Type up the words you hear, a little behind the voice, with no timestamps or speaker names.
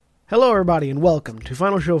Hello, everybody, and welcome to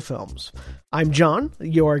Final Show Films. I'm John,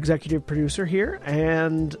 your executive producer here,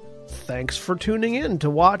 and thanks for tuning in to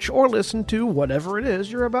watch or listen to whatever it is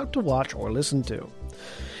you're about to watch or listen to.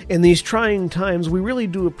 In these trying times, we really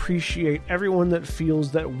do appreciate everyone that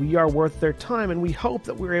feels that we are worth their time, and we hope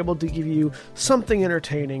that we're able to give you something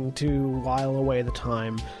entertaining to while away the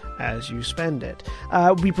time as you spend it.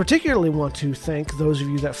 We particularly want to thank those of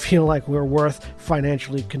you that feel like we're worth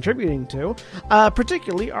financially contributing to,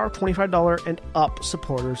 particularly our $25 and up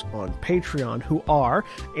supporters on Patreon, who are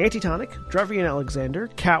Antitonic, Drevian Alexander,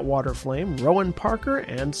 Cat Waterflame, Rowan Parker,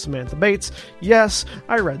 and Samantha Bates. Yes,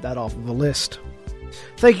 I read that off of a list.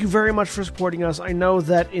 Thank you very much for supporting us. I know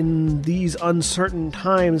that in these uncertain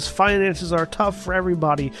times, finances are tough for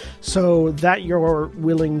everybody, so that you're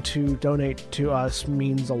willing to donate to us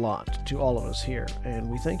means a lot to all of us here, and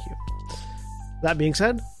we thank you. That being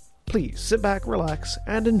said, please sit back, relax,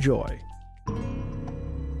 and enjoy.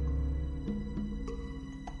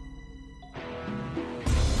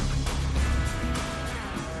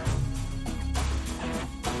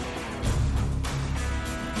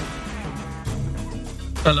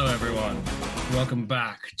 Hello, everyone. Welcome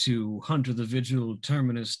back to Hunter the Vigil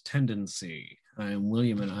Terminus Tendency. I am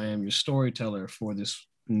William, and I am your storyteller for this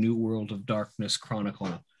New World of Darkness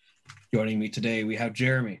Chronicle. Joining me today, we have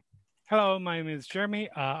Jeremy. Hello, my name is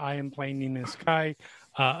Jeremy. I am playing Nina Sky,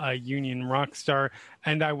 a union rock star,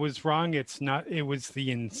 and I was wrong. It was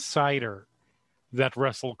The Insider that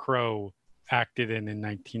Russell Crowe acted in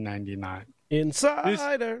 1999.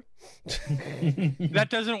 Insider! That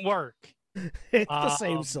doesn't work. It's the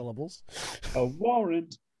same syllables. A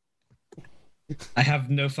warrant. I have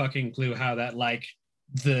no fucking clue how that,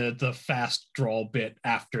 the fast draw bit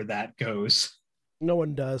after that goes. No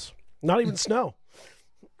one does. Not even Snow.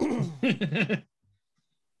 And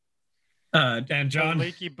John.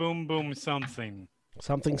 Leaky boom boom something.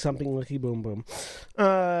 Something licky boom boom.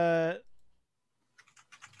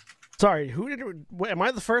 Sorry, am I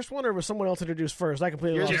the first one, or was someone else introduced first? I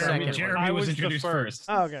completely lost track. Jeremy was introduced first.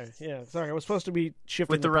 Oh, okay, yeah. Sorry, I was supposed to be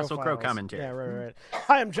shifting with the Russell profiles. Crowe commentary. Yeah, right.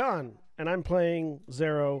 Hi, I'm John, and I'm playing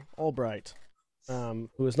Zero Albright,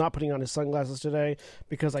 who is not putting on his sunglasses today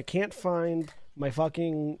because I can't find my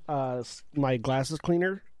fucking my glasses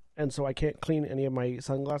cleaner, and so I can't clean any of my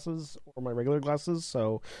sunglasses or my regular glasses.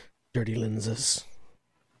 So, dirty lenses.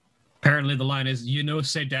 Apparently, the line is,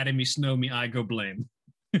 say daddy me snow me, I go blame.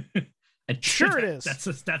 Sure it is.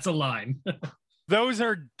 That's a line. Those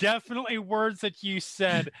are definitely words that you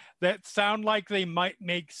said that sound like they might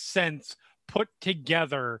make sense put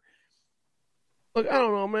together. Look, I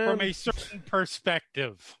don't know, man. From a certain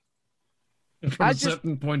perspective. From a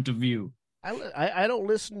certain point of view. I don't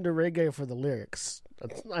listen to reggae for the lyrics.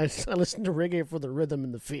 I listen to reggae for the rhythm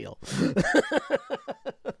and the feel.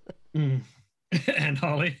 And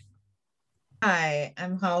Holly? Hi,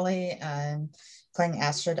 I'm Holly. I'm playing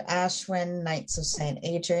Astrid Ashwin, Knights of St.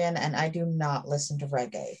 Adrian, and I do not listen to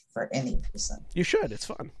reggae for any reason. You should. It's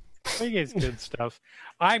fun. Reggae is good stuff.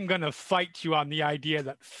 I'm going to fight you on the idea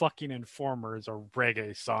that fucking Informer is a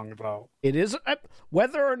reggae song, though. It is.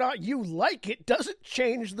 Whether or not you like it doesn't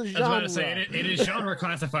change the genre. I was about to say, it is genre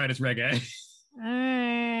classified as reggae.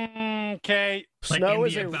 Okay. Snow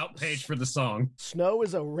is the about page for the song. Snow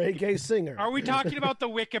is a reggae singer. Are we talking about the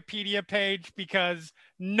Wikipedia page? Because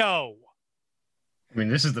no. I mean,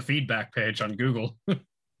 this is the feedback page on Google.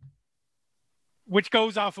 Which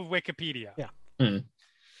goes off of Wikipedia. Yeah.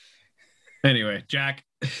 Anyway, Jack.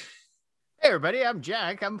 Hey, everybody, I'm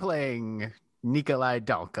Jack. I'm playing Nikolai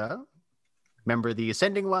Dalka, member of the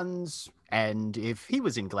Ascending Ones, and if he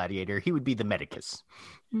was in Gladiator, he would be the Medicus.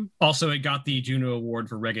 Also, it got the Juno Award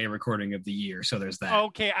for Reggae Recording of the Year, so there's that.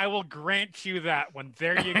 Okay, I will grant you that one.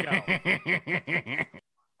 There you go.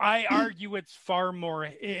 I argue it's far more...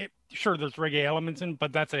 sure, there's reggae elements in,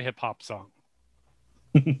 but that's a hip-hop song.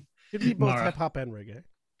 Could be both hip-hop and reggae.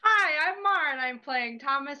 Hi, I'm Mar, and I'm playing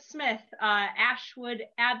Thomas Smith, Ashwood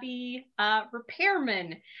Abbey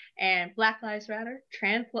repairman, and Black Lives Matter,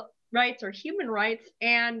 trans rights or human rights,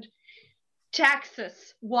 and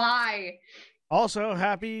Texas. Why? Also,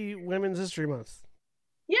 happy Women's History Month.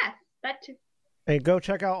 Yes, that too. Hey, go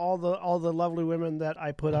check out all the lovely women that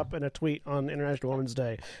I put up in a tweet on International Women's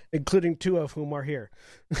Day, including two of whom are here.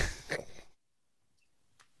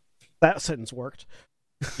 That sentence worked.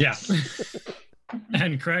 Yeah.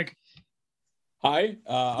 And Craig? Hi,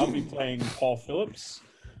 I'll be playing Paul Phillips,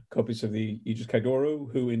 Copies of the Aegis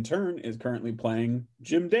Kaidoru, who in turn is currently playing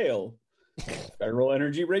Jim Dale, Federal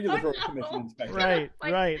Energy Regulatory Commission Inspector.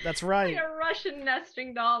 Right, that's right. Like a Russian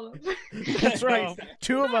nesting doll. That's right.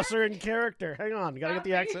 Two of us are in character. Hang on, gotta get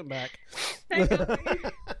the accent back.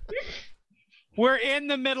 We're in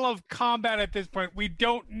the middle of combat at this point. We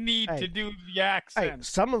don't need to do the Hey, accent.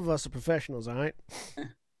 some of us are professionals, all right?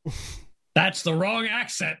 That's the wrong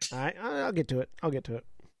accent. All right, I'll get to it.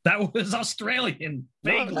 That was Australian.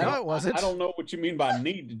 Vaguely. No, it wasn't. I don't know what you mean by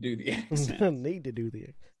need to do the accent. Need to do the.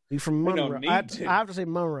 You from We don't Monroe? need I to. have to say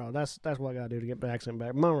Monroe. That's what I gotta do to get my accent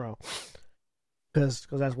back. Monroe, because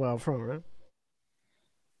that's where I'm from, right?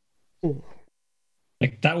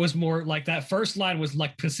 Like that was more like that first line was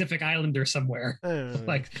like Pacific Islander somewhere,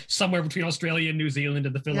 like somewhere between Australia and New Zealand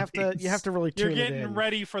and the Philippines. You have to really You're tune it getting in.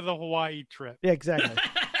 ready for the Hawaii trip. Yeah, exactly.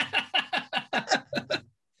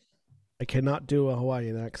 I cannot do a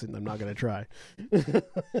Hawaiian accent. I'm not going to try.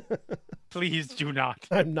 Please do not.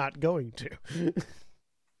 I'm not going to.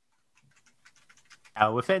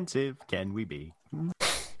 How offensive can we be?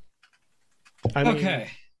 I mean, Okay.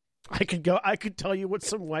 I could tell you what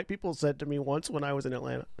some white people said to me once when I was in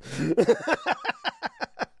Atlanta.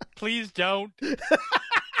 Please don't.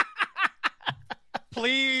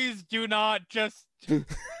 Please do not just.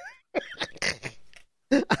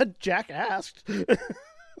 Jack asked.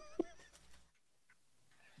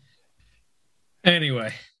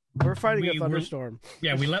 Anyway, We're fighting a We- thunderstorm.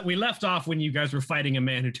 yeah, we left off when you guys were fighting a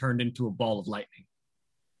man who turned into a ball of lightning.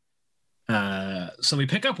 So we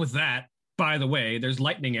pick up with that. By the way, there's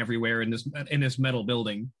lightning everywhere in this metal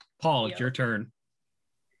building. Paul, it's Yep. your turn.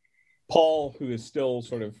 Paul, who is still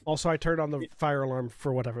sort of, Also, I turned on the fire alarm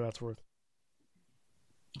for whatever that's worth.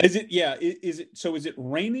 is it? Yeah, is it? So is it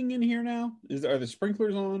raining in here now? Are the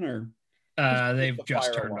sprinklers on or? They've the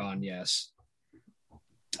just fire turned alarm. on. Yes.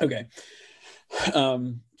 Okay.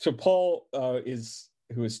 So Paul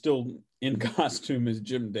who is still in costume as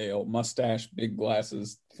Jim Dale, mustache, big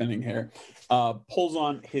glasses, thinning hair, pulls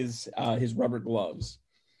on his rubber gloves.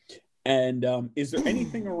 And is there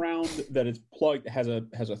anything around that is plugged, has a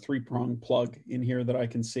 3-prong plug in here that I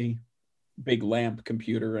can see? Big lamp,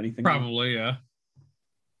 computer, anything? Probably, yeah.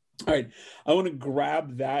 All right. I want to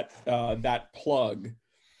grab that plug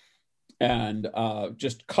and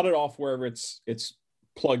just cut it off wherever it's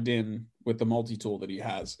plugged in with the multi-tool that he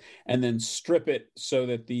has, and then strip it so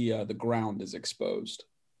that the ground is exposed.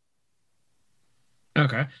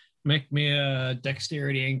 Okay. Make me a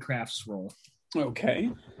dexterity and crafts roll.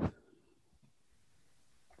 Okay.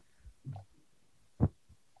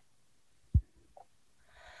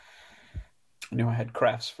 I knew I had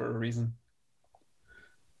crafts for a reason.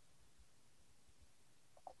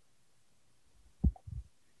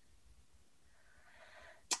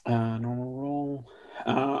 Normal roll.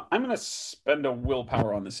 I'm going to spend a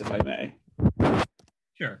willpower on this, if I may.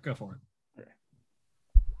 Sure, go for it. Okay.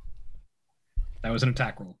 That was an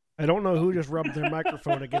attack roll. I don't know who just rubbed their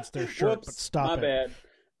microphone against their shirt, Whoops, but stop my it. bad.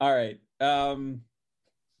 All right.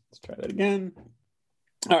 Let's try that again.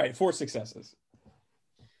 All right, 4 successes.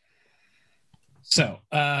 So,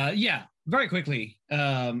 yeah, very quickly.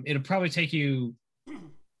 It'll probably take you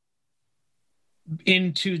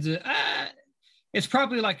into the. It's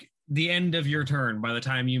probably like the end of your turn by the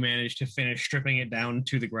time you manage to finish stripping it down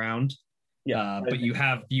to the ground. Yeah, but you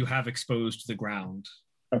have exposed the ground.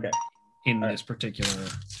 Okay. In All this particular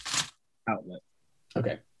outlet.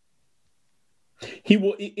 Okay. He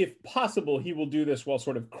will, if possible, he will do this while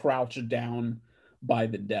sort of crouched down by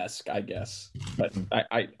the desk, I guess. But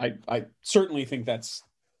I certainly think that's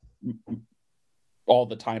all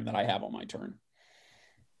the time that I have on my turn.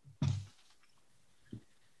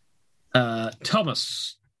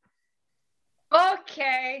 Thomas.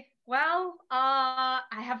 Okay. Well, I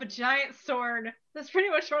have a giant sword. That's pretty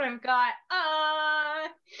much what I've got.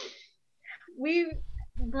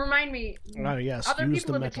 Remind me. Yes. Other use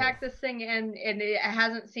people the have metal. attacked this thing, and it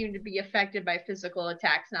hasn't seemed to be affected by physical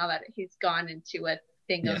attacks now that he's gone into a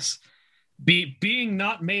thing Yes. Being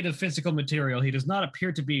not made of physical material, he does not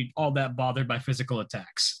appear to be all that bothered by physical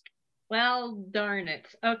attacks. Well, darn it.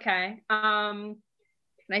 Okay. Can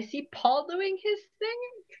I see Paul doing his thing?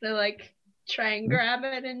 Can I try and grab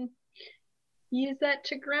it and use that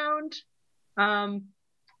to ground? I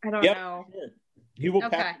don't know. Sure. He will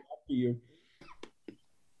Okay. pass it after you.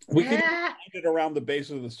 We can Yeah. bind it around the base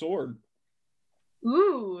of the sword.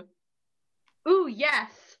 Ooh,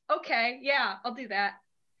 yes. Okay, yeah, I'll do that.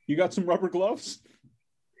 You got some rubber gloves?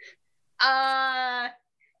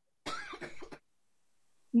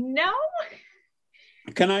 No.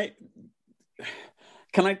 Can I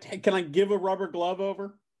give a rubber glove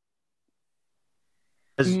over?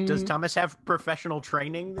 Does Thomas have professional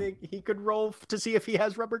training that he could roll to see if he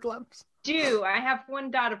has rubber gloves? I have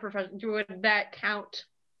 1 dot of profession? Would that count?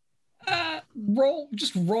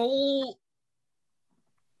 Roll.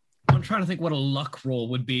 I'm trying to think what a luck roll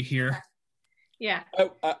would be here. Yeah.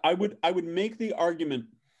 I would make the argument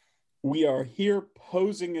we are here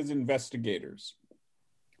posing as investigators.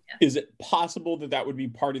 Is it possible that that would be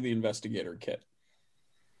part of the investigator kit?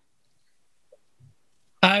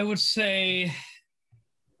 I would say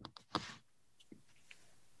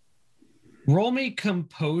roll me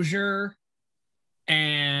composure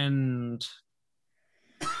and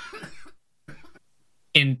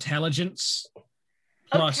intelligence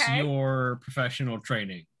plus your professional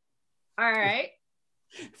training. All right.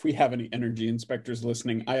 If we have any energy inspectors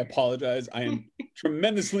listening, I apologize. I am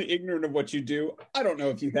tremendously ignorant of what you do. I don't know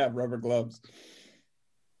if you have rubber gloves.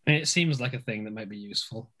 And it seems like a thing that might be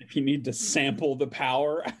useful. If you need to sample the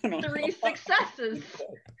power, I don't know. 3 successes.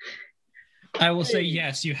 I will say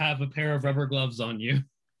yes, you have a pair of rubber gloves on you.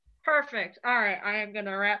 Perfect. All right, I am going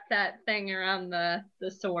to wrap that thing around the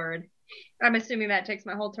sword. I'm assuming that takes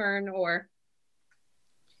my whole turn, or?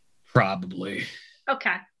 Probably.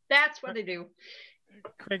 Okay, that's what I do.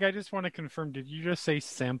 Craig, I just want to confirm, did you just say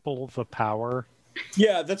sample the power?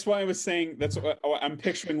 Yeah, that's why I was saying, that's what I'm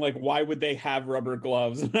picturing, like, why would they have rubber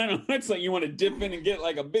gloves? I don't know, it's like you want to dip in and get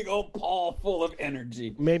like a big old paw full of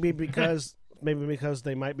energy. Maybe because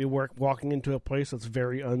they might be walking into a place that's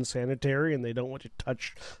very unsanitary and they don't want to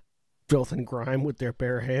touch filth and grime with their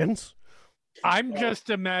bare hands. I'm just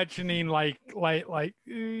imagining like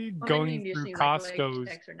going through Costco's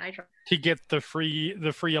to get the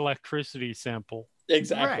free electricity sample.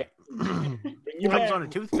 Exactly. Right. Comes on a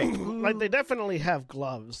toothpick. Like, they definitely have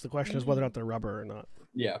gloves. The question is whether or not they're rubber or not.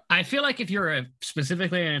 Yeah. I feel like if you're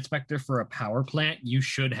specifically an inspector for a power plant, you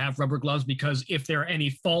should have rubber gloves, because if there are any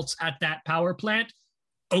faults at that power plant,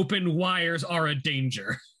 open wires are a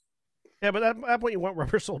danger. Yeah, but at that point you want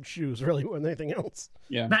rubber-soled shoes, really, more than anything else.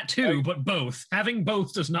 Yeah. That too, but both. Having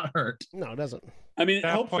both does not hurt. No, it doesn't. I mean,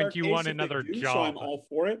 at that point you want another job. So I'm all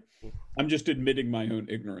for it. I'm just admitting my own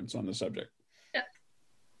ignorance on the subject. Yeah.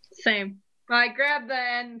 Same. I grab the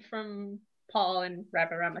end from Paul and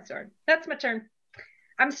wrap it around my sword. That's my turn.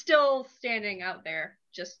 I'm still standing out there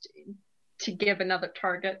just to give another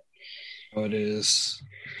target. Oh, it is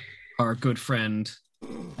our good friend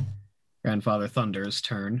Grandfather Thunder's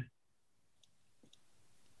turn.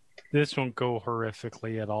 This won't go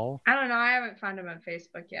horrifically at all. I don't know. I haven't found him on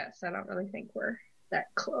Facebook yet, so I don't really think we're that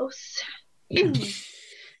close. He's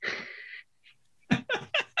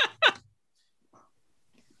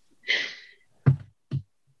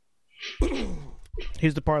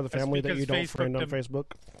the part of the family that you don't Facebook friend on Facebook.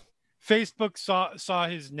 Facebook saw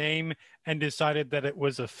his name and decided that it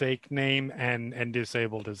was a fake name and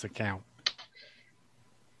disabled his account.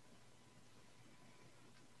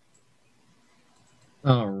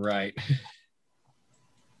 All right.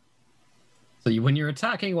 So when you're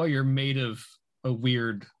attacking while you're made of a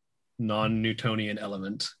weird non-Newtonian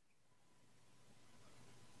element,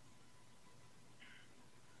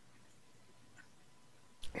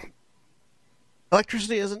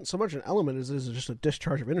 Electricity isn't so much an element as it is just a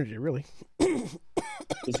discharge of energy, really.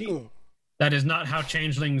 That is not how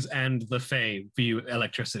changelings and the Fae view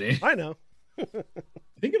electricity. I know. I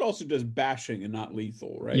think it also does bashing and not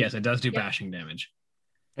lethal, right? Yes, it does do bashing damage.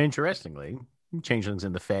 Interestingly, changelings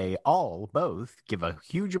and the Fae both give a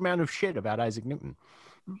huge amount of shit about Isaac Newton.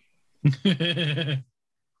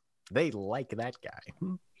 They like that guy.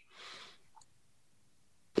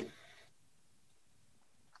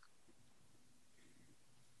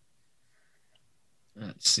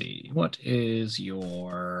 Let's see. What is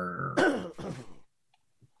your...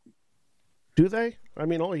 Do they? I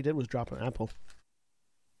mean, all he did was drop an apple.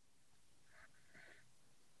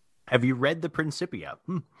 Have you read the Principia?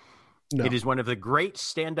 No. It is one of the great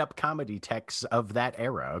stand-up comedy texts of that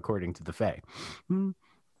era, according to the Fae.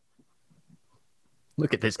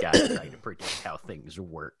 Look at this guy trying to predict how things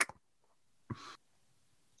work.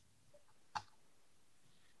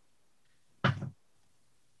 All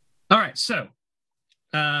right, so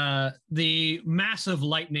the massive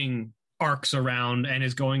lightning arcs around and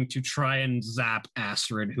is going to try and zap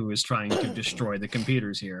Astrid, who is trying to destroy the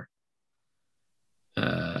computers here.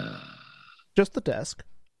 Just the desk.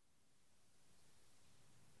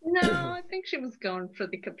 No, I think she was going for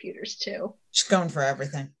the computers too. She's going for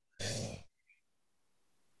everything.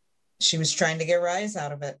 She was trying to get a rise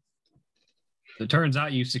out of it. It turns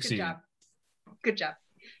out you succeeded. Good job.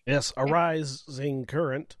 Yes, a rising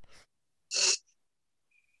current.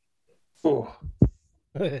 Oh.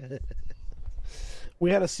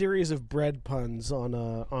 We had a series of bread puns on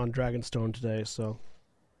Dragonstone today, so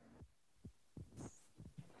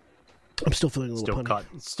I'm still feeling a little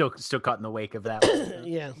punny. Still caught in the wake of that one.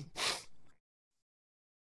 Yeah.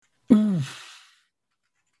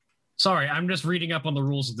 Sorry, I'm just reading up on the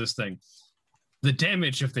rules of this thing. The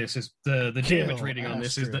damage of this is the damage Kill rating on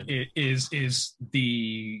this Astrid. is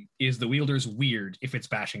the wielder's weird if it's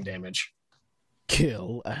bashing damage.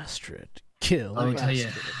 Kill Astrid. Kill Let me tell you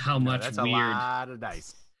Astrid. how No, much that's weird. a lot of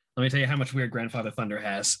dice. Let me tell you how much weird Grandfather Thunder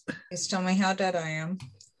has. Please tell me how dead I am.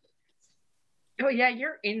 Oh yeah,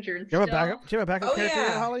 you're injured. Do you have a still. backup? Do you have a backup Oh, character,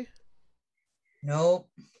 yeah. Holly? Nope.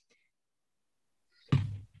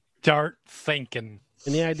 Start thinking.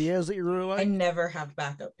 Any ideas that you really I like? never have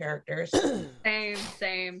backup characters.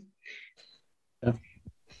 Same.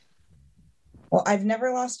 Well, I've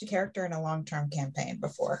never lost a character in a long-term campaign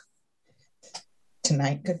before.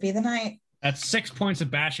 Tonight could be the night. That's 6 points of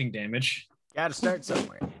bashing damage. Gotta start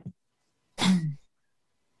somewhere.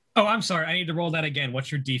 Oh, I'm sorry. I need to roll that again.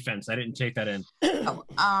 What's your defense? I didn't take that in. Oh,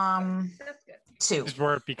 That's good. 2. This is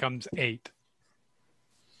where it becomes 8.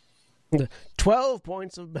 12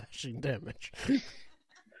 points of bashing damage.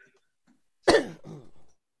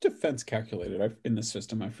 Defense calculated in the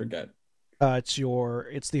system, I forget.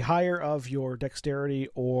 It's the higher of your dexterity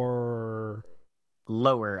or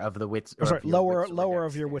Lower of the wits. oh, sorry, of your lower wits or lower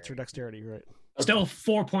of your wits or dexterity, right? Still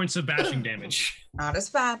 4 points of bashing damage. Not as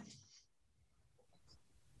bad.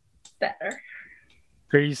 Better.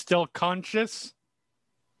 Are you still conscious?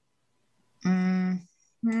 I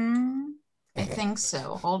think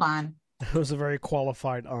so. Hold on. It was a very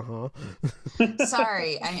qualified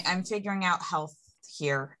Sorry, I'm figuring out health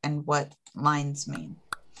here and what lines mean.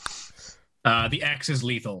 The X is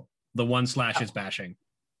lethal. The 1/ is bashing.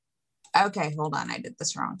 Okay, hold on. I did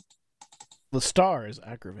this wrong. The star is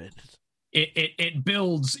aggravated. It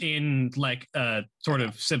builds in like a sort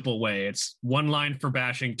of simple way. It's 1 line for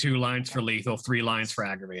bashing, 2 lines for lethal, 3 lines for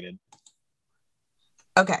aggravated.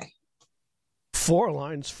 Okay. 4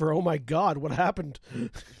 lines for oh my god, what happened?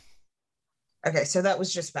 Okay, so that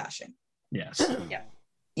was just bashing. Yes.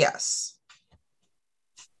 Yes.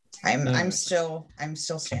 I'm Alright. still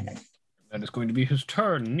standing. That is going to be his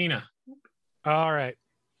turn, Nina. All right.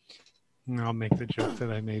 I'll make the joke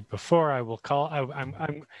that I made before. I will call.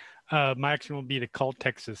 My action will be to call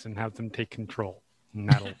Texas and have them take control, and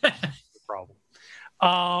that'll be the problem.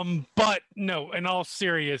 But no. In all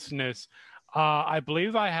seriousness, I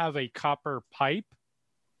believe I have a copper pipe.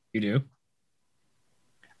 You do.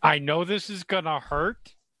 I know this is gonna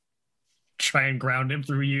hurt. Try and ground him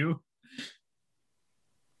through you.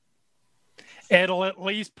 It'll at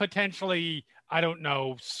least potentially, I don't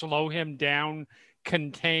know, slow him down,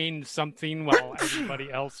 contain something while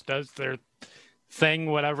everybody else does their thing,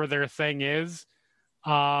 whatever their thing is.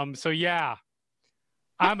 So yeah,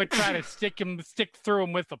 I'm gonna try to stick through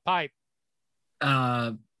him with the pipe.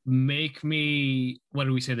 Make me. What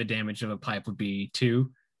do we say the damage of a pipe would be?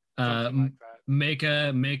 2. Something like that. Make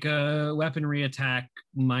a weaponry attack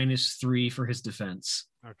 -3 for his defense.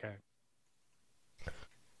 Okay.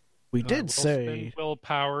 We did We'll say, spend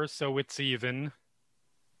willpower, so it's even. at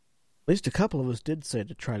least a couple of us did say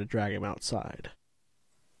to try to drag him outside.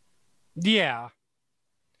 Yeah,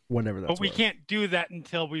 Whenever that's but we worth. can't do that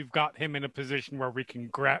until we've got him in a position where we can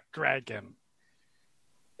drag him.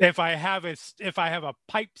 If I have a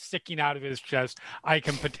pipe sticking out of his chest, I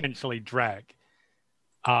can potentially drag.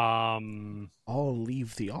 I'll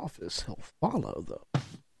leave the office. He'll follow, though.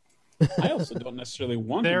 I also don't necessarily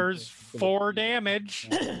want. There's 4 damage.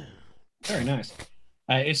 Very nice.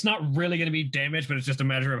 It's not really going to be damage, but it's just a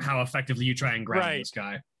measure of how effectively you try and grab Right. this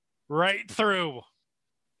guy. Right through.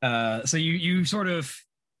 So you sort of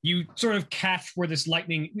catch where this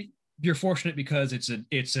lightning. You're fortunate because it's a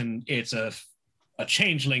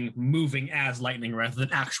changeling moving as lightning rather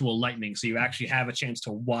than actual lightning. So you actually have a chance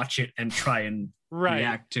to watch it and try and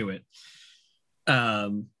react to it.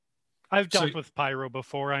 I've dealt with pyro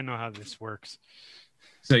before. I know how this works.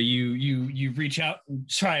 So you reach out and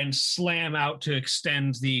try and slam out to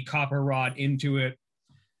extend the copper rod into it.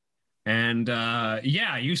 And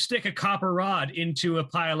you stick a copper rod into a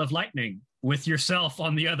pile of lightning with yourself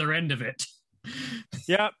on the other end of it.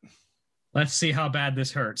 Yep. Let's see how bad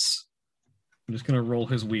this hurts. I'm just going to roll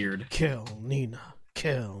his weird. Kill Nina.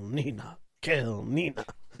 Kill Nina. Kill Nina.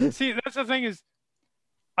 See, that's the thing is,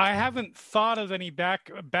 I haven't thought of any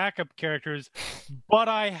backup characters, but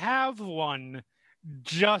I have one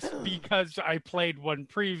just because I played one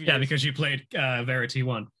previous. Yeah, because you played Verity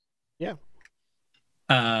 1. Yeah.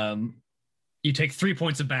 You take 3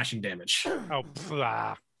 points of bashing damage. Oh,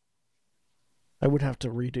 blah. I would have to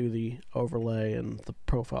redo the overlay and the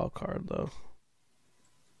profile card, though.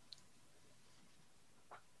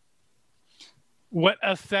 What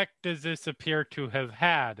effect does this appear to have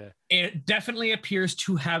had? It definitely appears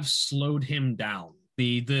to have slowed him down.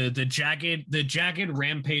 The jagged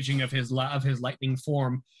rampaging of his lightning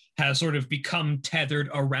form has sort of become tethered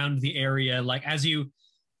around the area. Like as you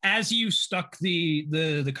stuck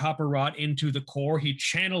the copper rod into the core, he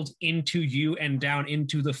channeled into you and down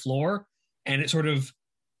into the floor, and it sort of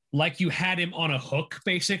like you had him on a hook,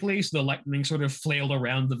 basically. So the lightning sort of flailed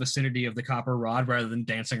around the vicinity of the copper rod rather than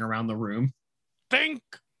dancing around the room. Think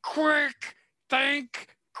quick! Think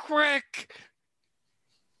quick!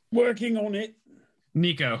 Working on it.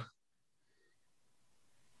 Nico.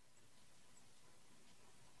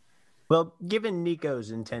 Well, given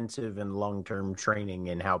Nico's intensive and long-term training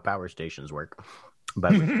in how power stations work,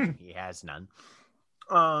 but he has none,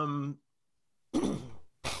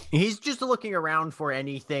 he's just looking around for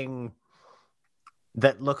anything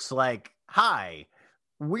that looks like, hi,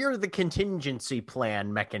 we're the contingency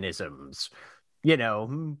plan mechanisms. You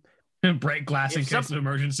know, break glass in case of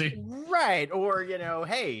emergency. Right. Or,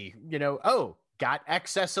 hey, oh, got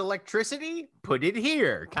excess electricity? Put it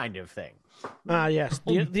here, kind of thing. Yes,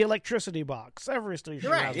 the electricity box. Every station.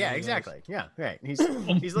 Right. Yeah. Exactly. Yeah. Right. He's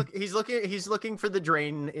looking for the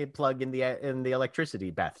drain plug in the electricity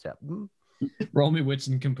bathtub. Roll me wits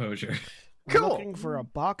and composure. Cool. Looking for a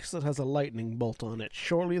box that has a lightning bolt on it.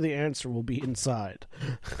 Surely the answer will be inside.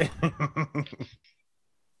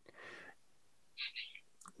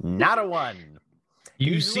 Not a one.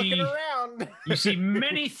 He's looking around. You see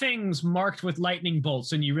many things marked with lightning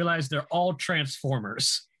bolts, and you realize they're all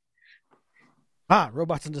transformers.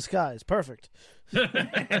 Robots in disguise. Perfect.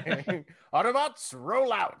 Autobots,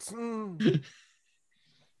 roll out.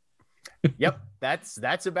 Yep,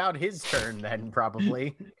 that's about his turn then,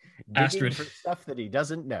 probably. Digging for stuff that he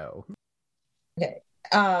doesn't know. Okay.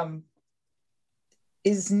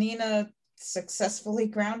 Is Nina successfully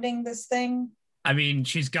grounding this thing? I mean,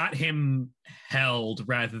 she's got him held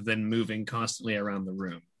rather than moving constantly around the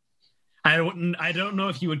room. I don't know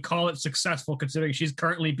if you would call it successful, considering she's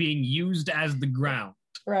currently being used as the ground.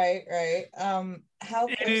 Right. It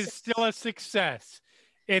is still a success.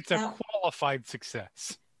 It's a qualified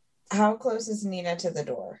success. How close is Nina to the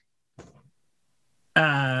door?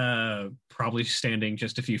 Probably standing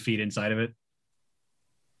just a few feet inside of it.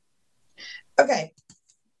 Okay.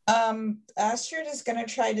 Astrid is going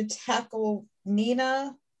to try to tackle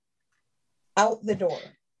Nina out the door.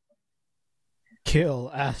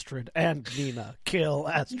 Kill Astrid and Nina. Kill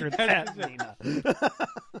Astrid and Nina.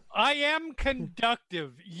 I am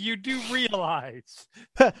conductive. You do realize.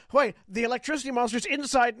 Wait, the electricity monster's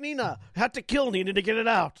inside Nina. Had to kill Nina to get it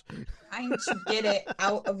out. Trying to get it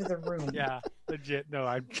out of the room. Yeah, legit. No,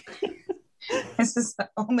 I'm. This is the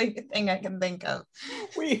only thing I can think of.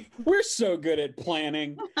 We're so good at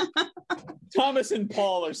planning. Thomas and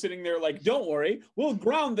Paul are sitting there like, don't worry, we'll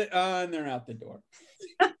ground it. And they're out the door.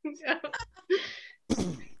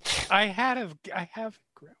 I have grounded.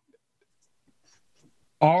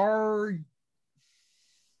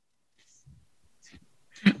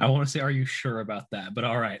 I want to say, are you sure about that? But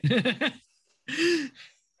all right.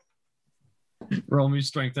 Roll me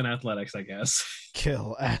strength and athletics, I guess.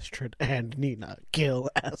 Kill Astrid and Nina. Kill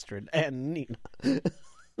Astrid and Nina.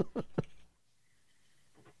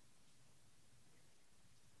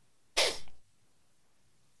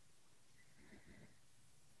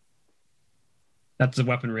 That's a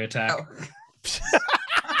weaponry attack. Oh.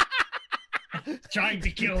 Trying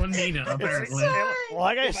to kill Nina, apparently.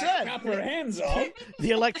 Like I said, Chop her hands off.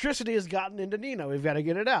 the electricity has gotten into Nina. We've got to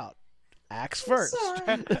get it out. Axe first.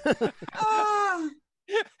 Get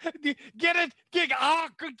it!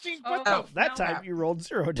 That time you rolled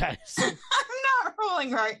 0 dice. I'm not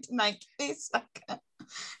rolling right tonight. Give me a second.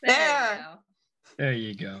 There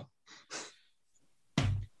you go.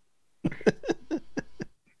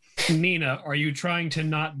 Nina, are you trying to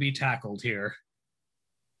not be tackled here?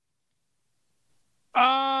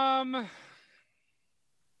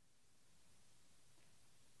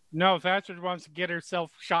 No, if Astrid wants to get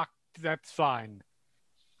herself shocked, that's fine.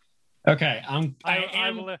 Okay,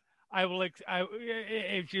 I will.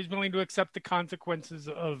 If she's willing to accept the consequences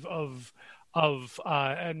of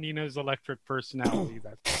Nina's electric personality,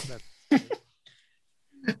 that's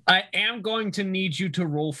I am going to need you to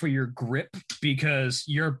roll for your grip because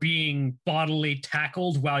you're being bodily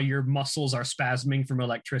tackled while your muscles are spasming from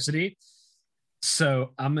electricity.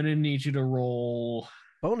 So I'm going to need you to roll...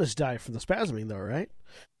 Bonus die for the spasming, though, right?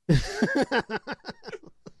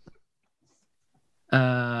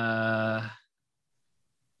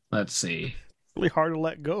 Let's see. It's really hard to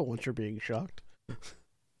let go once you're being shocked.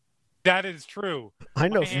 That is true. I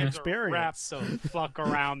know My from hands experience. are wrapped the fuck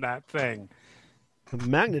around that thing.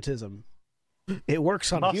 Magnetism. It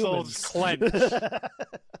works on Muscles humans. clench.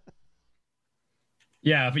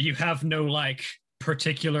 Yeah, but you have no,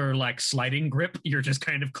 particular, sliding grip. You're just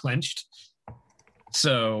kind of clenched.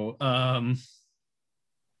 So,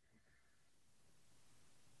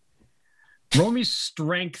 roll me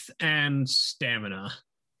strength and stamina.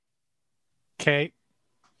 Okay.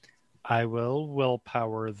 I will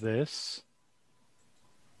willpower this.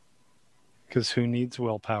 Because who needs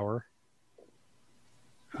willpower?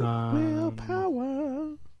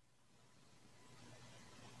 Willpower.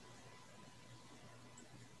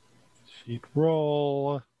 Sheet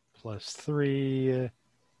roll +3.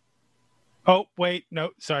 Oh, wait.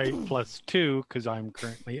 No, sorry. +2 because I'm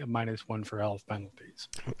currently at -1 for health penalties.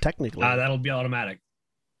 Technically. That'll be automatic.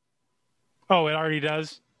 Oh, it already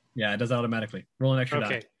does? Yeah, it does automatically. Roll an extra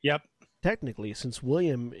Okay. die. Yep. Technically, since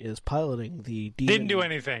William is piloting the demon, Didn't do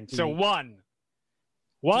anything. So 1.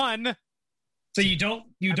 1. So you don't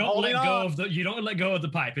let holding go on. of the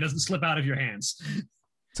pipe. It doesn't slip out of your hands.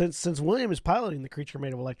 Since William is piloting the creature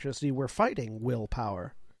made of electricity, we're fighting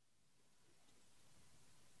willpower.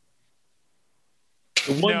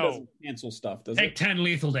 The one No. doesn't cancel stuff, does Take it? 10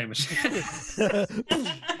 lethal damage.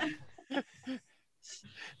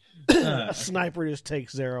 A sniper just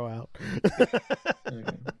takes 0 out.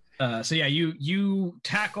 So yeah, you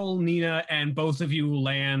tackle Nina, and both of you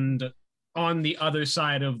land on the other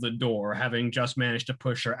side of the door, having just managed to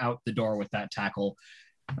push her out the door with that tackle.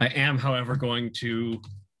 I am, however, going to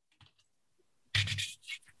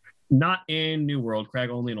not in New World, Craig,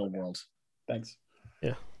 only in Old World. Thanks.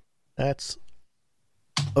 That's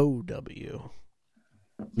OW,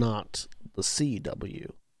 not the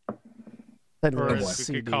CW. That Or was as we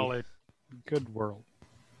CD. could call it Good World.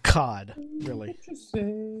 COD, really.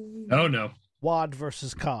 Oh no. WAD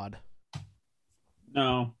versus COD.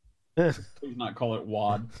 No. Please not call it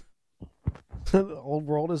WAD. The old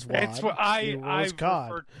world is WAD. It's what New world is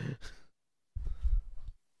COD.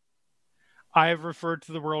 I have referred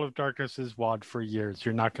to the world of darkness as WAD for years.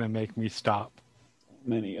 You're not going to make me stop.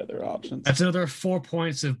 Many other options. That's another 4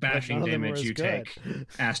 points of bashing none of them are damage as you good.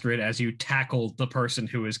 take, Astrid, as you tackle the person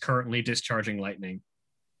who is currently discharging lightning.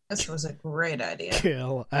 This was a great idea.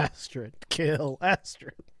 Kill Astrid. Kill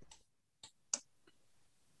Astrid.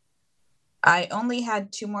 I only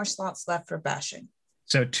had 2 more slots left for bashing.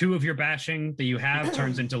 So 2 of your bashing that you have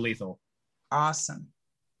turns into lethal. Awesome.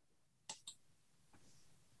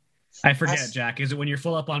 I forget, That's- Jack. Is it when you're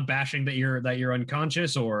full up on bashing that you're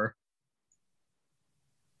unconscious, or?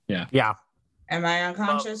 Yeah. Am I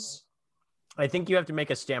unconscious? I think you have to make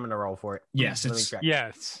a stamina roll for it. Yes, Let me it's check.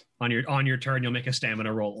 Yes. on your turn. You'll make a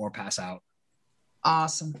stamina roll or pass out.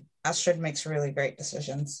 Awesome. Astrid makes really great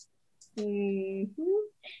decisions. Would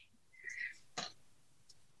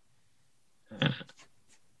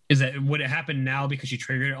it happen now because you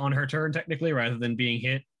triggered it on her turn technically, rather than being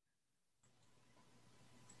hit?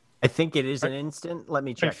 I think it is an instant. Let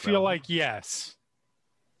me check. I feel though. like yes.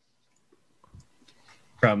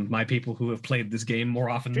 From my people who have played this game more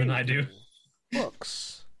often than I do.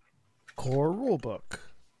 Books. Core rulebook.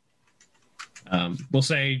 We'll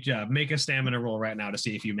say make a stamina roll right now to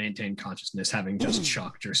see if you maintain consciousness, having just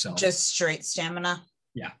shocked yourself. Just straight stamina.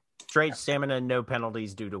 Straight stamina, no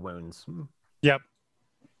penalties due to wounds. Yep.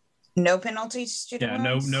 No penalties due to Yeah,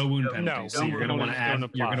 wounds? no wound No, penalties. no So you're gonna want to penalties add.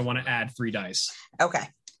 don't You're apply. gonna want to add 3 dice. Okay.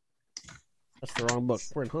 That's the wrong book.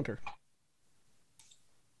 We're in Hunter.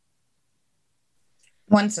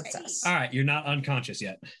 1 success. All right, you're not unconscious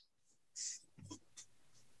yet.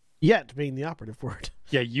 Yet being the operative word.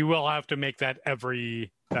 Yeah, you will have to make that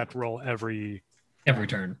roll every. Every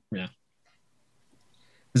turn. Yeah.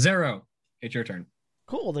 0. It's your turn.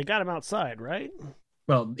 Cool. They got him outside, right?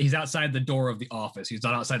 Well, he's outside the door of the office. He's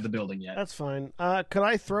not outside the building yet. That's fine. Could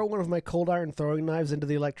I throw one of my cold iron throwing knives into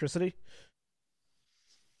the electricity?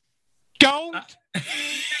 Don't.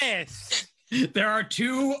 Yes. There are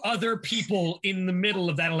 2 other people in the middle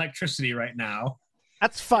of that electricity right now.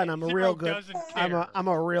 That's fine. I'm a Zero real good. doesn't I'm care.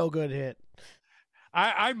 a real good hit.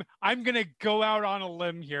 I'm gonna go out on a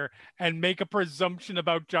limb here and make a presumption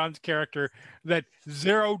about John's character that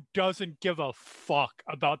Zero doesn't give a fuck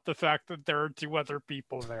about the fact that there are 2 other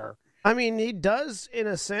people there. I mean, he does in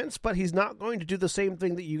a sense, but he's not going to do the same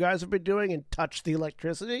thing that you guys have been doing and touch the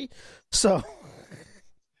electricity. So,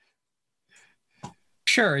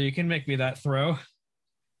 Sure, you can make me that throw.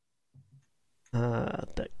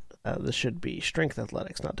 this should be strength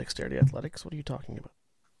athletics, not dexterity athletics. What are you talking about?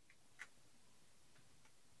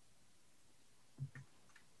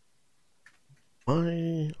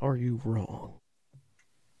 Why are you wrong?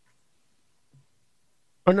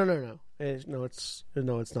 Oh no. No, it's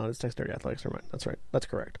not. It's dexterity athletics. Never mind. That's right. That's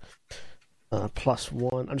correct.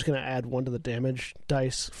 +1. I'm just gonna add 1 to the damage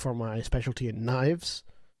dice for my specialty in knives.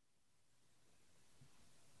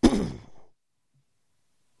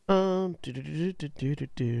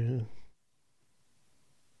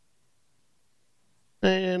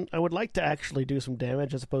 and I would like to actually do some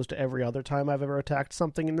damage as opposed to every other time I've ever attacked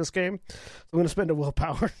something in this game. So I'm going to spend a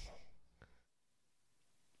willpower.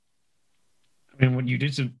 I mean, when you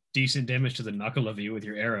did some decent damage to the knuckle of you with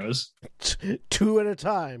your arrows. 2 at a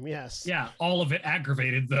time, yes. Yeah, all of it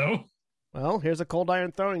aggravated, though. Well, here's a cold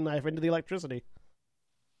iron throwing knife into the electricity.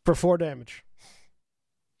 For 4 damage.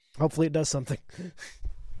 Hopefully it does something.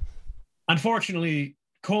 Unfortunately,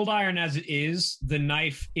 cold iron as it is, the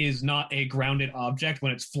knife is not a grounded object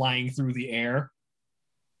when it's flying through the air.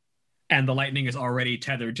 And the lightning is already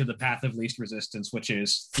tethered to the path of least resistance, which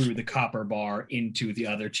is through the copper bar into the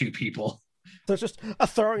other 2 people. So it's just a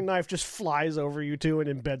throwing knife just flies over you 2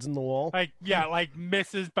 and embeds in the wall. Like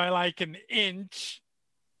misses by like an inch.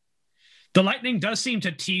 The lightning does seem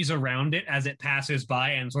to tease around it as it passes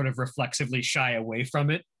by and sort of reflexively shy away from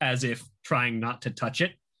it, as if trying not to touch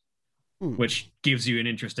it, which gives you an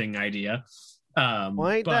interesting idea.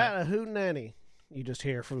 Why ain't that a hootenanny? You just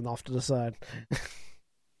hear from off to the side.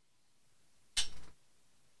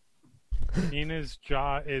 Nina's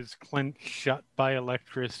jaw is clenched shut by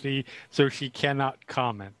electricity, so she cannot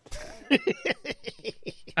comment.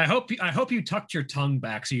 I hope you tucked your tongue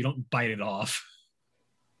back so you don't bite it off.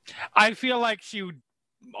 I feel like she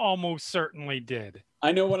almost certainly did.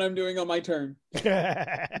 I know what I'm doing on my turn.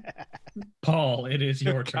 Paul, it is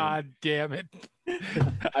your turn. God damn it.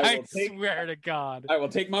 I swear to God. I will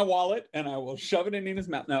take my wallet and I will shove it in Nina's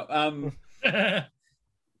mouth. No, can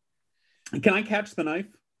I catch the knife?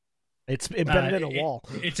 It's embedded in a wall.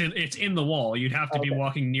 It's in the wall. You'd have to be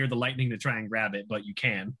walking near the lightning to try and grab it, but you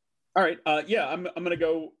can. All right. Yeah, I'm gonna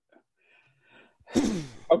go.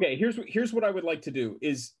 Okay, here's what I would like to do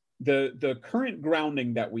is the current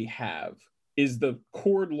grounding that we have, is the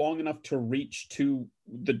cord long enough to reach to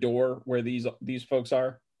the door where these folks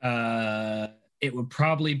are? It would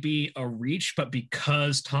probably be a reach, but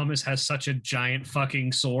because Thomas has such a giant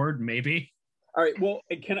fucking sword, maybe. All right, well,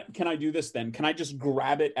 can I do this then? Can I just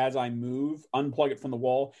grab it as I move, unplug it from the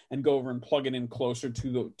wall, and go over and plug it in closer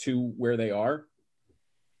to where they are?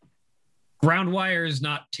 Ground wire is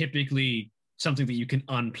not typically something that you can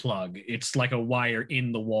unplug. It's like a wire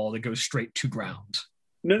in the wall that goes straight to ground.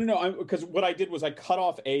 No. Because what I did was I cut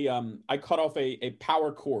off a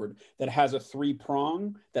power cord that has a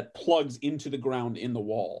 3-prong that plugs into the ground in the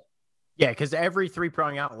wall. Yeah, because every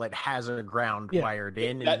 3-prong outlet has a ground wired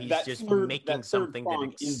in, and he's just making something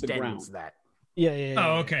that extends that. Yeah.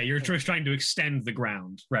 Oh, okay. You're just trying to extend the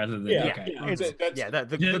ground rather than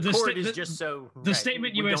the cord is just so the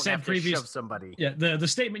statement you had said previously. Somebody. Yeah, the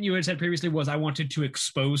statement you had said previously was I wanted to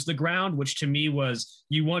expose the ground, which to me was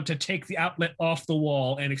you want to take the outlet off the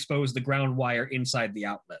wall and expose the ground wire inside the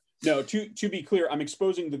outlet. No, to be clear, I'm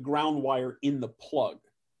exposing the ground wire in the plug.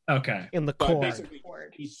 Okay. In the cord. Basically,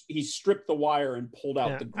 he stripped the wire and pulled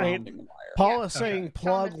out the grounding wire. Paul is saying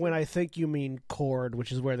plug when I think you mean cord,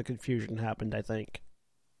 which is where the confusion happened, I think.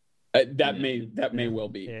 That may well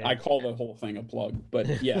be. Yeah. I call the whole thing a plug,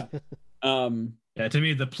 but yeah. Yeah, to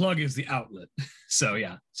me, the plug is the outlet. So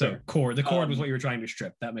yeah. So cord. The cord was what you were trying to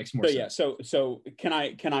strip. That makes more sense. Yeah. So can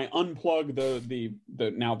I unplug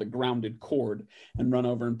the grounded cord and run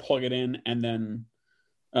over and plug it in and then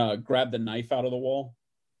grab the knife out of the wall?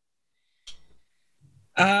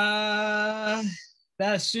 That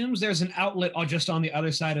assumes there's an outlet just on the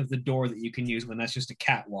other side of the door that you can use when that's just a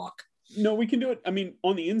catwalk. No, we can do it. I mean,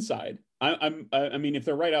 on the inside. I mean, if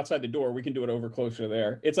they're right outside the door, we can do it over closer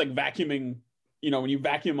there. It's like vacuuming. When you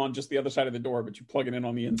vacuum on just the other side of the door, but you plug it in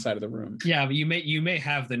on the inside of the room. Yeah, but you may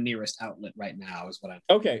have the nearest outlet right now, is what I'm.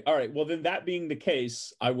 Okay, all right. Well, then that being the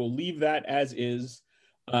case, I will leave that as is,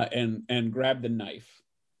 and grab the knife.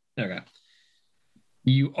 Okay.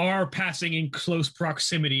 You are passing in close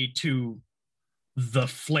proximity to the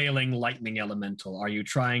flailing lightning elemental. Are you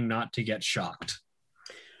trying not to get shocked?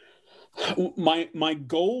 My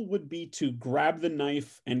goal would be to grab the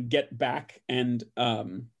knife and get back and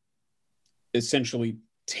essentially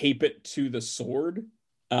tape it to the sword.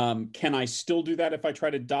 Can I still do that if I try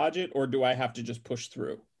to dodge it, or do I have to just push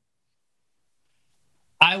through?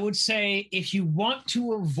 I would say if you want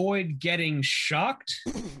to avoid getting shocked,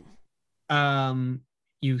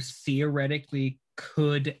 you theoretically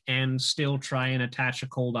could and still try and attach a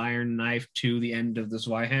cold iron knife to the end of the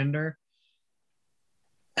Zweihander.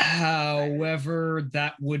 However,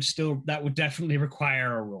 that would definitely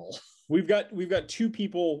require a roll. We've got 2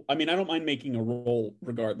 people. I mean, I don't mind making a roll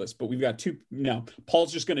regardless, but we've got 2. No,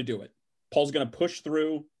 Paul's just going to do it. Paul's going to push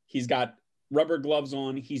through. He's got rubber gloves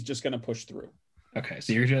on. He's just going to push through. Okay,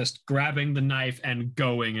 so you're just grabbing the knife and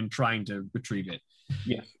going and trying to retrieve it.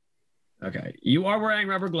 Yes. Okay, you are wearing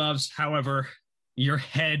rubber gloves. However, your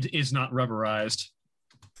head is not rubberized.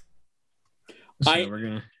 So I- we're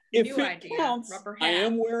gonna. If New it idea, counts, rubber I hat.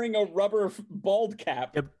 am wearing a rubber bald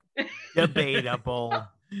cap. Yep. Debatable.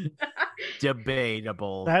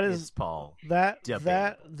 Debatable. That is- It's Paul.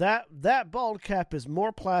 That bald cap is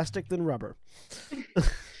more plastic than rubber.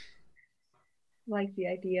 Like the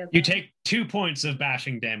idea. You take 2 points of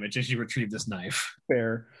bashing damage as you retrieve this knife.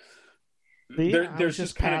 Fair. See, I was There's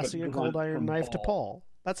just kind of passing a grunt cold iron from knife to Paul.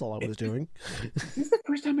 That's all I was doing. This is the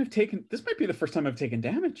first time I've taken. This might be the first time I've taken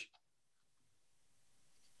damage.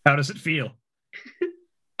 How does it feel?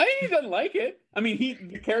 I mean, he doesn't like it. I mean,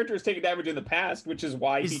 the character has taken damage in the past, which is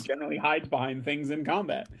why he generally hides behind things in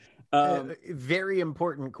combat. Very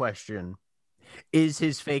important question. Is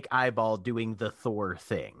his fake eyeball doing the Thor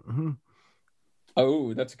thing?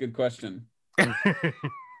 Oh, that's a good question.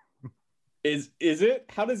 Is it?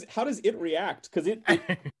 How does it react? Because it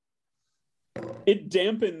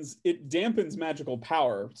dampens magical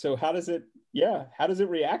power. So how does it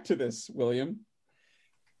react to this, William?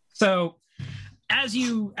 So as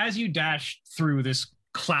you dash through this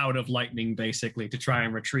cloud of lightning, basically, to try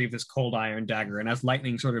and retrieve this cold iron dagger, and as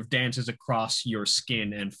lightning sort of dances across your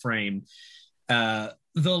skin and frame, the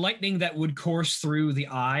lightning that would course through the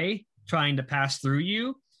eye, trying to pass through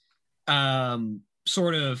you,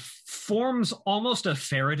 sort of forms almost a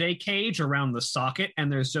Faraday cage around the socket,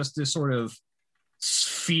 and there's just this sort of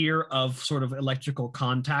sphere of sort of electrical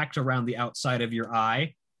contact around the outside of your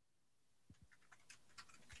eye.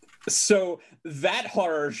 So that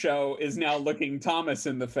horror show is now looking Thomas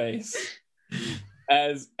in the face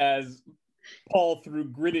as Paul, through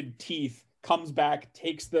gritted teeth, comes back,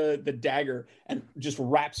 takes the dagger, and just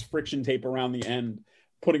wraps friction tape around the end,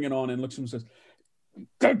 putting it on, and looks at him and says,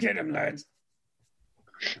 "Go get him, lads."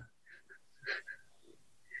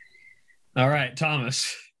 All right,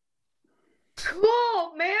 Thomas.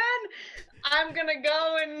 Cool, man. I'm gonna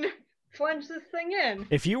go and plunge this thing in.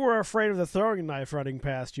 If you were afraid of the throwing knife running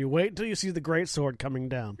past you, wait until you see the greatsword coming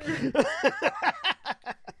down.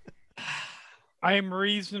 I am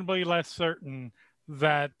reasonably less certain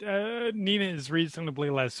that Nina is reasonably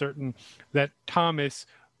less certain that Thomas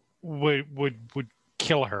would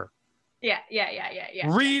kill her. Yeah.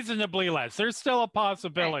 Reasonably less. There's still a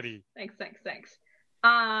possibility. Thanks.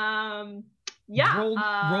 Yeah.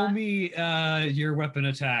 Roll me your weapon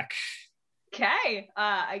attack. Okay.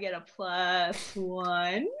 I get a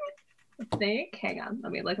 +1. I think. Hang on.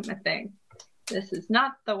 Let me look at my thing. This is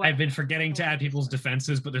not the way. I've been forgetting to add people's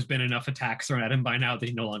defenses, but there's been enough attacks thrown at him by now that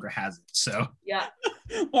he no longer has it. So Yeah.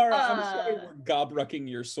 All right, I'm sorry we're gobrucking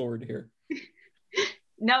your sword here.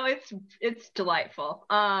 No, it's delightful.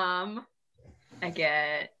 I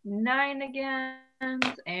get 9 again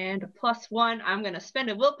and a +1. I'm gonna spend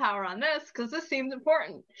a willpower on this because this seems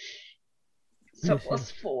important. So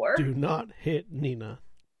 +4. Do not hit Nina.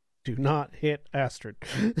 Do not hit Astrid.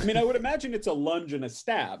 I mean, I would imagine it's a lunge and a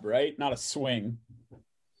stab, right? Not a swing.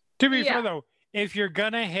 To be fair, though, if you're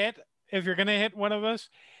gonna hit one of us,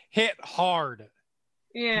 hit hard.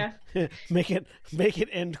 Yeah. Make it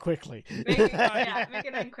end quickly. Make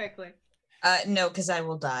it end quickly. No, because I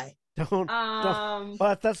will die. Don't.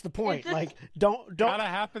 But that's the point. Don't. Gotta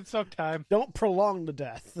happen sometime. Don't prolong the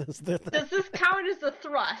death. Does this count as a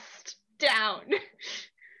thrust down?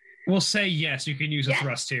 we'll say yes. You can use a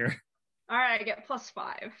thrust here. All right, I get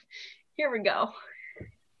 +5. Here we go.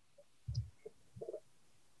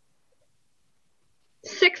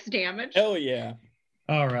 6 damage. Hell yeah.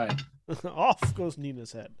 All right. Off goes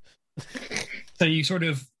Nina's head. So you sort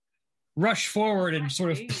of rush forward and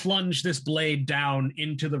sort of plunge this blade down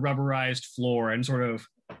into the rubberized floor, and sort of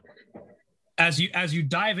as you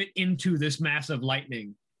dive it into this mass of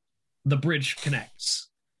lightning, the bridge connects,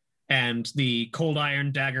 and the cold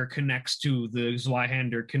iron dagger connects to the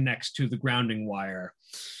Zweihander, connects to the grounding wire,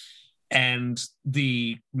 and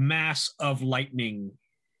the mass of lightning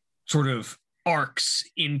sort of arcs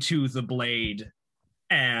into the blade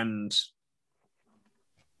and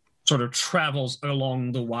sort of travels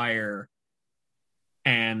along the wire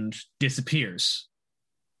and disappears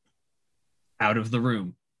out of the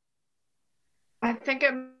room. I think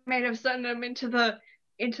I might have sent him into the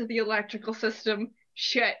electrical system.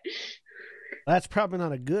 Shit. That's probably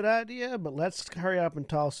not a good idea, but let's hurry up and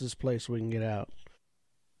toss this place so we can get out.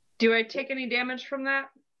 Do I take any damage from that?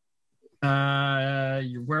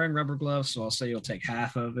 You're wearing rubber gloves, so I'll say you'll take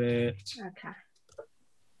half of it. Okay.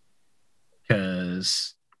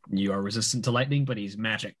 Because you are resistant to lightning, but he's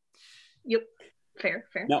magic. Yep. Fair.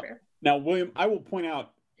 Now, William, I will point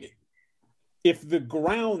out, if the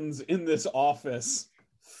grounds in this office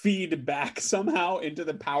feed back somehow into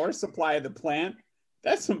the power supply of the plant,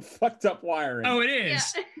 that's some fucked up wiring. Oh, it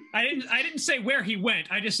is. Yeah. I didn't say where he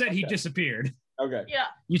went. I just said he disappeared. Okay. Yeah.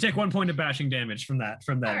 You take 1 point of bashing damage from that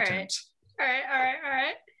All right. attempt. All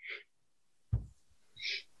right.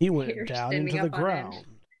 He went You're down standing into the up on ground. end.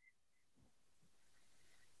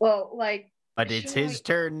 Well, like. But it's his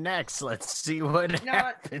turn next. Let's see what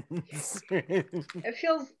happens. It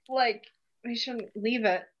feels like we shouldn't leave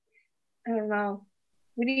it. I don't know.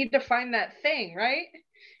 We need to find that thing, right?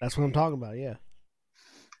 That's what I'm talking about, yeah.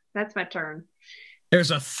 That's my turn.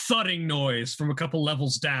 There's a thudding noise from a couple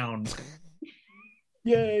levels down.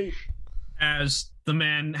 Yay! As the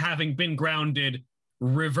man, having been grounded,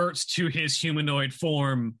 reverts to his humanoid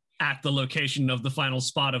form at the location of the final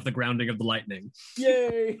spot of the grounding of the lightning.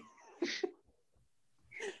 Yay!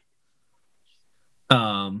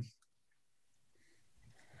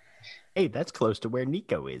 Hey, that's close to where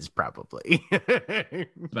Nico is, probably.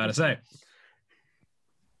 About to say.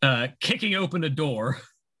 Kicking open a door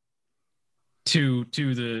to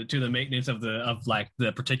the maintenance of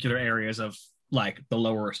the particular areas of like the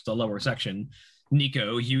lower section.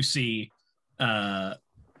 Nico, you see the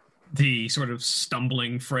sort of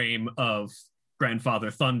stumbling frame of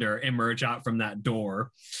Grandfather Thunder emerge out from that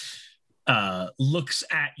door, looks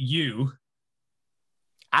at you.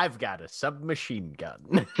 I've got a submachine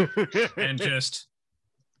gun. And just,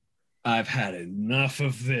 I've had enough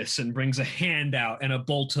of this, and brings a hand out, and a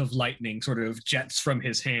bolt of lightning sort of jets from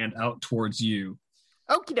his hand out towards you.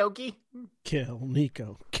 Okie dokie. Kill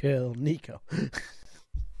Nico. Kill Nico.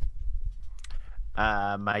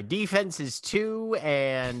 My defense is 2,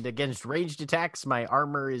 and against ranged attacks, my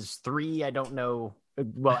armor is 3. I don't know.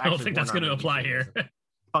 Well, I don't think that's going to apply here.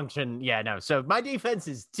 Function, yeah, no. So my defense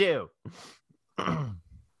is 2.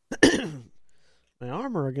 My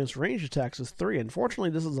armor against range attacks is 3.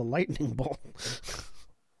 Unfortunately, this is a lightning bolt.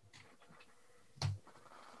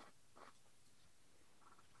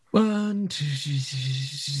 One, two,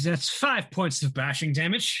 that's 5 points of bashing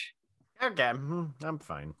damage. Okay, I'm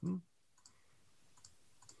fine.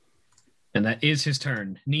 And that is his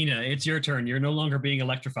turn. Nina, it's your turn. You're no longer being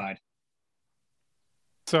electrified.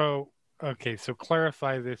 So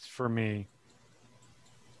clarify this for me.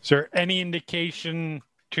 Is there any indication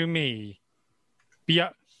to me?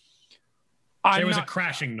 There was a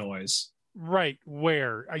crashing noise. Right,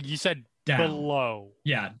 where? You said down. Below.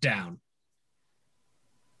 Yeah, down.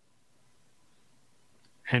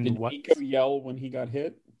 And Did what? Nico yell when he got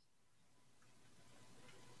hit?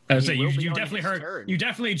 I was saying, you definitely heard. Turn. You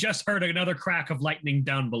definitely just heard another crack of lightning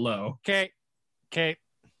down below. Okay.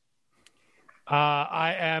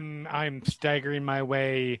 I'm staggering my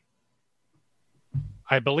way,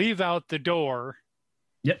 I believe, out the door.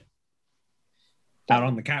 Yep. Out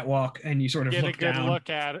on the catwalk, and you sort of get look a good down. Look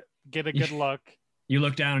at it. Get a good look. You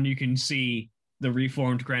look down, and you can see the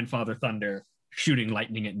reformed Grandfather Thunder shooting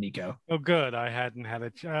lightning at Nico. Oh, good. I hadn't had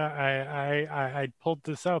I pulled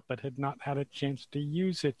this out, but had not had a chance to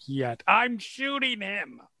use it yet. I'm shooting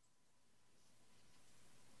him.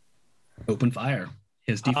 Open fire.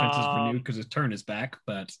 His defense is renewed because his turn is back,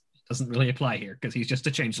 but it doesn't really apply here because he's just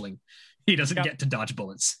a changeling. He doesn't get to dodge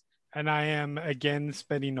bullets. And I am again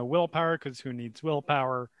spending a willpower because who needs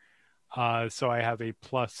willpower? So I have a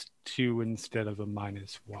 +2 instead of a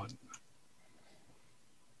 -1.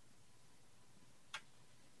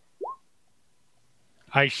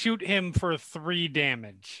 I shoot him for 3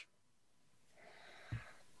 damage.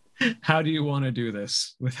 How do you want to do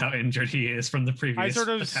this with how injured he is from the previous I sort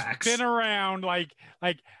of attacks? Spin around like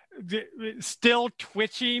still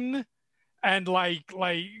twitching and like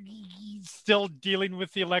still dealing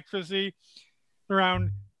with the electricity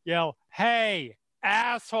around, yell, "Hey,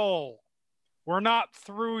 asshole, we're not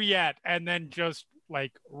through yet," and then just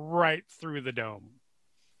like right through the dome.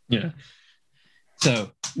 Yeah.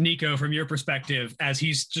 So, Nico, from your perspective, as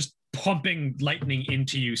he's just pumping lightning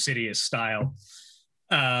into you, Sidious style,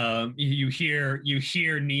 you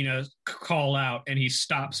hear Nina call out, and he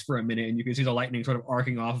stops for a minute, and you can see the lightning sort of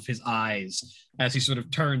arcing off of his eyes as he sort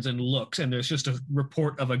of turns and looks, and there's just a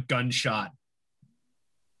report of a gunshot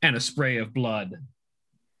and a spray of blood,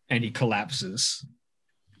 and he collapses.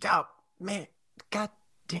 Oh, man. God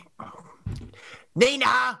damn.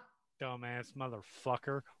 Nina! Dumbass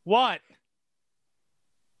motherfucker. What?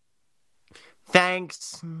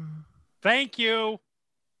 Thanks. Thank you.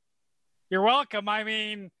 You're welcome. I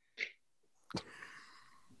mean,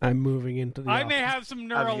 I'm moving into the I office. may have some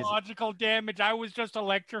neurological damage. I was just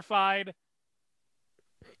electrified.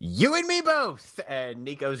 You and me both. And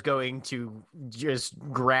Nico's going to just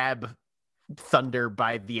grab Thunder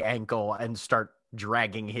by the ankle and start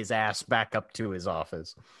dragging his ass back up to his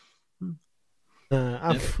office.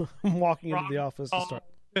 I'm walking into the office to start.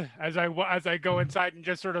 As I go inside and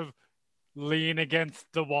just sort of lean against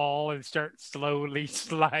the wall and start slowly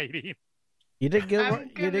sliding. You did good. I'm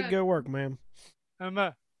You did gonna- good work, ma'am.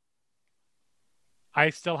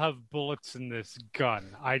 I still have bullets in this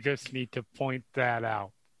gun. I just need to point that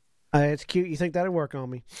out. It's cute. You think that'd work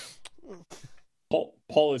on me?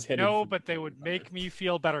 Paul is headed. No, but they would make me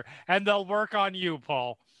feel better. And they'll work on you,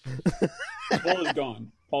 Paul. Paul is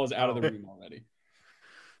gone. Paul is out of the room already.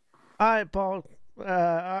 All right, Paul.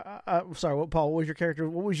 Sorry, what? Paul, what was your character?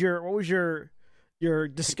 What was your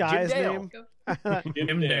disguise Jim Dale. name?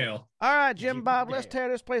 Jim Dale. All right, Jim Bob, let's Dale. tear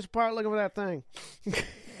this place apart looking for that thing.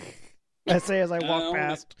 I say as I walk Oh,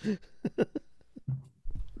 past.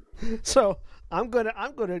 So I'm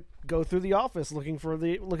gonna go through the office looking for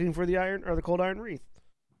the iron or the cold iron wreath.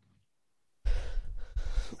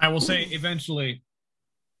 I will say eventually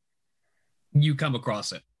you come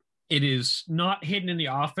across it. It is not hidden in the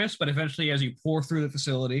office, but eventually as you pour through the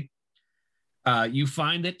facility, you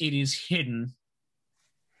find that it is hidden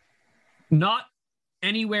not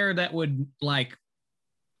anywhere that would like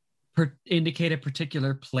indicate a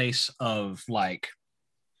particular place of like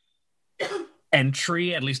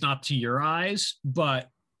entry, at least not to your eyes, but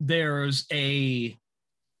there's a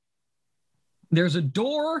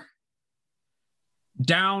door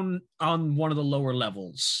down on one of the lower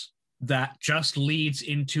levels that just leads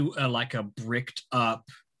into a bricked up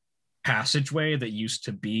passageway that used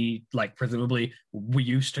to be like, presumably we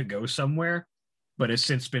used to go somewhere, but has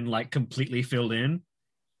since been like completely filled in.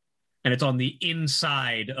 And it's on the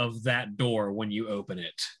inside of that door when you open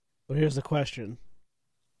it. So here's the question: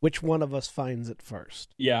 which one of us finds it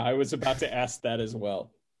first? Yeah, I was about to ask that as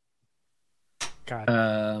well.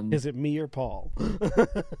 God. Is it me or Paul?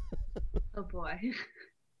 Oh boy.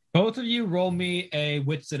 Both of you roll me a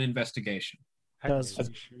wits and investigation. Does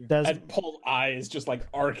And Paul's eye is just like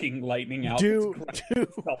arcing lightning out. do It's do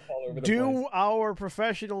all over the do place. our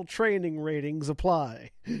professional training ratings apply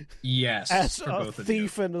Yes, as for a both of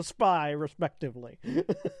thief and a spy, respectively? you.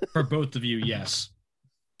 For both of you, yes.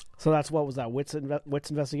 So that's what was that? Wits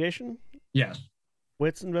investigation. Yes.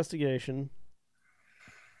 Wits investigation.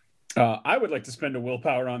 I would like to spend a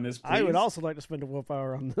willpower on this, please. I would also like to spend a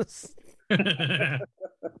willpower on this.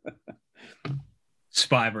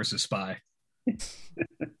 Spy versus spy.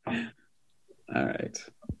 All right.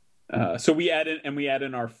 So we add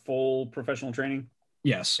in our full professional training.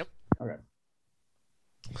 Yes. Yep. Okay.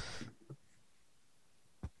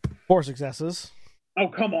 4 successes. Oh,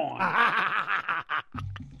 come on.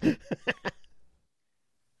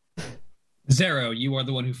 Zero, you are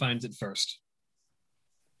the one who finds it first.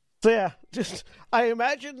 So yeah, I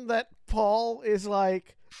imagine that Paul is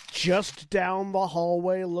like just down the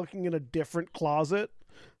hallway looking in a different closet.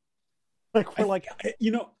 Like we're like,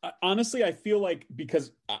 honestly, I feel like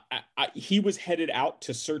because he was headed out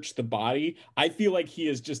to search the body, I feel like he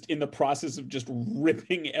is just in the process of just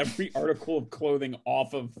ripping every article of clothing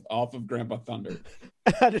off of Grandpa Thunder.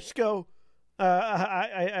 I just go,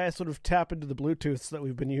 I sort of tap into the Bluetooths that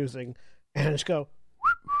we've been using, and I just go,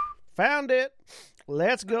 found it.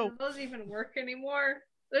 Let's go. Do those even work anymore?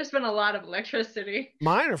 There's been a lot of electricity.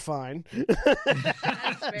 Mine are fine.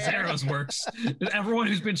 That's fair. Zero's works. Everyone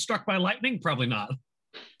who's been struck by lightning, probably not.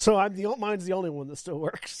 So mine's the only one that still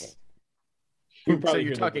works. So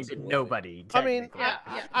you're talking to nobody. I mean,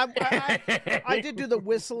 technically. I did do the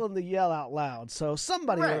whistle and the yell out loud, so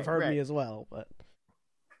somebody would have heard me right. as well. But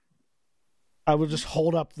I will just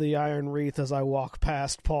hold up the iron wreath as I walk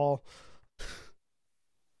past Paul.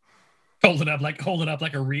 Hold it up like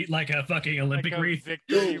a fucking Olympic Like a wreath.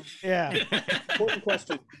 victory. Yeah, Important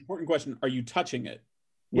question. Are you touching it?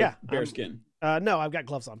 With Yeah, bearskin. no, I've got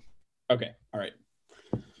gloves on. Okay. All right.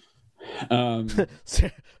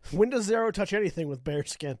 When does Zero touch anything with bear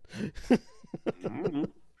skin? I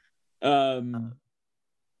don't know.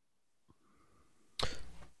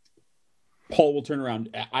 Paul will turn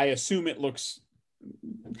around. I assume it looks.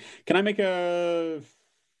 Can I make a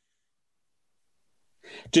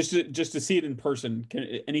just to see it in person?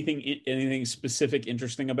 Anything specific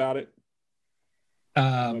interesting about it?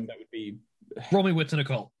 That would be Roll me wits and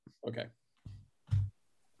occult. okay.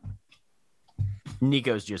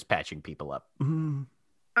 Nico's just patching people up.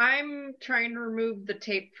 I'm trying to remove the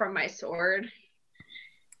tape from my sword.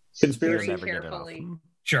 Conspiracy? Very Never get it off. carefully.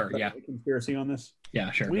 Sure, yeah. Conspiracy on this.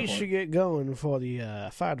 Yeah, sure. We go for should it. get going before the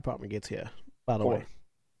fire department gets here. By the way,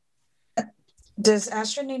 Does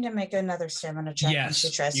Astrid need to make another stamina check when Yes,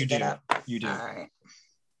 she tries you to get do. up? You do. All right.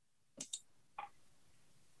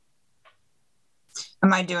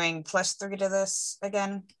 Am I doing +3 to this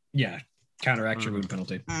again? Yeah. Counteract your wound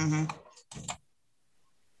penalty. Mm-hmm.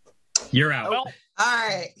 You're out. Well, All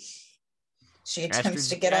right. She attempts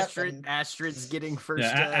to get up. And... Astrid's getting first.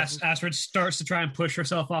 Yeah, Astrid starts to try and push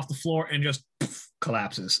herself off the floor and just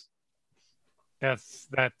collapses.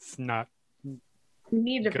 That's not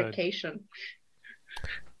Need a Good. vacation.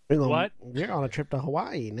 What? We're on a trip to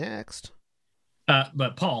Hawaii next.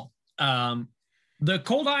 But Paul, the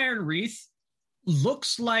cold iron wreath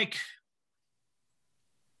looks like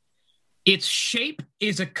its shape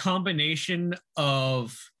is a combination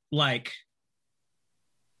of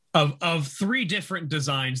of three different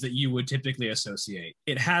designs that you would typically associate.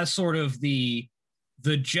 It has sort of the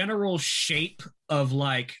general shape of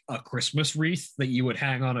like a Christmas wreath that you would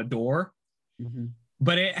hang on a door,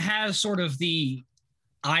 but it has sort of the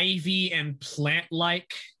ivy and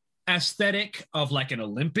plant-like aesthetic of like an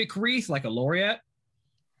Olympic wreath, like a laureate,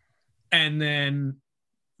 and then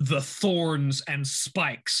the thorns and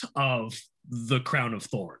spikes of the crown of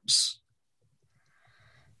thorns,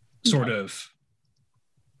 sort of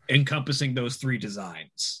encompassing those three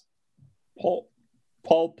designs.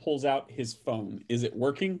 Paul pulls out his phone. Is it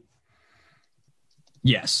working?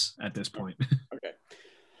 Yes, at this point. Okay.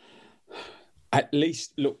 At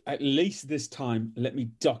least this time, let me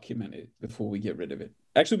document it before we get rid of it.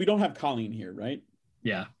 Actually, we don't have Colleen here, right?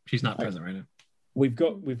 Yeah, she's not present right now. We've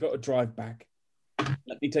got to drive back.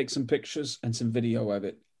 Let me take some pictures and some video of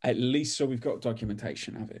it, at least so we've got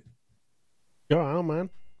documentation of it. Go on, man.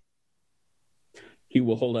 He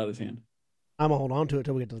will hold out his hand. I'm going to hold on to it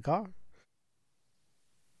till we get to the car.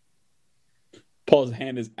 Paul's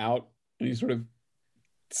hand is out, and he sort of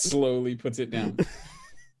slowly puts it down.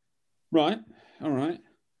 Right. All right.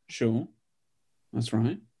 Sure. That's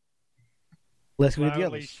right. Let's go with the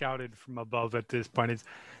Loudly others. shouted from above at this point is,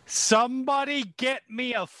 somebody get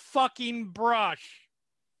me a fucking brush.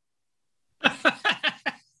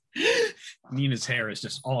 Nina's hair is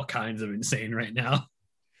just all kinds of insane right now.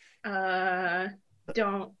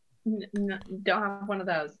 Don't have one of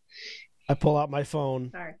those. I pull out my phone.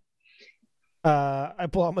 Sorry. I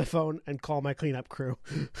pull out my phone and call my cleanup crew.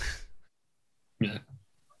 Yeah.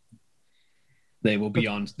 They will be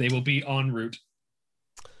en route.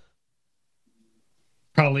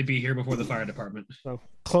 Probably be here before the fire department. So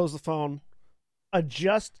close the phone.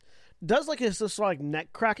 Adjust. Does like this like neck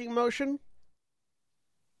cracking motion.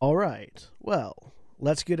 All right. Well,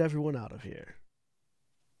 let's get everyone out of here.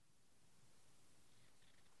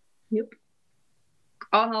 Yep.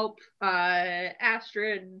 I'll help.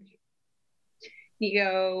 Astrid,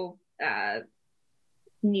 Ego,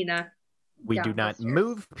 Nina. We down do the not stairs.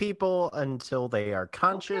 move people until they are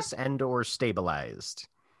conscious and or stabilized.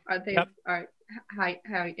 Are they? Yep. Are how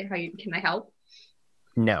can I help?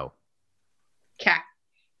 No. Cat.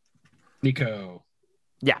 Nico.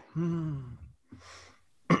 Yeah.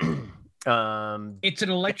 It's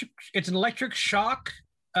an electric shock.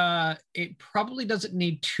 It probably doesn't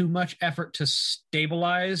need too much effort to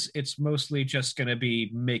stabilize. It's mostly just going to be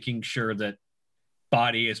making sure that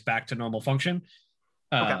body is back to normal function.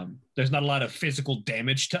 Okay. There's not a lot of physical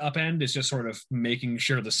damage to upend. It's just sort of making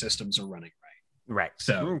sure the systems are running right. Right.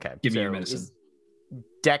 So, okay. give me So your medicine. is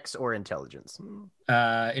Dex or intelligence?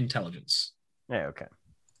 Intelligence. Yeah, okay.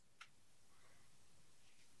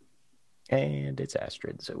 And it's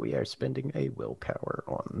Astrid, so we are spending a willpower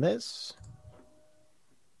on this.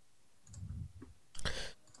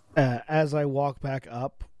 As I walk back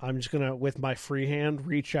up, I'm just gonna, with my free hand,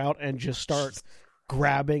 reach out and just start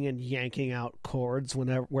grabbing and yanking out cords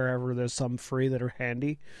wherever there's some free that are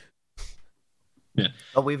handy. Yeah.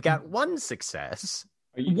 Oh, we've got one success.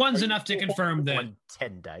 One's enough to confirm that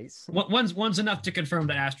 10 dice. one's enough to confirm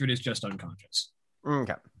that Astrid is just unconscious.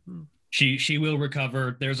 Okay. She will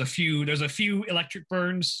recover. There's a few electric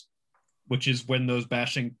burns, which is when those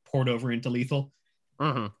bashing poured over into lethal.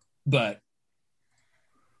 Mm-hmm. But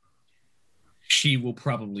she will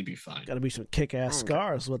probably be fine. Got to be some kick-ass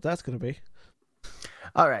scars. What that's gonna be.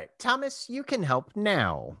 All right, Thomas, you can help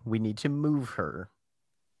now. We need to move her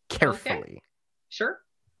carefully. Okay. Sure.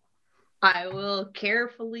 I will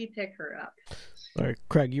carefully pick her up. All right,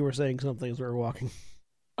 Craig, you were saying something as we were walking.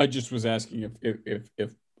 I just was asking if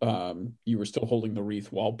you were still holding the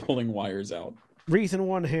wreath while pulling wires out. Wreath in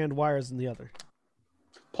one hand, wires in the other.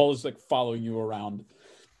 Paul is like following you around.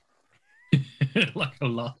 Like a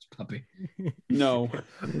lost puppy. No,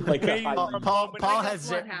 like a Paul Like has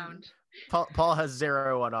a bloodhound. Paul has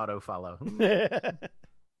 0 on auto follow.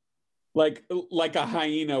 like a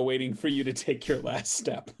hyena waiting for you to take your last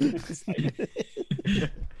step. It's like-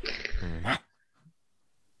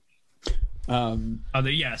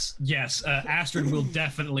 Yes. Astrid will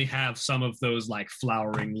definitely have some of those like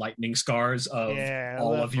flowering lightning scars of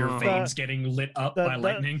all of your veins getting lit up by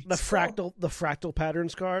lightning. The fractal pattern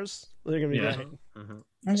scars. They're gonna be Yeah. great.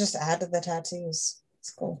 And just add to the tattoos.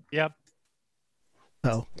 It's cool. Yep.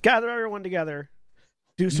 So gather everyone together.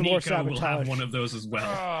 Do some more Nico will have sabotage. one of those as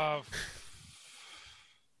well. Oh,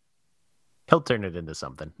 He'll turn it into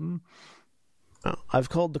something. Oh, I've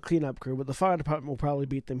called the cleanup crew, but the fire department will probably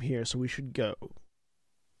beat them here, so we should go.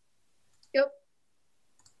 Yep.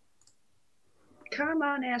 Come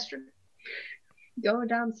on, Astrid. Go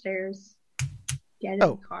downstairs. Get in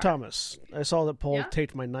the car. Thomas, I saw that Paul Yeah?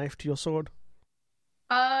 taped my knife to your sword.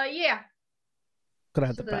 Yeah. Could I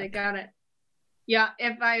have So the that I back? got it. Yeah,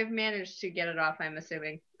 if I've managed to get it off, I'm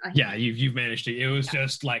assuming. Yeah, you've managed to. It was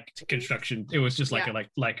just like construction. It was just like Yeah. a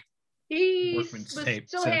like He workman's was tape,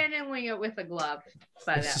 still so- handling it with a glove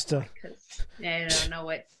by It's that just point, because I don't know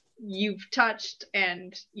what you've touched,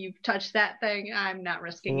 and you've touched that thing. I'm not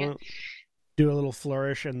risking it. Do a little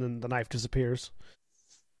flourish, and then the knife disappears.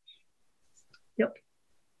 Yep.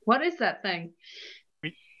 What is that thing?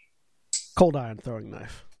 Cold iron throwing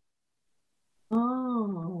knife.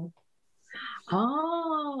 Oh.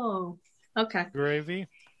 Oh. Okay. Gravy.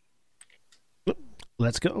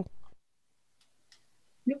 Let's go.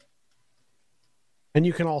 Yep. And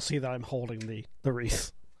you can all see that I'm holding the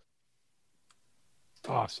wreath.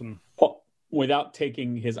 Awesome. Paul, without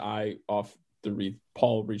taking his eye off the wreath,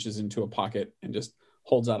 Paul reaches into a pocket and just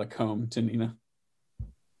holds out a comb to Nina.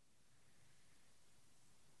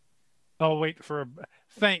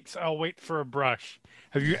 Thanks. I'll wait for a brush.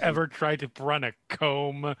 Have you ever tried to run a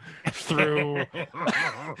comb through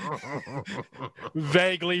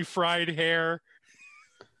vaguely fried hair?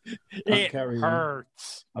 It carry on.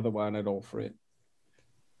 hurts. Otherwise, I'd offer it.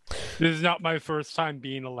 This is not my first time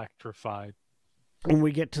being electrified. When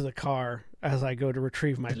we get to the car, as I go to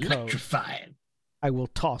retrieve my coat, Electrifying. I will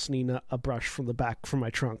toss Nina a brush from the back from my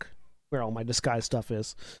trunk, where all my disguise stuff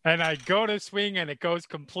is. And I go to swing and it goes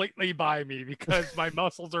completely by me because my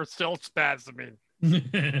muscles are still spasming.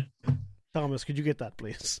 Thomas, could you get that,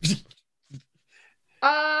 please?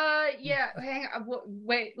 Yeah. Hang on.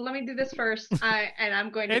 Wait. Let me do this first. I'm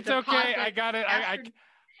going to. It's okay. deposit I got it. Astrid-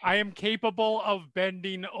 I am capable of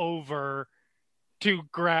bending over to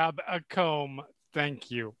grab a comb. Thank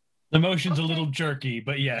you. The motion's a Okay. little jerky,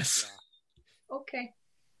 but yes. Okay.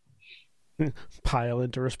 Pile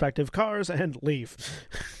into respective cars and leave.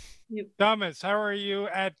 Thomas, how are you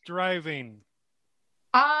at driving?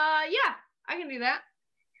 Yeah. I can do that.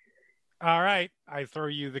 All right. I throw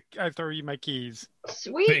you my keys.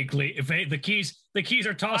 Sweet. Vaguely, the keys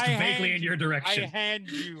are tossed I vaguely hand in your I direction. hand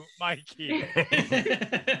you my keys.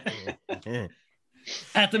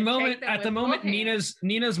 At the Take moment, them with both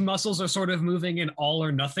Nina's muscles are sort of moving in all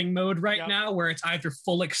or nothing mode right Yep. now, where it's either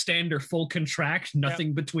full extend or full contract,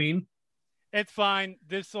 nothing between. It's fine.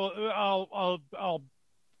 I'll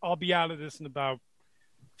be out of this in about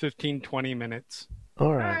 15, 20 minutes. All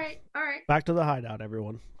All right. right. Back to the hideout,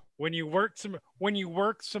 everyone. When you work some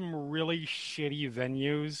really shitty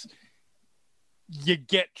venues, you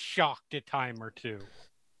get shocked a time or two.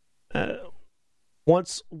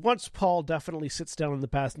 Once Paul definitely sits down in the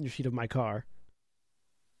passenger seat of my car,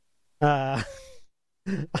 I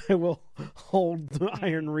will hold the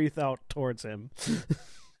iron wreath out towards him.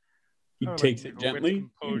 He I would takes like it to do a wit gently.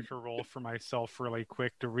 composure roll for myself really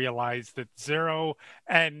quick to realize that Zero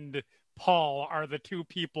and Paul are the two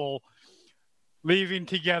people leaving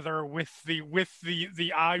together with the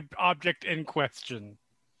object in question.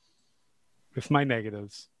 With my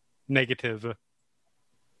negatives. Negative.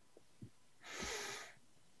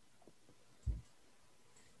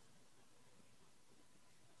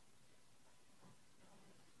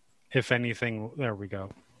 If anything, there we go.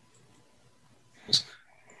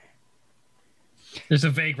 There's a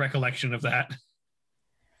vague recollection of that.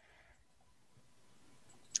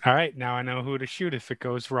 All right, now I know who to shoot if it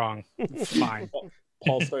goes wrong. It's fine.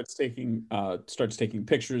 Paul starts taking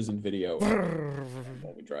pictures and video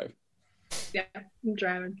while we drive. Yeah. I'm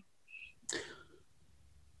driving.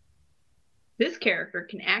 This character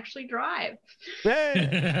can actually drive.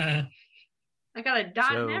 Hey! I got a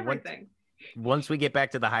dot So and what- everything. Once we get back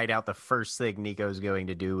to the hideout, the first thing Nico's going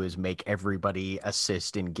to do is make everybody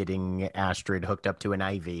assist in getting Astrid hooked up to an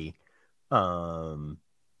IV.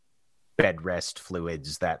 Bed rest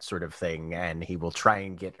fluids, that sort of thing, and he will try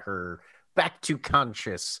and get her back to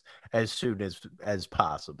conscious as soon as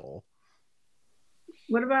possible.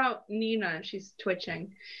 What about Nina? She's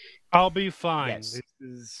twitching. I'll be fine. Yes. This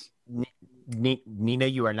is Nina,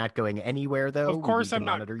 you are not going anywhere, though. Of course We need to I'm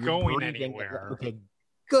not monitor your going breathing. anywhere. Okay,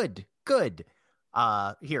 good.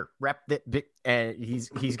 Here, wrap that.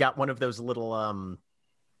 He's got one of those little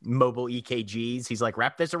mobile EKGs. He's like,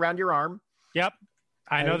 wrap this around your arm. Yep.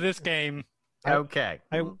 I know this game. Okay.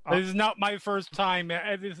 This is not my first time.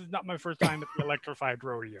 This is not my first time at the electrified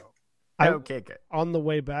rodeo. Okay, good. On the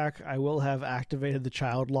way back, I will have activated the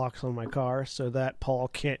child locks on my car so that Paul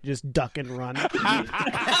can't just duck and run.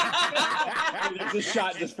 There's a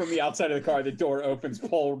shot just from the outside of the car. The door opens.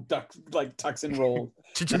 Paul ducks, tucks and rolls.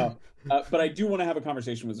 But I do want to have a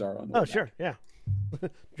conversation with Zara on the way back. Sure, yeah.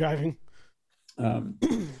 Driving.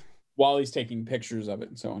 While he's taking pictures of it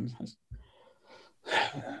and so on.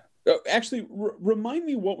 Actually, remind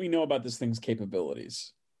me what we know about this thing's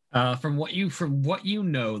capabilities. From what you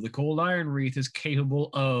know, the Cold Iron Wreath is capable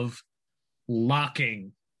of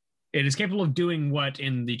locking. It is capable of doing what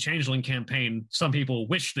in the Changeling campaign some people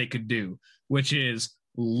wish they could do, which is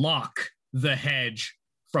lock the hedge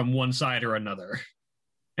from one side or another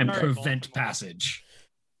and prevent passage.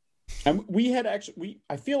 And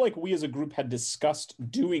I feel like we as a group had discussed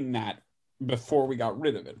doing that before we got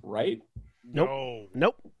rid of it, right? Nope.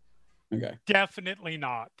 Okay. Definitely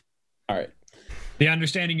not. All right. The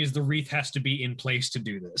understanding is the wreath has to be in place to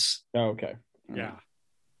do this. Oh, okay. All Yeah.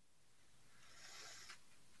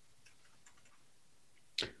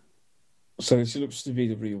 Right. So this looks to be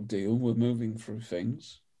the real deal. We're moving through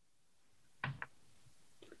things.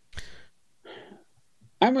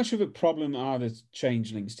 How much of a problem are the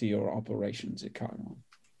changelings to your operations at Chiron?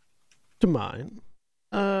 To mine.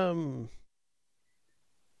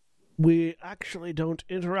 We actually don't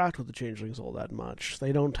interact with the changelings all that much.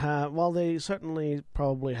 They don't have... While they certainly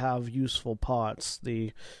probably have useful parts,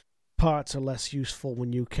 the parts are less useful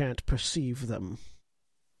when you can't perceive them.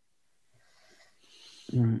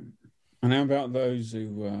 Right. And how about those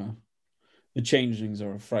who the changelings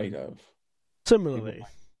are afraid of? Similarly.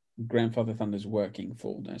 Grandfather Thunder's working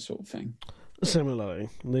for, that sort of thing. Similarly.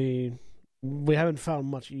 We haven't found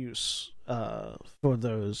much use for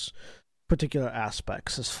those particular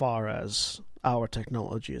aspects as far as our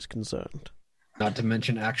technology is concerned. Not to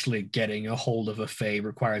mention actually getting a hold of a Fae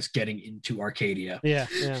requires getting into Arcadia. Yeah.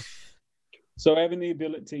 So having the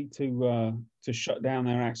ability to shut down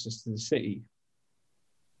their access to the city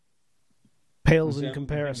pales is in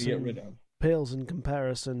comparison. to get rid of. Pales in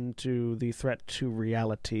comparison to the threat to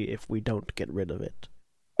reality if we don't get rid of it.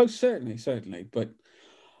 Oh, certainly. But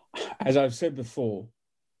as I've said before,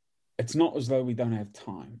 it's not as though we don't have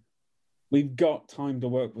time. We've got time to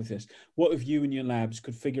work with this. What if you and your labs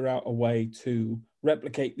could figure out a way to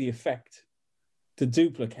replicate the effect, to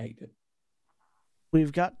duplicate it?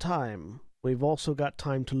 We've got time. We've also got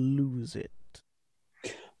time to lose it.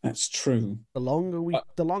 That's true. The longer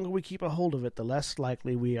we keep a hold of it, the less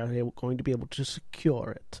likely we are going to be able to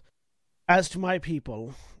secure it. As to my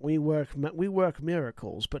people, we work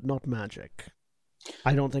miracles, but not magic.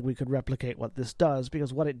 I don't think we could replicate what this does,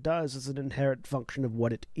 because what it does is an inherent function of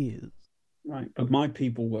what it is. Right, but my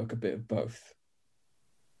people work a bit of both.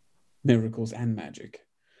 Miracles and magic.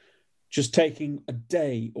 Just taking a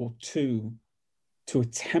day or two to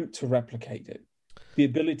attempt to replicate it. The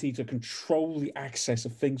ability to control the access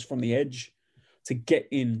of things from the edge to get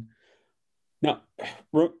in. Now,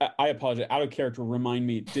 I apologize. Out of character, remind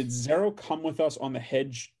me, did Zero come with us on the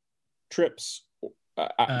hedge trips?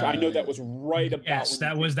 I know that was right about... Yes,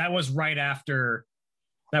 that was right after...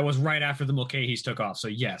 That was right after the Mulcahys took off, so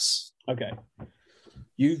yes. Okay.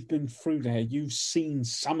 You've been through there. You've seen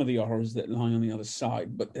some of the horrors that lie on the other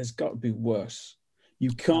side, but there's got to be worse.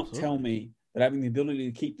 You can't tell me that having the ability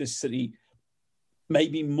to keep this city,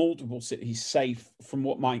 maybe multiple cities, safe from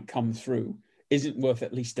what might come through isn't worth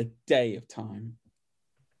at least a day of time.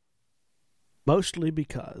 Mostly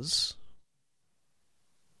because,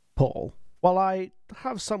 Paul, while I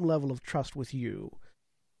have some level of trust with you,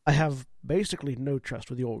 I have basically no trust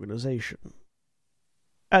with the organization.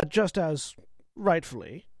 Just as,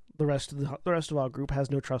 rightfully, the rest of our group has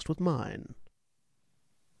no trust with mine.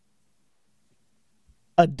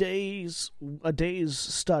 A day's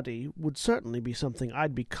study would certainly be something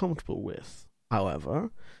I'd be comfortable with. However,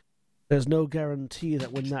 there's no guarantee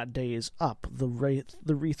that when that day is up, the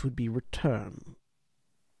wreath would be returned.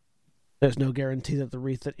 There's no guarantee that the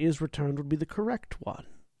wreath that is returned would be the correct one.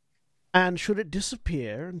 And should it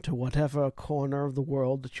disappear into whatever corner of the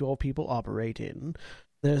world that your people operate in,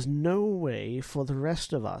 there's no way for the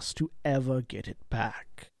rest of us to ever get it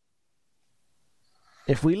back.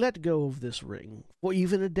 If we let go of this ring for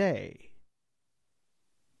even a day,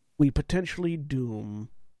 we potentially doom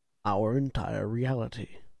our entire reality.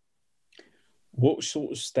 What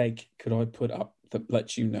sort of stake could I put up that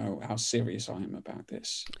lets you know how serious I am about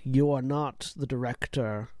this? You are not the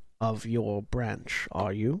director of your branch,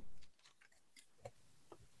 are you?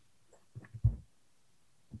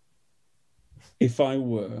 If I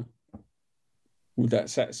were, would that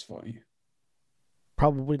satisfy you?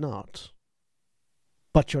 Probably not.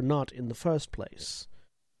 But you're not in the first place.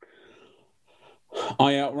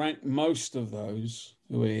 I outrank most of those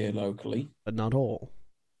who are here locally. But not all.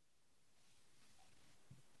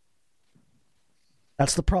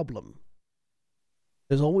 That's the problem.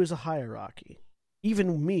 There's always a hierarchy.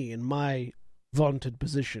 Even me, in my vaunted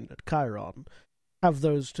position at Chiron, have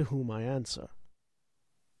those to whom I answer.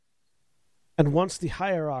 And once the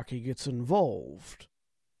hierarchy gets involved,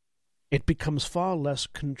 it becomes far less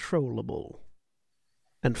controllable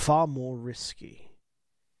and far more risky.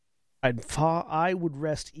 I would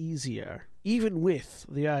rest easier, even with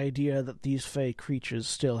the idea that these fey creatures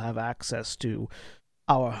still have access to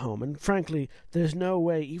our home. And frankly, there's no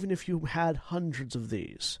way, even if you had hundreds of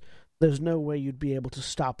these, there's no way you'd be able to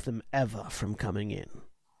stop them ever from coming in.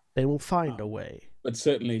 They will find a way. But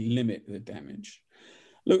certainly limit the damage.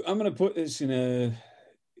 Look, I'm going to put this in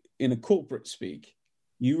a corporate speak.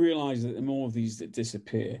 You realize that the more of these that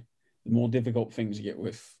disappear, the more difficult things you get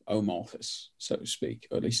with home office, so to speak,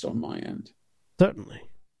 or at least on my end. Certainly.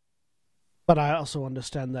 But I also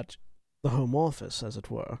understand that the home office, as it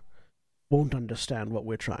were, won't understand what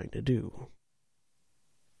we're trying to do.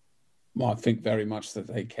 Well, I think very much that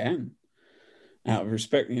they can. Out of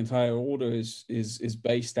respect, the entire order is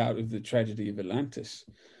based out of the tragedy of Atlantis.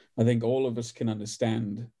 I think all of us can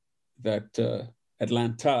understand that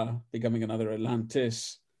Atlanta becoming another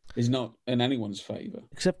Atlantis is not in anyone's favor.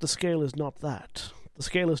 Except the scale is not that. The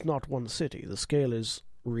scale is not one city. The scale is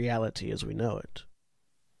reality as we know it.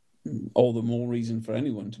 All the more reason for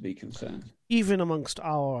anyone to be concerned. Even amongst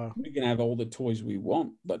our... We can have all the toys we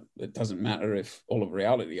want, but it doesn't matter if all of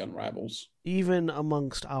reality unravels. Even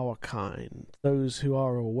amongst our kind, those who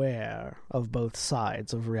are aware of both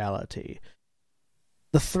sides of reality,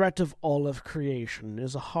 the threat of all of creation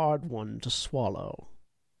is a hard one to swallow.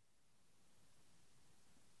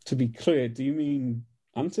 To be clear, do you mean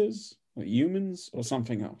hunters, or humans, or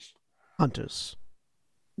something else? Hunters.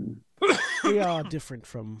 We are different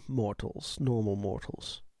from mortals, normal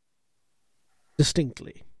mortals.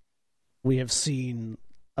 Distinctly. We have seen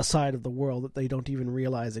a side of the world that they don't even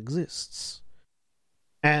realize exists.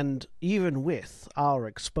 And even with our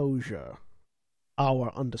exposure,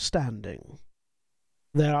 our understanding,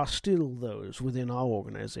 there are still those within our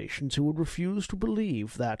organizations who would refuse to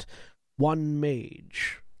believe that one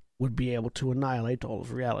mage would be able to annihilate all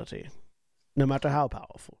of reality, no matter how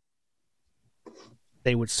powerful.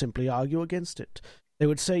 They would simply argue against it. They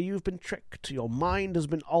would say, you've been tricked, your mind has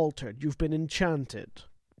been altered, you've been enchanted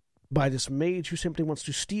by this mage who simply wants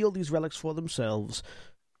to steal these relics for themselves,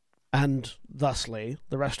 and thusly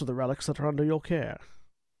the rest of the relics that are under your care.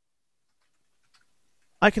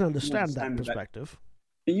 I can understand that perspective.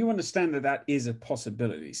 You understand that that is a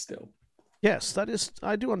possibility still? Yes, that is.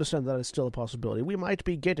 I do understand that is still a possibility. We might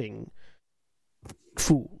be getting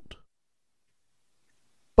fooled.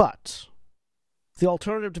 But the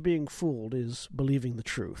alternative to being fooled is believing the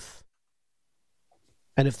truth.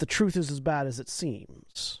 And if the truth is as bad as it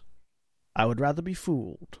seems, I would rather be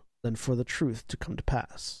fooled than for the truth to come to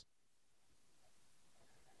pass.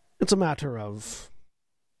 It's a matter of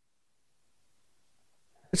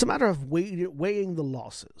weighing the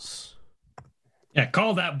losses. Yeah,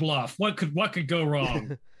 call that bluff. What could go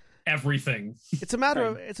wrong? Everything. It's a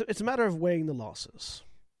matter of weighing the losses.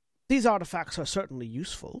 These artifacts are certainly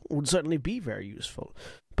useful, would certainly be very useful,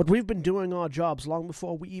 but we've been doing our jobs long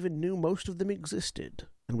before we even knew most of them existed,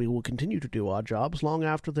 and we will continue to do our jobs long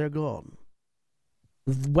after they're gone.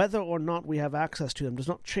 Whether or not we have access to them does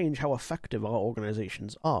not change how effective our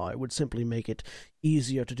organizations are. It would simply make it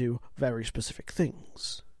easier to do very specific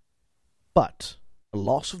things. But the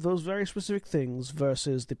loss of those very specific things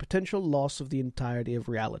versus the potential loss of the entirety of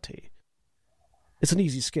reality, it's an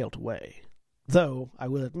easy scale to weigh. Though, I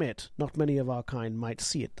will admit, not many of our kind might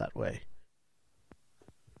see it that way.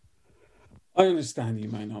 I understand you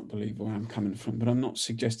may not believe where I'm coming from, but I'm not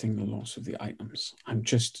suggesting the loss of the items. I'm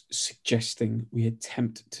just suggesting we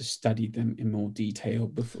attempt to study them in more detail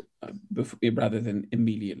before, rather than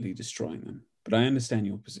immediately destroying them. But I understand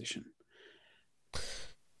your position.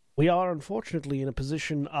 We are unfortunately in a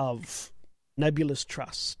position of nebulous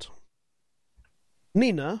trust.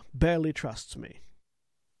 Nina barely trusts me.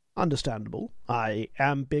 Understandable. I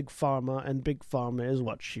am Big Pharma, and Big Pharma is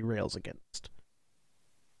what she rails against.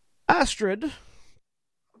 Astrid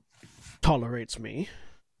tolerates me.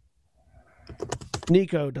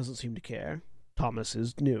 Nico doesn't seem to care. Thomas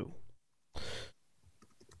is new.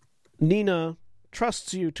 Nina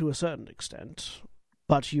trusts you to a certain extent,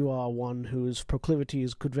 but you are one whose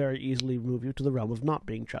proclivities could very easily move you to the realm of not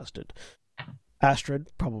being trusted. Astrid,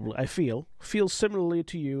 probably, I feel, feels similarly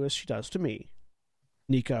to you as she does to me.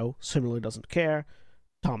 Nico similarly doesn't care.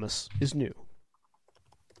 Thomas is new.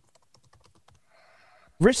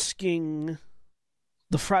 Risking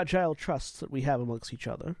the fragile trusts that we have amongst each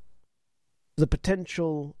other, the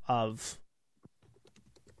potential of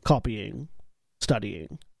copying,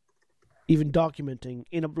 studying, even documenting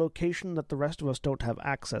in a location that the rest of us don't have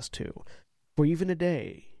access to, for even a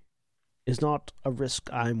day, is not a risk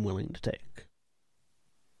I'm willing to take.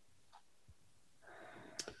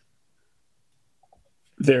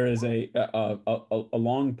 There is a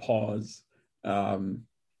long pause.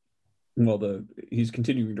 He's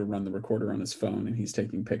continuing to run the recorder on his phone, and he's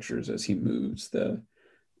taking pictures as he moves the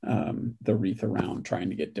wreath around,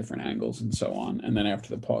 trying to get different angles and so on. And then after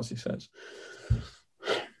the pause, he says,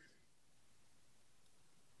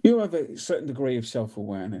 "You have a certain degree of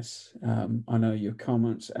self-awareness. I know your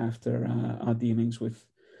comments after our dealings with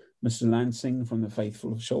Mr. Lansing from the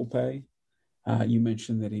Faithful of Sholpay. You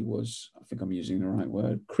mentioned that he was, I think I'm using the right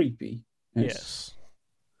word, creepy. Yes.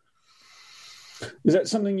 Is that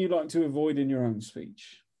something you'd like to avoid in your own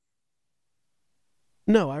speech?"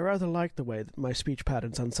 No, I rather like the way that my speech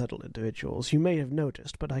patterns unsettle individuals. You may have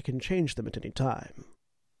noticed, but I can change them at any time.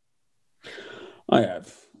 I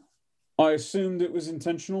have. I assumed it was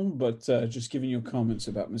intentional, but just given your comments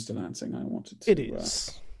about Mr. Lansing, I wanted to, it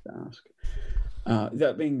is. Ask.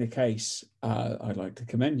 That being the case, I'd like to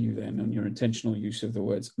commend you then on your intentional use of the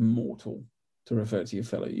words mortal to refer to your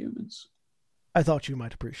fellow humans. I thought you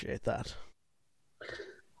might appreciate that.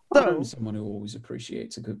 I'm someone who always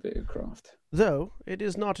appreciates a good bit of craft. Though it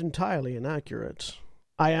is not entirely inaccurate.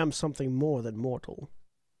 I am something more than mortal.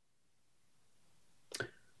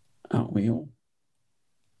 Aren't we all?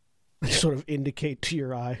 I sort of indicate to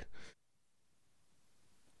your eye.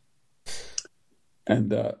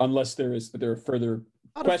 And unless there are further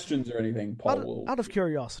questions or anything, Paul will... Out of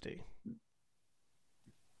curiosity,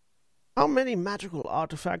 how many magical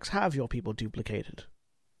artifacts have your people duplicated?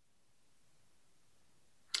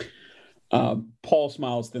 Paul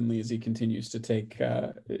smiles thinly as he continues to take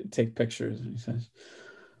pictures, and he says,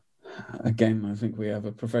 "Again, I think we have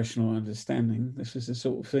a professional understanding. This is the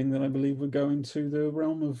sort of thing that I believe would go into the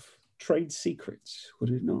realm of trade secrets, would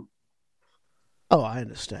it not?" Oh, I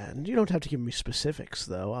understand. You don't have to give me specifics,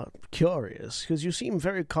 though. I'm curious, because you seem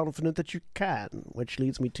very confident that you can, which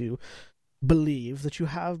leads me to believe that you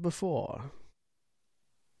have before.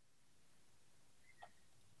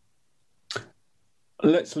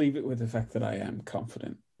 Let's leave it with the fact that I am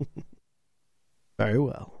confident. Very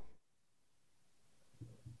well.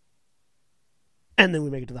 And then we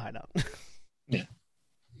make it to the hideout. Yeah.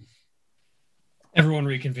 Everyone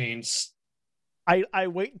reconvenes. I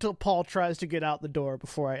wait until Paul tries to get out the door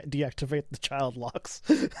before I deactivate the child locks.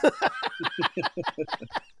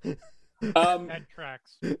 Head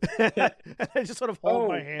tracks. And I just sort of hold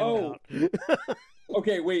my hand out.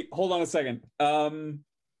 Okay, wait, hold on a second.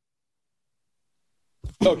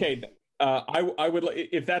 Okay, I would,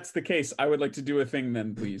 if that's the case, I would like to do a thing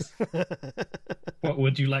then, please. What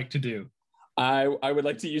would you like to do? I would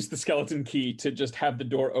like to use the skeleton key to just have the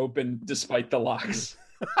door open despite the locks.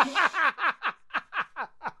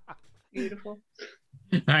 Beautiful.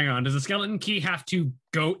 Hang on. Does the skeleton key have to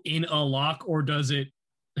go in a lock, or does it?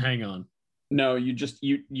 Hang on. No, you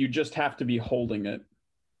just have to be holding it.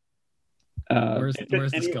 Where's the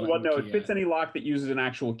skeleton key? No, it fits any lock that uses an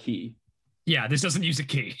actual key. Yeah, this doesn't use a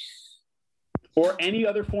key. Or any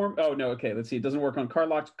other form. Oh no, okay. Let's see. It doesn't work on card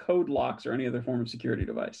locks, code locks, or any other form of security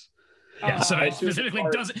device. Yeah, so it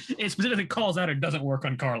specifically calls out it doesn't work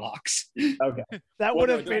on car locks. Okay. That would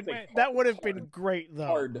have been great though.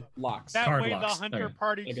 Hard locks. That Card way locks. the hunter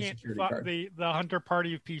party Like a can't security card. the hunter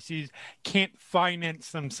party of PCs can't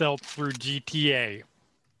finance themselves through GTA.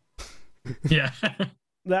 Yeah.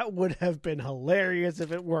 That would have been hilarious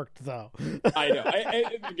if it worked though. I know.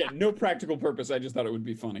 Again, no practical purpose. I just thought it would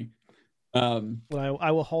be funny. But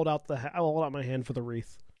I will hold out my hand for the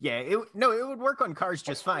wreath. Yeah, it would work on cars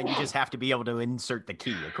just fine. You just have to be able to insert the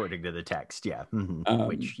key according to the text. Yeah,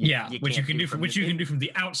 which you can do from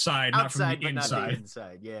the outside, not from the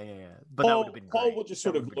inside. Yeah. But that would have been great. Paul will just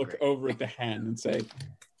sort of look over at the hand and say,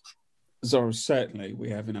 "Zoro, certainly we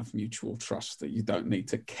have enough mutual trust that you don't need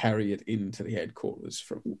to carry it into the headquarters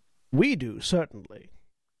from." We do, certainly.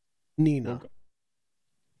 Nina. Okay.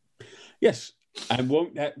 Yes. And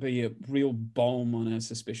won't that be a real balm on her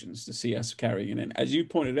suspicions to see us carrying it in? As you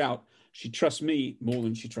pointed out, she trusts me more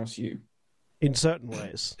than she trusts you. In certain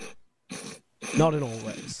ways. Not in all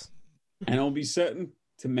ways. And I'll be certain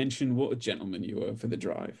to mention what a gentleman you were for the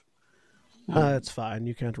drive. It's fine.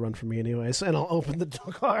 You can't run from me anyways. And I'll open the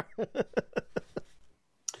car. With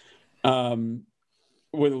a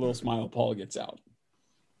little smile, Paul gets out.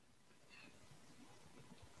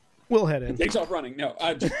 We'll head in. Takes off running. No,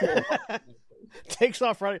 Takes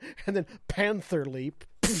off running, and then panther leap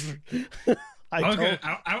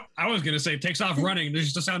I was gonna say takes off running. There's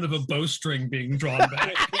just the sound of a bowstring being drawn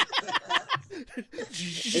back.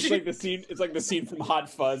 It's like the scene. It's like the scene from Hot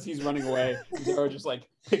Fuzz. He's running away. Zero just like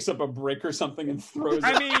picks up a brick or something and throws it.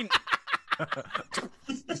 I mean,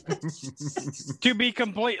 to be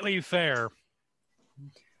completely fair,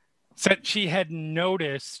 since she had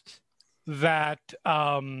noticed that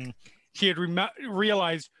she had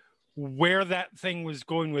realized where that thing was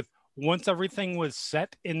going with once everything was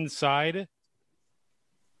set inside,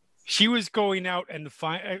 she was going out and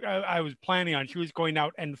I was planning on she was going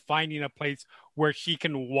out and finding a place where she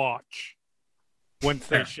can watch once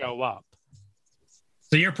they show up.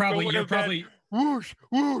 So you're probably whoosh,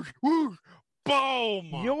 whoosh, whoosh,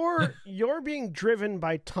 boom. You're being driven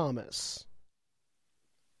by Thomas.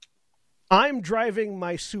 I'm driving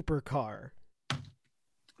my supercar.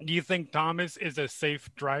 Do you think Thomas is a safe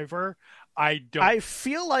driver? I don't. I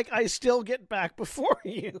feel like I still get back before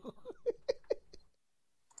you.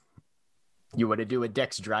 You want to do a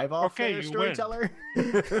Dex drive off there, storyteller?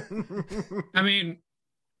 I mean,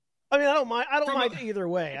 I don't mind. I don't mind either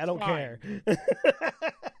way. I don't care.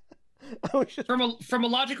 From a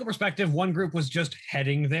logical perspective, one group was just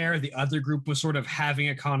heading there. The other group was sort of having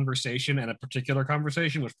a conversation, and a particular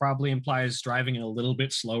conversation, which probably implies driving it a little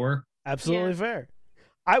bit slower. Absolutely fair.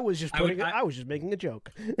 I was just I was just making a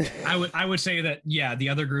joke. I would say that the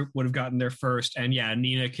other group would have gotten there first, and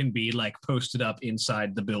Nina can be like posted up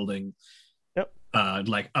inside the building. Yep.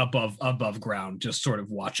 Like above ground, just sort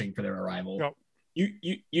of watching for their arrival. Yep.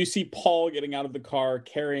 You see Paul getting out of the car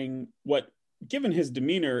carrying what, given his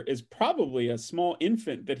demeanor, is probably a small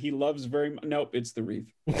infant that he loves very much. Nope, it's the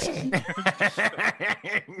wreath.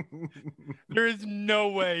 There is no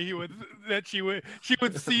way she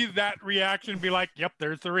would see that reaction and be like, "Yep,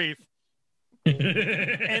 there's the wreath."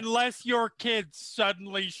 Unless your kids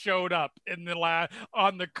suddenly showed up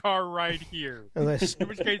on the car right here, in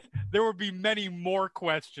which case there would be many more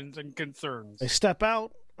questions and concerns. I step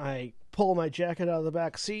out. I pull my jacket out of the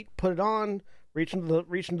back seat, put it on. Reach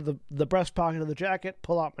into the breast pocket of the jacket,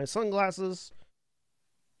 pull out my sunglasses,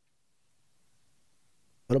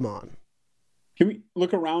 put them on. Can we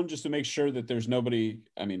look around just to make sure that there's nobody?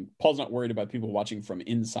 I mean, Paul's not worried about people watching from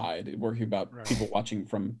inside. He's worried about people watching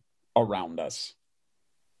from around us.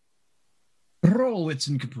 Roll wits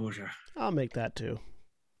and composure. I'll make that too.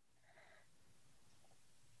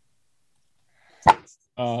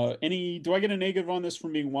 Do I get a negative on this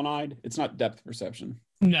from being one-eyed? It's not depth perception.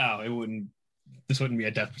 No, it wouldn't. This wouldn't be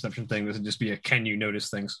a depth perception thing. This would just be a can you notice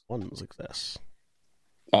things. One success.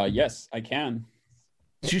 Yes, I can.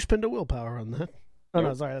 Did you spend a willpower on that? Oh,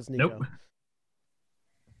 no, sorry, that's Nico. Nope.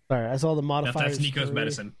 Sorry, I saw the modifiers. That's Nico's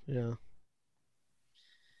medicine. Yeah.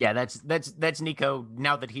 Yeah, that's Nico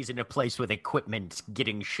now that he's in a place with equipment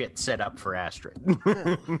getting shit set up for Astrid.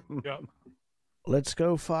 Yep. Let's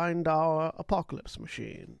go find our apocalypse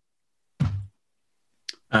machine.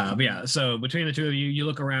 So between the two of you, you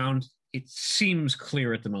look around. It seems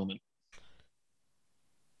clear at the moment.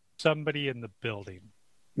 Somebody in the building.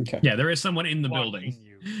 Okay. Yeah, there is someone in the building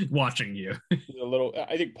watching you. A little.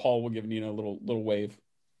 I think Paul will give Nina a little wave.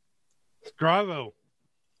 Bravo.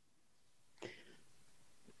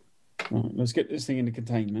 Right, let's get this thing into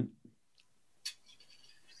containment.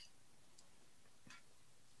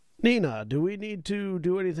 Nina, do we need to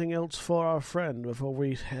do anything else for our friend before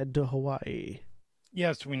we head to Hawaii?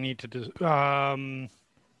 Yes, we need to do.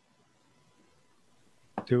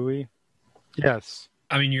 Do we? Yes.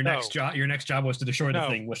 I mean, your next job was to destroy the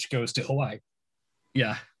thing, which goes to Hawaii.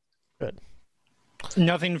 Yeah. Good.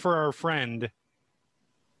 Nothing for our friend.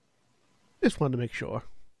 Just wanted to make sure.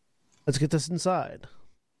 Let's get this inside.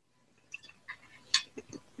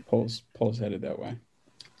 Paul's headed that way.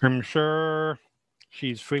 I'm sure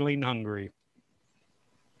she's feeling hungry.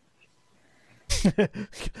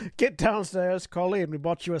 Get downstairs, Colleen. We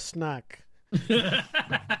bought you a snack.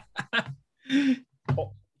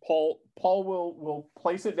 Paul will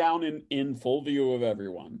place it down in full view of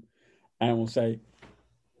everyone, and will say,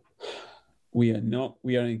 "We are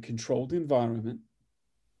in a controlled environment.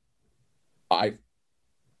 I've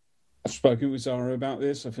spoken with Zara about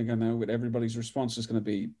this. I think I know what everybody's response is going to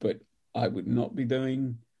be, but I would not be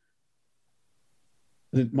doing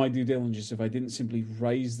my due diligence if I didn't simply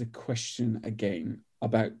raise the question again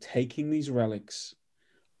about taking these relics,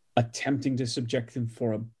 attempting to subject them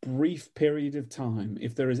for a brief period of time,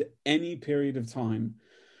 if there is any period of time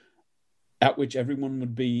at which everyone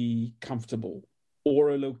would be comfortable, or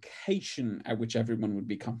a location at which everyone would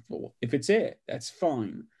be comfortable. If it's that's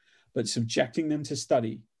fine. But subjecting them to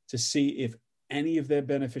study to see if any of their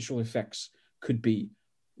beneficial effects could be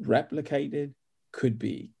replicated, could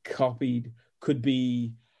be copied, could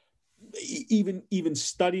be even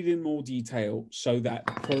studied in more detail, so that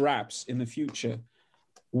perhaps in the future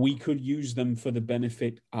we could use them for the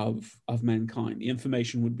benefit of mankind. The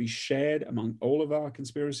information would be shared among all of our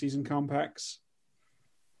conspiracies and compacts.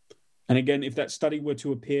 And again, if that study were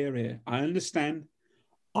to appear here, I understand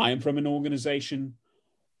I am from an organization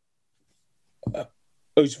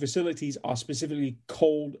whose facilities are specifically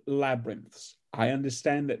called labyrinths. I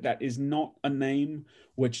understand that that is not a name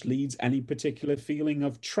which leads any particular feeling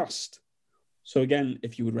of trust. So again,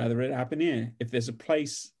 if you would rather it happen here, if there's a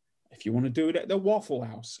place, if you want to do it at the Waffle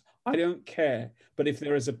House, I don't care. But if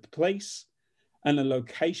there is a place and a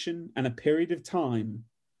location and a period of time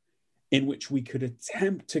in which we could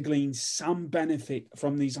attempt to glean some benefit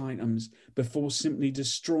from these items before simply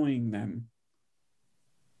destroying them.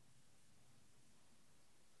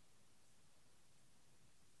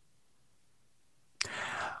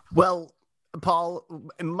 Well, Paul,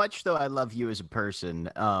 much though I love you as a person,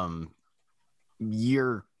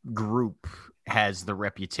 your group has the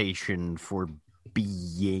reputation for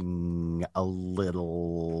being a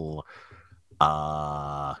little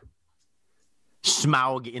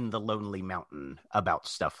Smaug in the Lonely Mountain about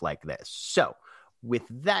stuff like this. So, with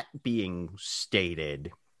that being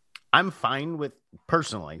stated, I'm fine with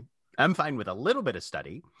a little bit of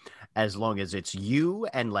study, as long as it's you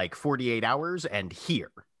and like 48 hours and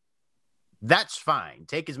here. That's fine.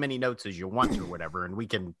 Take as many notes as you want or whatever, and we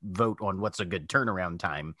can vote on what's a good turnaround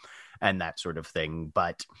time and that sort of thing.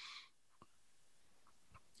 But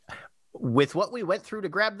with what we went through to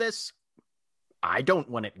grab this, I don't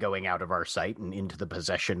want it going out of our sight and into the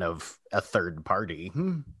possession of a third party.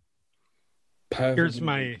 Here's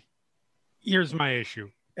my issue.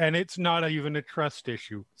 And it's not even a trust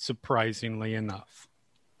issue, surprisingly enough.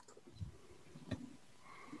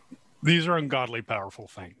 These are ungodly powerful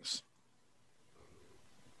things,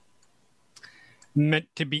 meant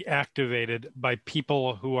to be activated by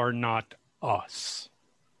people who are not us.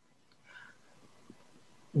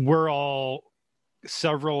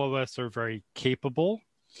 Several of us are very capable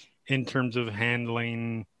in terms of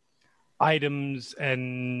handling items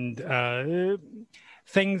and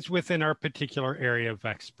things within our particular area of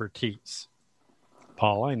expertise.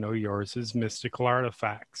 Paul, I know yours is mystical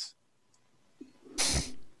artifacts.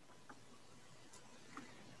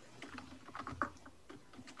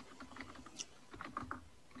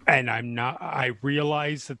 And I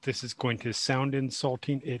realize that this is going to sound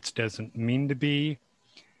insulting. It doesn't mean to be.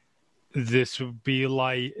 This would be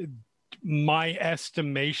like my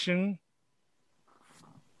estimation.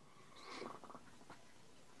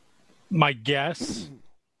 My guess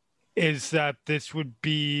is that this would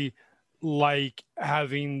be like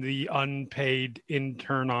having the unpaid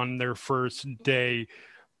intern on their first day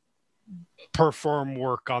perform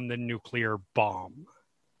work on the nuclear bomb.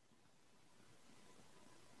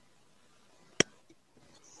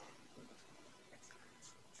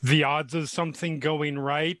 The odds of something going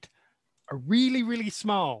right are really, really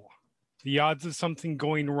small. The odds of something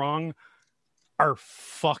going wrong are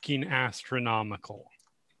fucking astronomical.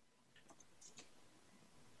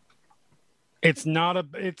 It's not.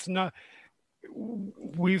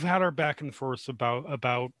 We've had our back and forth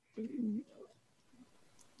about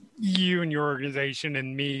you and your organization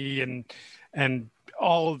and me and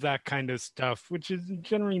all of that kind of stuff, which is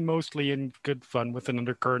generally mostly in good fun with an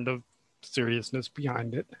undercurrent of seriousness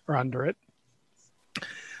behind it or under it.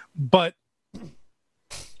 But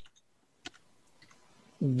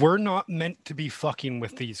we're not meant to be fucking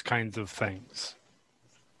with these kinds of things.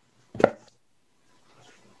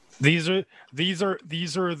 These are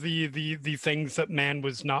the things that man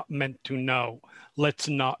was not meant to know. Let's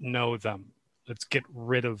not know them. Let's get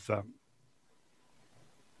rid of them.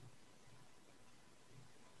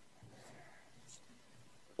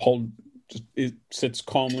 Paul just sits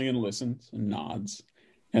calmly and listens and nods.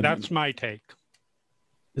 And that's my take.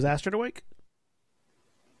 Is Astrid awake?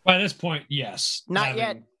 By this point, yes. Not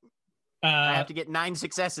yet. I have to get 9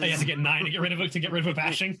 successes. I have to get 9 to get rid of a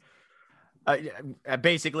bashing.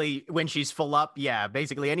 Basically, when she's full up,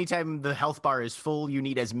 basically anytime the health bar is full, you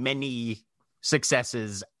need as many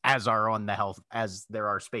successes as there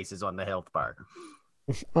are spaces on the health bar.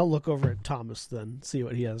 I'll look over at Thomas then, see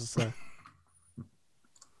what he has to say.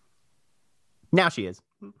 Now she is.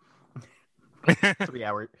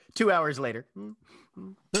 2 hours later.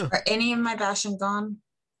 Are any of my bashing gone?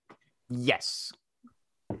 Yes.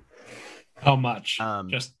 How much?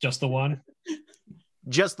 Just the one?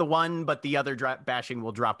 Just the one, but the other bashing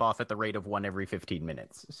will drop off at the rate of 1 every 15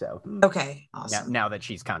 minutes. So okay, awesome. Now that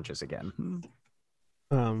she's conscious again.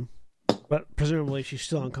 But presumably she's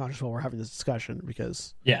still unconscious while we're having this discussion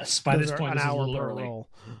because yes, by this point, an this hour is a little per early. roll.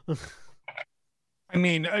 I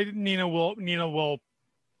mean, Nina will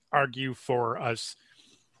argue for us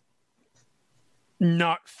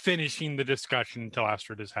not finishing the discussion until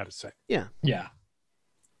Astrid has had a say. Yeah.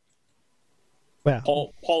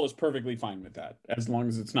 Paul is perfectly fine with that, as long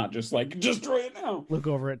as it's not just like, destroy it now. Look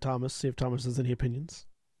over at Thomas, see if Thomas has any opinions.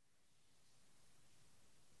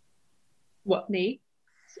 What, me?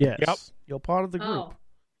 Yes. Yep. You're part of the group.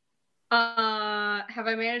 Have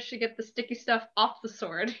I managed to get the sticky stuff off the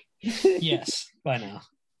sword? Yes, by now.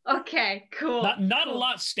 Okay, cool. Not cool. a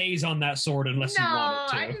lot stays on that sword unless you want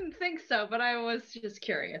it to. I didn't think so, but I was just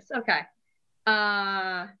curious. Okay.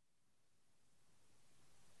 I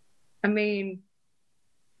mean,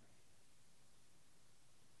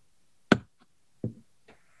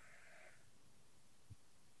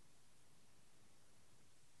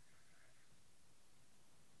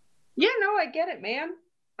 yeah, no, I get it, man.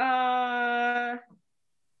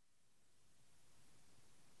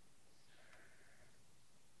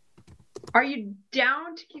 Are you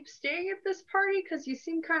down to keep staying at this party? Because you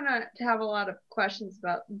seem kind of to have a lot of questions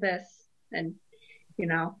about this, and you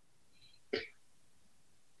know,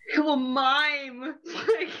 will mime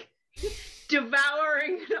like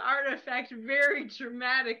devouring an artifact very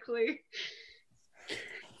dramatically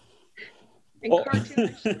and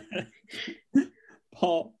cartoonishly.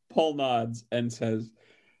 Paul nods and says,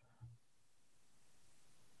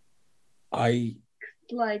 I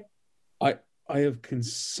have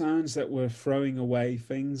concerns that we're throwing away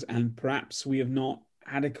things and perhaps we have not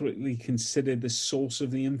adequately considered the source of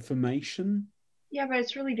the information. Yeah, but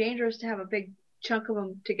it's really dangerous to have a big chunk of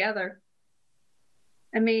them together.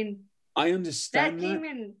 I mean, I understand that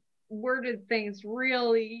demon worded things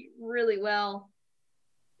really, really well.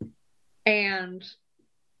 And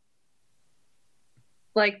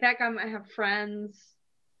like that guy might have friends,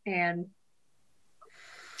 and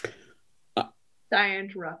I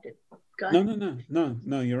interrupted.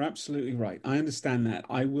 No, you're absolutely right. I understand that.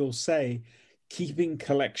 I will say keeping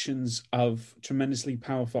collections of tremendously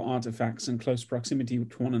powerful artifacts in close proximity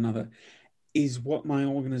to one another is what my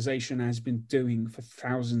organization has been doing for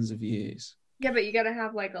thousands of years. Yeah, but you got to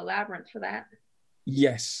have like a labyrinth for that.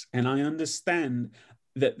 Yes, and I understand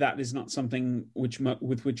that is not something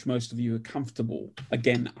with which most of you are comfortable.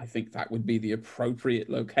 Again, I think that would be the appropriate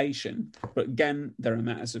location. But again, there are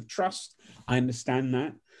matters of trust. I understand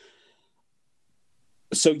that.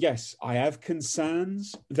 So yes, I have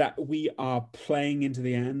concerns that we are playing into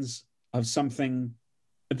the hands of something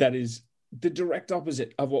that is the direct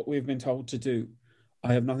opposite of what we've been told to do.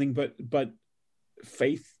 I have nothing but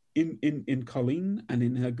faith in Colleen and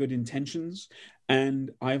in her good intentions,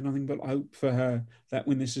 and I have nothing but hope for her that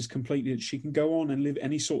when this is completed, she can go on and live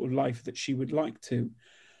any sort of life that she would like to.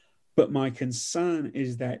 But my concern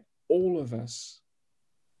is that all of us,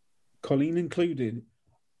 Colleen included,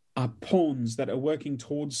 are pawns that are working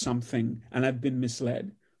towards something and have been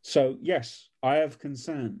misled. So yes, I have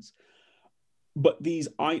concerns. But these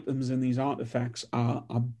items and these artifacts are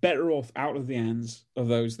better off out of the hands of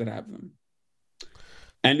those that have them.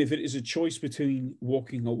 And if it is a choice between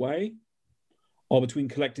walking away or between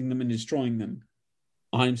collecting them and destroying them,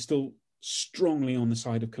 I'm still strongly on the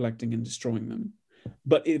side of collecting and destroying them.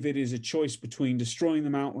 But if it is a choice between destroying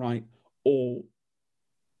them outright or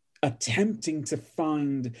attempting to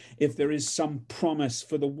find if there is some promise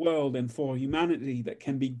for the world and for humanity that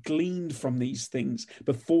can be gleaned from these things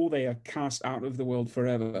before they are cast out of the world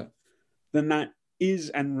forever, then that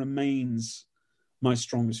is and remains my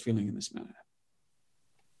strongest feeling in this matter.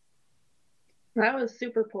 That was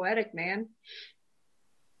super poetic, man.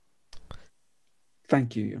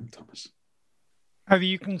 Thank you, young Thomas. Have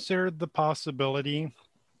you considered the possibility?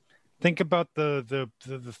 Think about the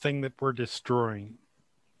thing that we're destroying.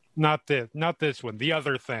 Not this one. The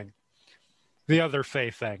other thing. The other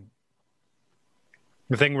Fae thing.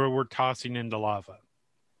 The thing where we're tossing into lava.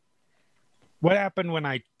 What happened when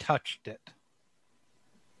I touched it?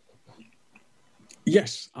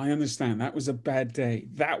 Yes, I understand. That was a bad day.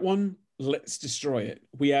 That one, let's destroy it.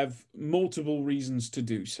 We have multiple reasons to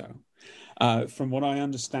do so. From what I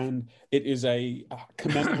understand, it is a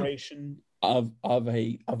commemoration of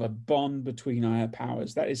a bond between our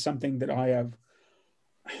powers. That is something that I have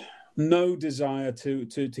no desire to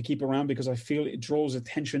keep around because I feel it draws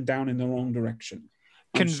attention down in the wrong direction.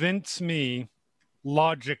 Convince me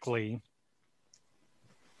logically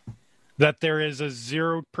that there is a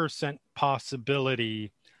 0%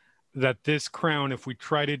 possibility that this crown, if we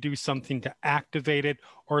try to do something to activate it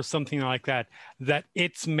or something like that, that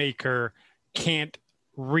its maker can't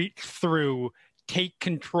reach through, take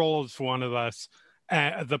control of one of us,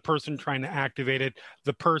 the person trying to activate it,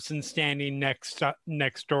 the person standing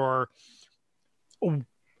next door,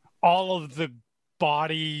 all of the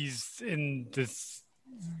bodies in this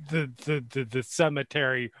the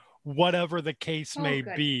cemetery, whatever the case may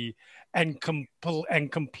good. be, and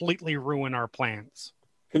completely ruin our plans.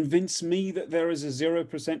 Convince me that there is a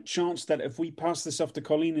 0% chance that if we pass this off to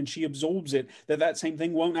Colleen and she absorbs it, that same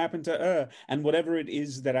thing won't happen to her. And whatever it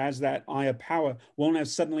is that has that eye of power won't have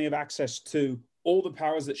suddenly have access to all the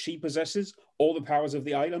powers that she possesses, all the powers of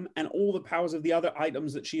the item, and all the powers of the other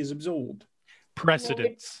items that she has absorbed.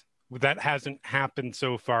 Precedence. That hasn't happened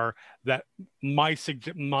so far. That my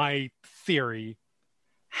theory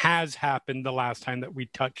has happened the last time that we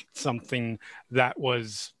touched something that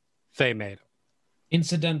was Fey made.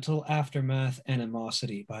 Incidental aftermath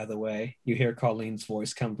animosity, by the way. You hear Colleen's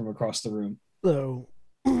voice come from across the room. So,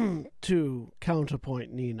 to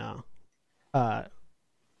counterpoint Nina,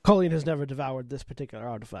 Colleen has never devoured this particular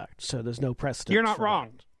artifact, so there's no precedent. You're not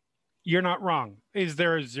wrong. You're not wrong. Is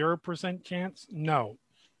there a 0% chance? No.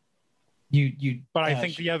 But I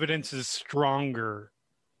think the evidence is stronger.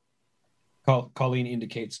 Colleen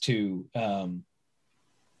indicates to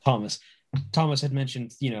Thomas. Thomas had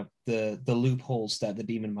mentioned, the loopholes that the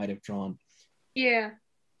demon might have drawn. Yeah.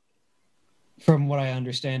 From what I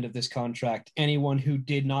understand of this contract, anyone who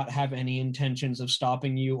did not have any intentions of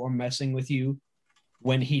stopping you or messing with you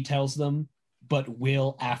when he tells them, but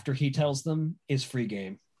will after he tells them, is free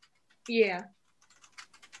game. Yeah.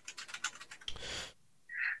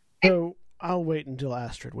 So I'll wait until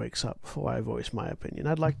Astrid wakes up before I voice my opinion.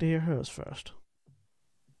 I'd like to hear hers first.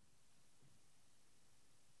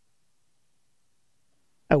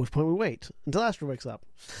 At which point we wait until Astrid wakes up.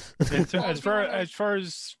 As far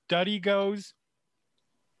as study goes,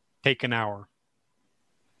 take an hour.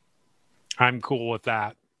 I'm cool with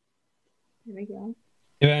that. There we go.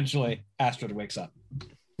 Eventually, Astrid wakes up.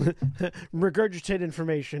 Regurgitate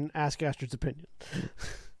information, ask Astrid's opinion.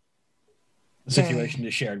 The situation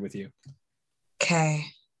is shared with you. Okay.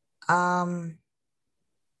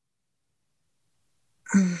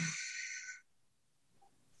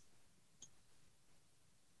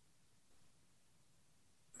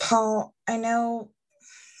 Paul, I know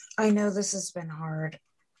this has been hard,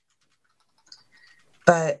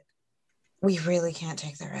 but we really can't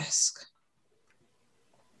take the risk.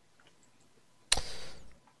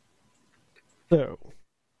 So,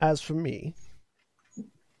 as for me,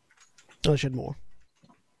 she had more.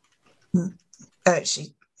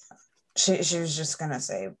 She was just gonna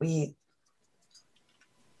say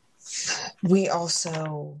we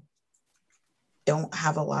also don't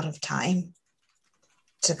have a lot of time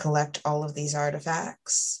to collect all of these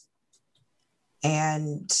artifacts,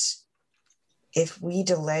 and if we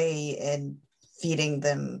delay in feeding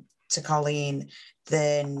them to Colleen,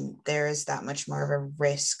 then there is that much more of a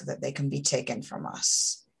risk that they can be taken from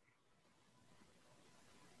us.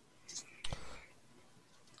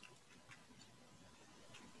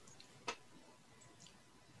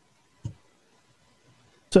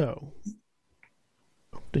 So,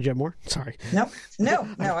 did you have more? Sorry. No,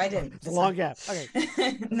 I didn't. It's a long gap.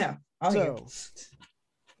 Okay. No. So,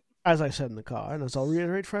 as I said in the car, and as I'll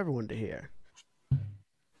reiterate for everyone to hear,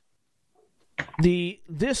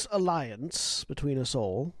 this alliance between us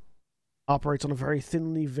all operates on a very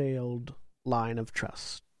thinly veiled line of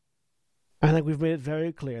trust. I think we've made it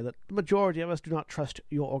very clear that the majority of us do not trust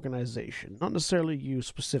your organization. Not necessarily you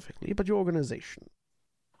specifically, but your organization.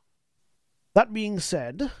 That being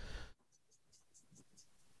said,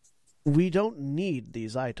 we don't need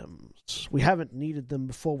these items. We haven't needed them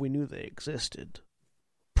before we knew they existed.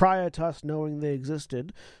 Prior to us knowing they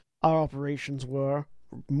existed, our operations were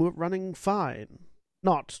running fine.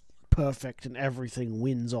 Not perfect and everything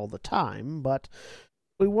wins all the time, but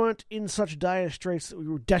we weren't in such dire straits that we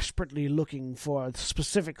were desperately looking for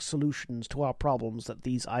specific solutions to our problems that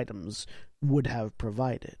these items would have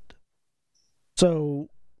provided. So,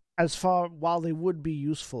 while they would be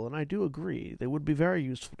useful, and I do agree, they would be very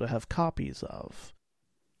useful to have copies of,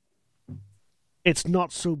 it's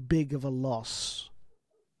not so big of a loss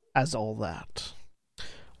as all that.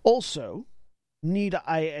 Also,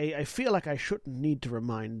 I feel like I shouldn't need to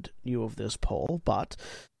remind you of this, Paul, but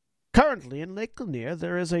currently in Lake Lanier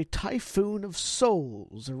there is a typhoon of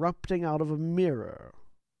souls erupting out of a mirror.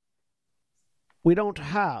 We don't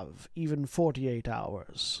have even 48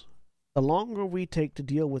 hours. The longer we take to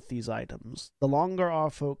deal with these items, the longer our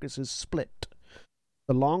focus is split.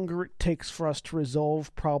 The longer it takes for us to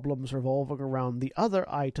resolve problems revolving around the other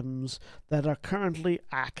items that are currently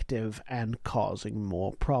active and causing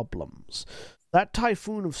more problems. That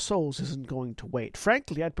typhoon of souls isn't going to wait.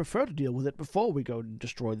 Frankly, I'd prefer to deal with it before we go to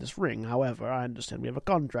destroy this ring. However, I understand we have a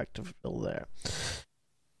contract to fulfill there.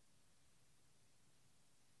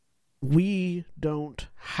 We don't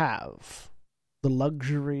have the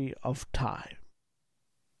luxury of time.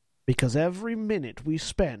 Because every minute we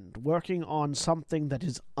spend working on something that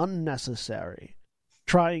is unnecessary,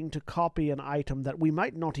 trying to copy an item that we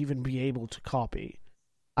might not even be able to copy.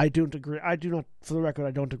 I don't agree. I do not, for the record,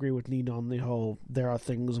 I don't agree with Nina on the whole, there are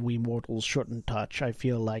things we mortals shouldn't touch. I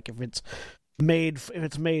feel like if it's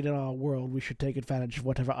made in our world, we should take advantage of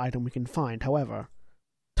whatever item we can find. However,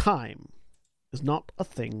 time is not a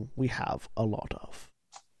thing we have a lot of.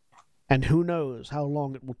 And who knows how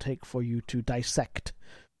long it will take for you to dissect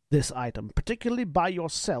this item, particularly by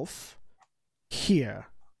yourself here,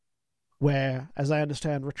 where, as I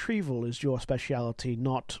understand, retrieval is your speciality,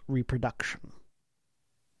 not reproduction.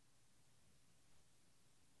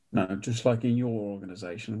 No, just like in your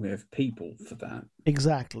organization, we have people for that.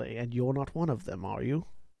 Exactly, and you're not one of them, are you?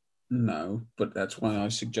 No, but that's why I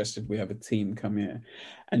suggested we have a team come here.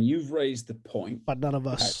 And you've raised the point. But none of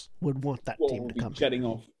us would want that team to come jetting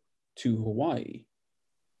off to Hawaii.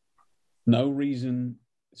 No reason,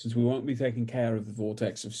 since we won't be taking care of the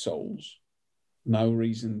Vortex of Souls, no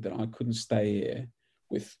reason that I couldn't stay here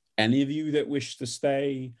with any of you that wish to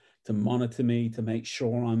stay, to monitor me, to make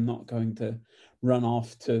sure I'm not going to run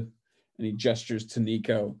off to, and he gestures to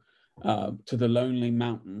Nico, to the Lonely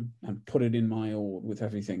Mountain and put it in my ord with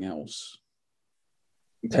everything else.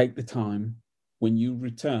 Take the time. When you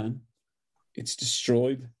return, it's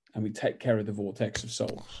destroyed, and we take care of the Vortex of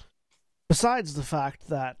Souls. Besides the fact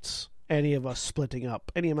that any amount of us splitting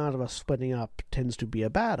up tends to be a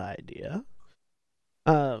bad idea,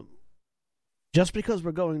 just because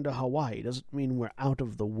we're going to Hawaii doesn't mean we're out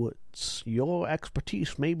of the woods. Your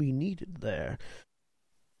expertise may be needed there.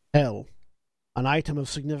 Hell, an item of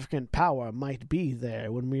significant power might be there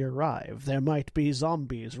when we arrive. There might be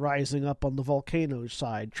zombies rising up on the volcano's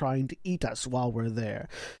side trying to eat us while we're there.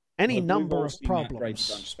 Any number of problems.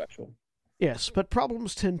 Special. Yes, but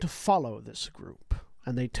problems tend to follow this group,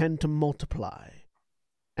 and they tend to multiply.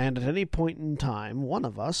 And at any point in time, one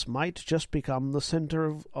of us might just become the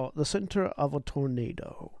center of a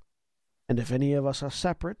tornado. And if any of us are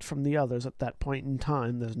separate from the others at that point in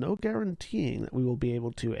time, there's no guaranteeing that we will be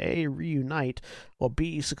able to A, reunite, or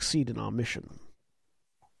B, succeed in our mission.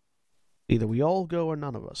 Either we all go or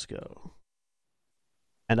none of us go.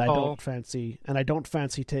 And I don't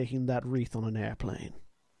fancy taking that wreath on an airplane.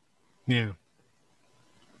 Yeah.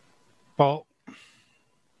 Well,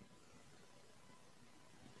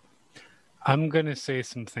 I'm gonna say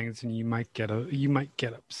some things, and you might get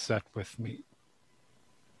upset with me.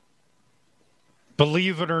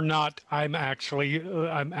 Believe it or not, I'm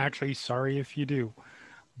actually sorry if you do,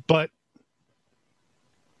 but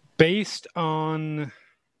based on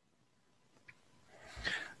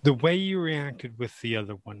the way you reacted with the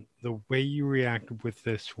other one, the way you reacted with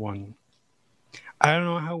this one, I don't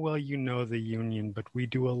know how well you know the Union, but we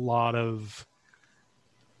do a lot of.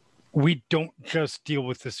 We don't just deal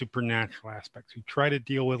with the supernatural aspects. We try to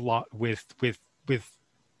deal with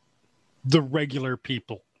the regular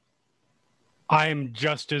people. I am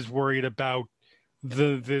just as worried about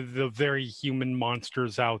the very human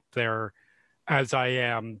monsters out there as I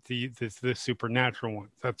am the supernatural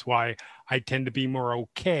ones. That's why I tend to be more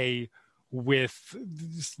okay with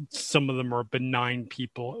some of the more benign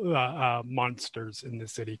people, monsters in the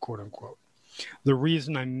city, quote unquote. The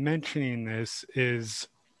reason I'm mentioning this is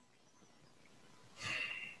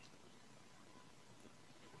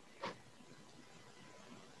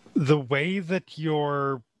the way that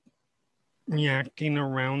you're reacting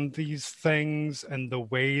around these things and the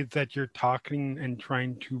way that you're talking and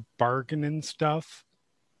trying to bargain and stuff,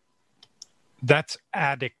 that's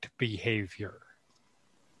addict behavior.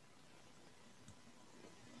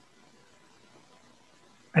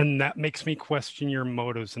 And that makes me question your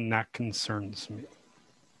motives, and that concerns me.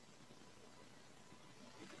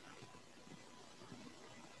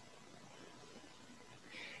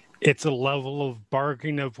 It's a level of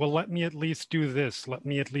bargaining of, well, let me at least do this. Let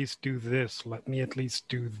me at least do this. Let me at least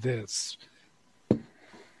do this.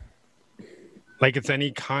 Like it's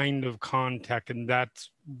any kind of contact, and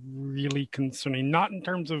that's really concerning. Not in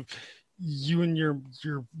terms of you and your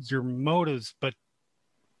motives, but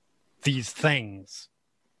these things.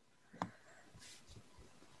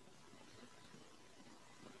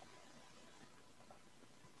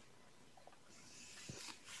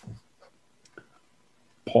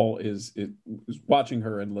 Paul is watching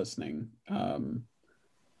her and listening. I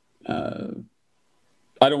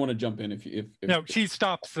don't want to jump in if no, she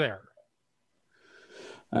stops there.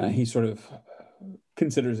 He sort of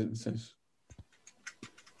considers it and says,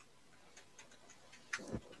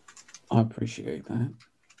 I appreciate that.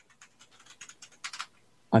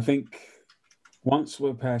 I think once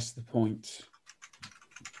we're past the point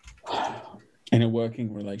in a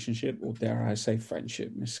working relationship, or dare I say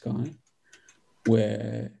friendship, Miss Sky,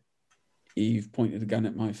 where you've pointed a gun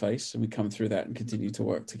at my face and we come through that and continue to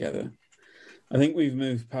work together. I think we've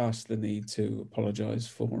moved past the need to apologize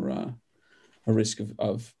for a risk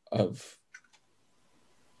of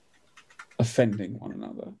offending one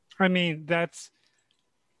another. I mean, that's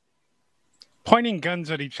pointing guns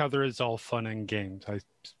at each other is all fun and games.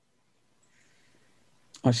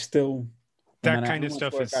 I still, that kind of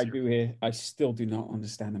stuff is. I do here. I still do not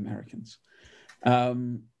understand Americans.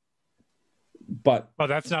 But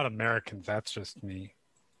that's not Americans. That's just me.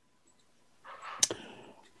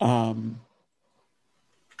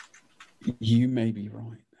 You may be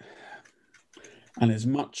right. And as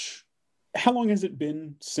much, how long has it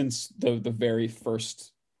been since the very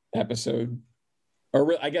first episode?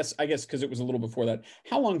 Or I guess because it was a little before that.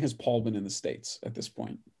 How long has Paul been in the States at this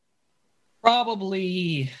point?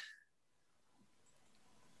 Probably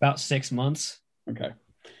about 6 months. Okay.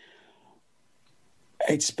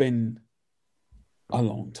 It's been a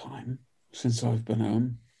long time since I've been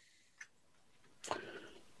home.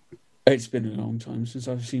 It's been a long time since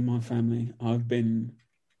I've seen my family. I've been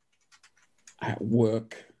at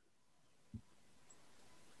work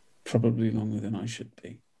probably longer than I should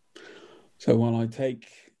be. So while I take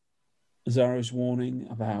Zaro's warning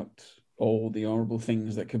about all the horrible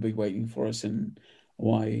things that could be waiting for us in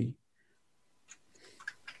Hawaii,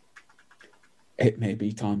 it may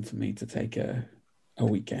be time for me to take a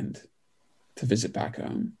weekend to visit back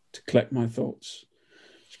home, to collect my thoughts,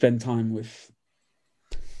 spend time with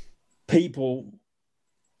people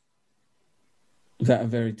that are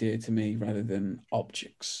very dear to me rather than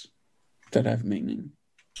objects that have meaning.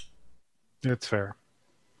 It's fair.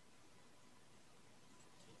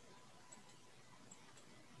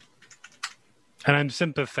 And I'm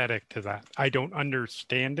sympathetic to that. I don't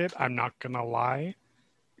understand it. I'm not gonna lie.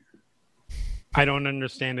 I don't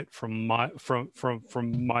understand it from my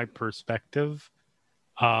perspective.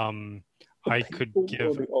 I could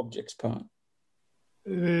give the objects part.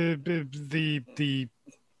 The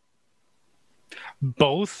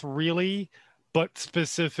both really, but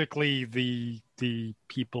specifically the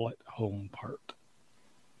people at home part.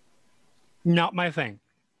 Not my thing.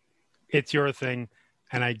 It's your thing,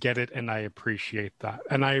 and I get it, and I appreciate that,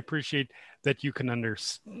 and I appreciate that you can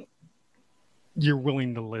understand. You're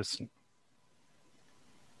willing to listen.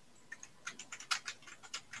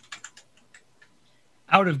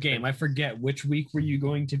 Out of game, I forget which week were you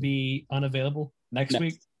going to be unavailable? Next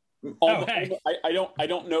week? Hey. I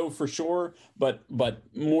don't know for sure, but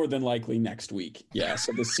more than likely next week. Yeah,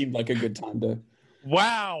 so this seemed like a good time to.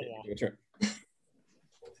 Wow,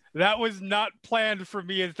 that was not planned for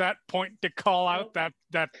me at that point to call out that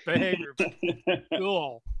behavior.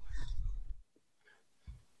 Cool.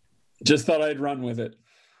 Just thought I'd run with it.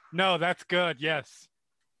 No, that's good. Yes.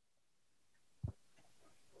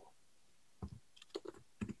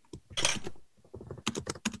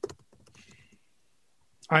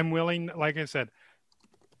 I'm willing, like I said,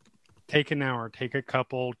 take an hour, take a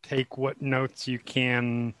couple, take what notes you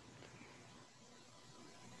can.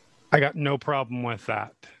 I got no problem with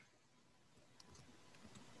that.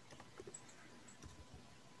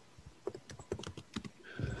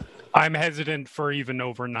 I'm hesitant for even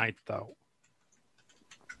overnight, though.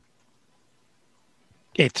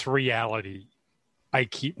 It's reality. I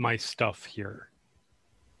keep my stuff here.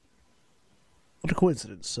 What a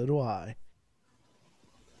coincidence. So do I.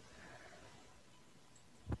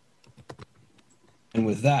 And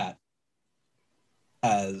with that,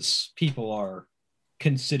 as people are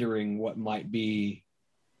considering what might be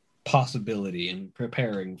possibility and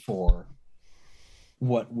preparing for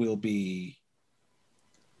what will be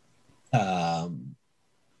done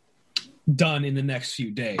in the next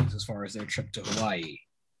few days as far as their trip to Hawaii,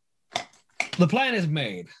 the plan is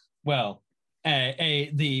made. Well,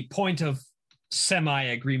 the point of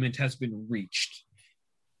semi-agreement has been reached.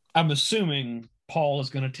 I'm assuming Paul is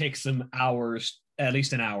going to take some hours, at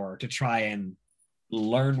least an hour, to try and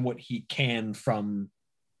learn what he can from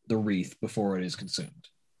the wreath before it is consumed.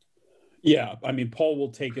 Yeah, I mean, Paul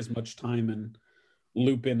will take as much time and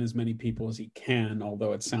loop in as many people as he can,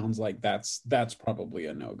 although it sounds like that's probably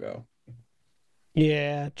a no-go.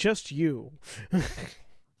 Yeah, just you.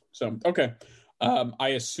 So, okay. I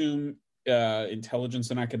assume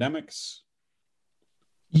intelligence and academics?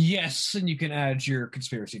 Yes, and you can add your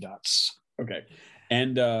conspiracy dots. Okay.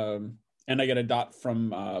 And I get a dot from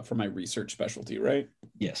my research specialty, right?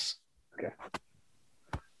 Yes. Okay.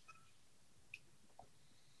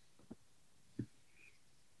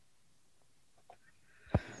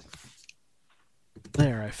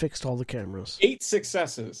 There, I fixed all the cameras. 8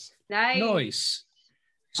 successes. Nice. Nice.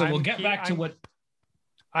 So we'll get back to what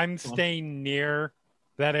I'm staying near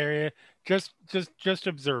that area, just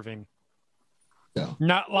observing. Yeah.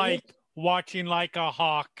 Not like watching like a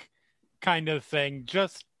hawk kind of thing,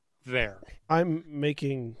 just there. I'm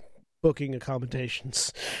booking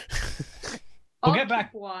accommodations. We'll get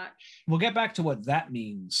back. Watch. We'll get back to what that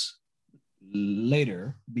means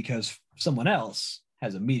later because someone else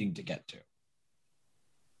has a meeting to get to.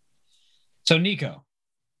 So, Nico.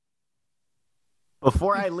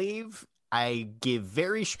 Before I leave, I give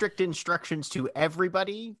very strict instructions to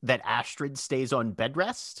everybody that Astrid stays on bed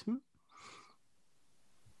rest.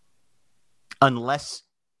 Unless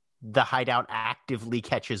the hideout actively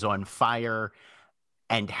catches on fire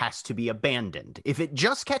and has to be abandoned. If it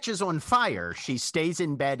just catches on fire, she stays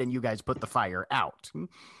in bed and you guys put the fire out.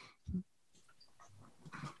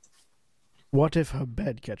 What if her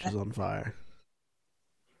bed catches on fire?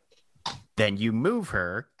 Then you move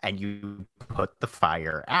her and you put the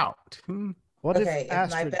fire out. What Okay, if my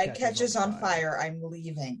Astrid bed catches on fire, I'm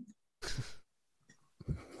leaving.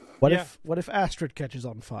 What if Astrid catches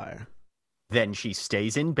on fire? Then she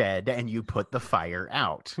stays in bed and you put the fire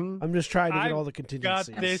out. I'm just trying to get all the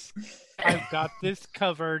contingencies. I've got this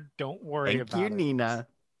covered. Don't worry about it. Thank you, Nina.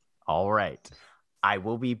 All right. I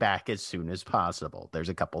will be back as soon as possible. There's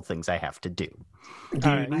a couple things I have to do. Do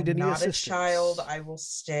you I'm need any not assistance? a child. I will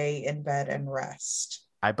stay in bed and rest.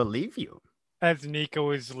 I believe you. As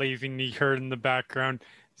Nico is leaving, he heard in the background,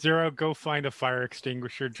 Zero, go find a fire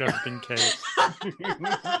extinguisher just in case.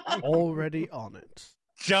 Already on it.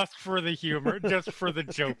 Just for the humor, just for the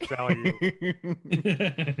joke value.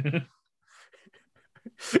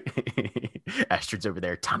 Astrid's over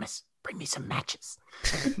there. Thomas, bring me some matches.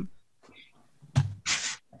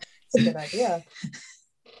 It's a good idea.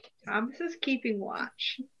 Thomas is keeping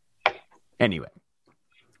watch. Anyway.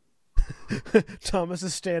 Thomas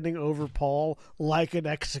is standing over Paul like an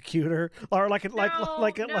executor, or like an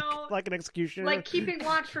executioner, like keeping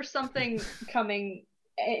watch for something coming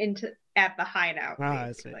into at the hideout.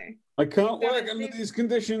 I see. I can't work under these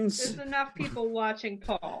conditions. There's enough people watching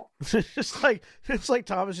Paul. it's like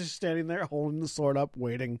Thomas is standing there holding the sword up,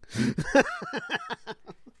 waiting.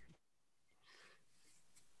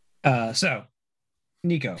 So,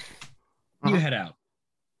 Nico, you head out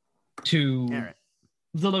to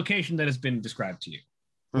the location that has been described to you,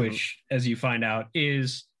 which, as you find out,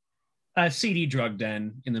 is a seedy drug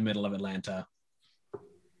den in the middle of Atlanta.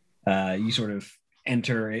 You sort of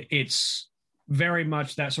enter. It's very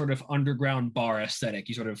much that sort of underground bar aesthetic.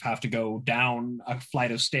 You sort of have to go down a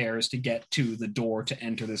flight of stairs to get to the door to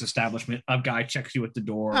enter this establishment. A guy checks you at the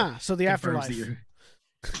door. So the afterlife.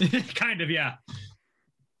 Kind of, yeah.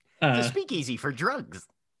 It's a speakeasy for drugs.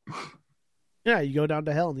 Yeah, you go down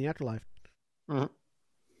to hell in the afterlife.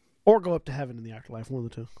 Or go up to heaven in the afterlife, one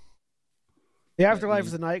of the two. The afterlife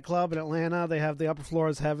is a nightclub in Atlanta. They have the upper floor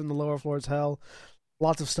is heaven, the lower floor is hell.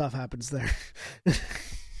 Lots of stuff happens there.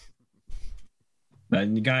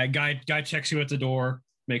 And the guy checks you at the door,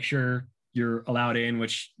 make sure you're allowed in,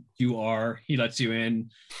 which you are. He lets you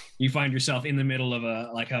in. You find yourself in the middle of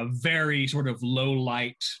a very sort of low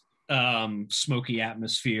light, smoky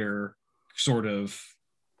atmosphere sort of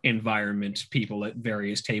environment. People at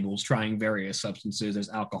various tables trying various substances. There's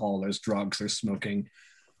alcohol, there's drugs, there's smoking.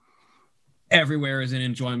 Everywhere is in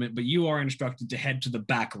enjoyment, but you are instructed to head to the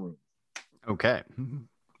back room. Okay.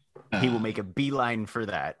 He will make a beeline for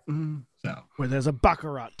that. So where there's a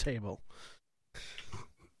baccarat table.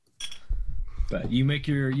 But you make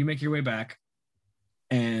your way back,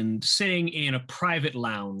 and sitting in a private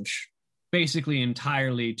lounge, basically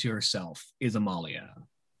entirely to herself, is Amalia.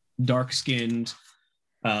 Dark-skinned,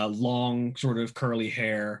 long, sort of curly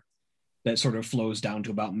hair that sort of flows down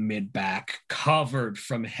to about mid-back, covered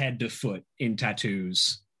from head to foot in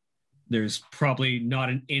tattoos. There's probably not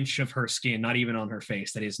an inch of her skin, not even on her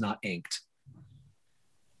face, that is not inked.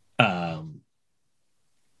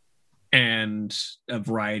 And a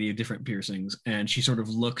variety of different piercings. And she sort of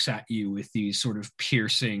looks at you with these sort of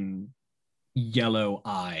piercing yellow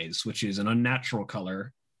eyes, which is an unnatural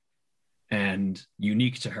color and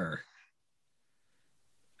unique to her.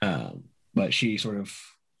 But she sort of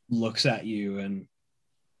looks at you and...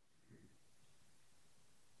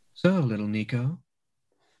 So, little Nico,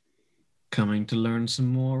 coming to learn some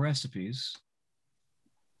more recipes?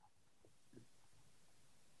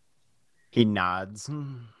 He nods.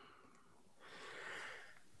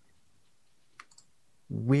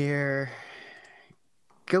 We're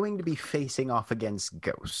going to be facing off against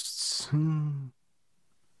ghosts.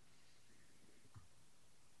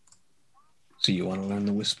 So you want to learn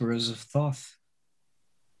the Whisperers of Thoth?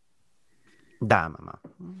 Da, mama.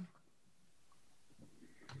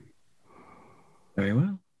 Very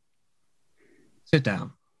well. Sit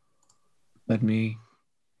down. Let me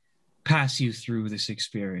pass you through this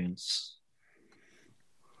experience.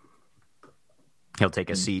 He'll take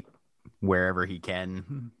a seat wherever he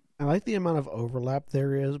can. I like the amount of overlap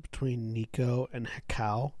there is between Nico and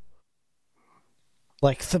Hekau.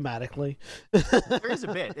 Like, thematically. There is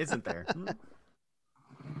a bit, isn't there?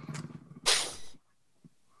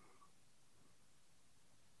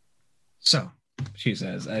 So, she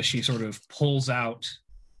says, as she sort of pulls out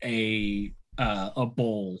a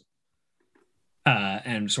bowl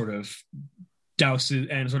and sort of douses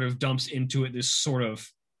and sort of dumps into it this sort of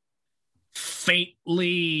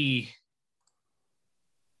faintly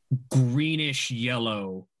greenish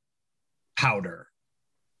yellow powder.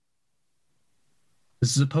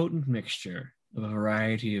 This is a potent mixture of a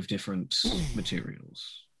variety of different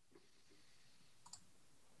materials.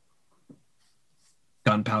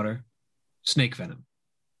 Gunpowder, snake venom,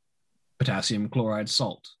 potassium chloride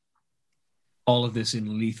salt. All of this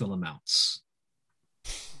in lethal amounts.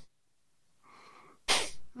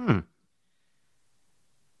 You're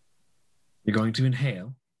going to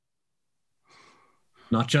inhale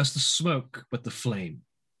not just the smoke, but the flame.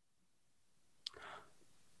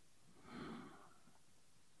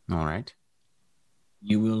 All right.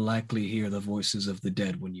 You will likely hear the voices of the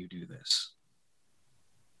dead when you do this.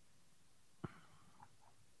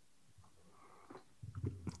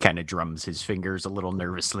 Kind of drums his fingers a little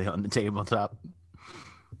nervously on the tabletop.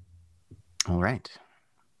 All right.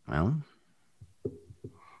 Well,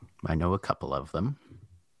 I know a couple of them.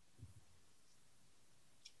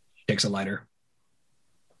 Takes a lighter.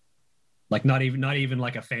 Like not even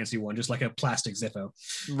like a fancy one, just like a plastic Zippo.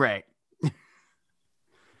 Right.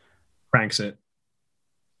 Cranks it.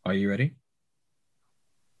 Are you ready?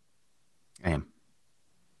 I am.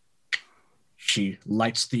 She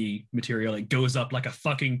lights the material. It goes up like a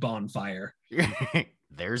fucking bonfire.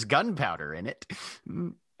 There's gunpowder in it.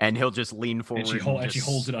 And he'll just lean forward. And she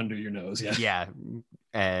holds it under your nose. Yeah. Yeah.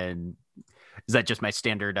 And is that just my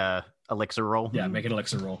standard elixir roll? Yeah, make an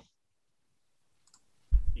elixir roll.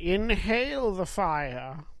 Inhale the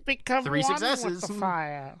fire. Become 3 one successes. with the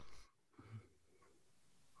fire.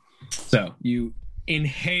 So you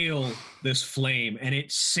inhale this flame and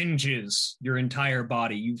it singes your entire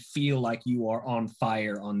body. You feel like you are on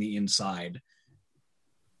fire on the inside.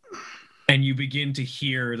 And you begin to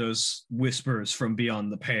hear those whispers from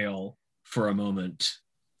beyond the pale for a moment.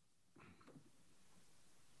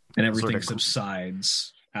 And everything sort of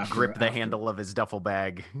subsides. Grip the handle of his duffel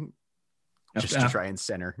bag just to try and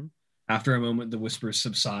center. After a moment, the whispers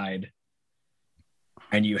subside.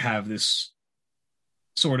 And you have this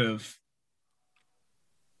sort of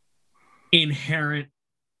inherent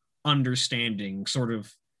understanding, sort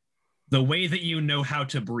of the way that you know how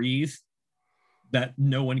to breathe, that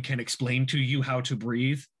no one can explain to you how to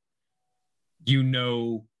breathe. You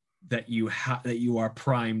know that you are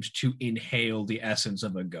primed to inhale the essence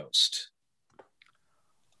of a ghost.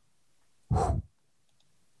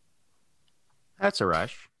 That's a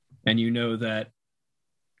rush. And you know that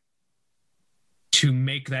to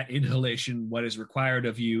make that inhalation, what is required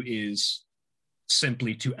of you is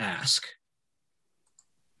simply to ask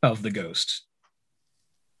of the ghost.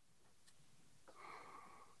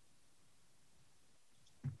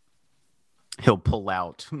 He'll pull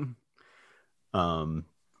out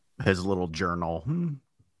his little journal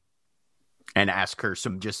and ask her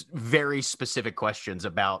some just very specific questions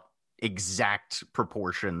about exact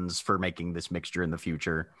proportions for making this mixture in the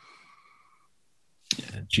future.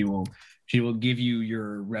 Yeah, she will give you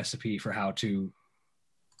your recipe for how to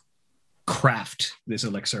craft this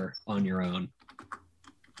elixir on your own.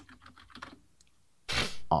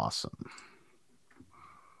 Awesome.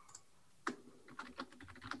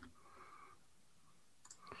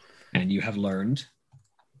 And you have learned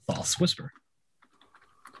False Whisper.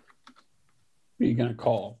 What are you going to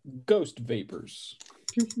call ghost vapors?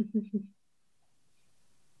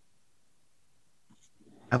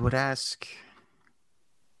 I would ask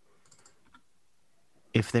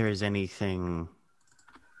if there is anything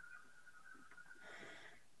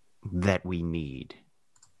that we need.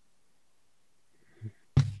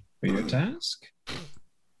 For your task?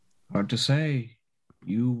 Hard to say.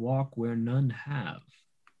 You walk where none have.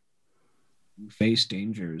 You face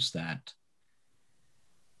dangers that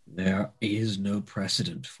there is no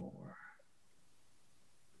precedent for.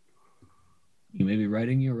 You may be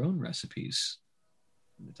writing your own recipes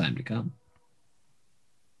in the time to come.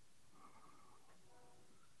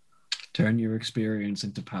 Turn your experience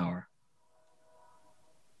into power.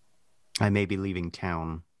 I may be leaving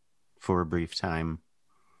town for a brief time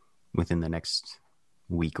within the next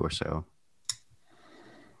week or so.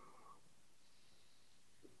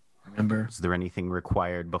 Remember, Is there anything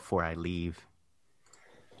required before I leave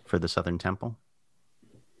for the Southern Temple?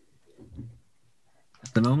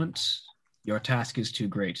 at the moment, your task is too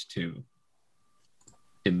great to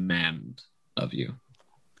demand of you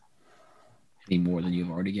any more than you've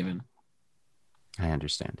already given. I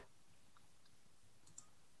understand.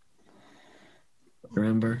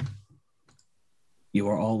 Remember, you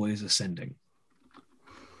are always ascending.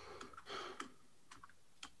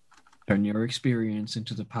 Turn your experience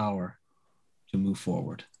into the power to move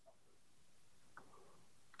forward.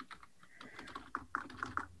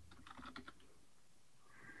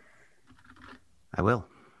 I will.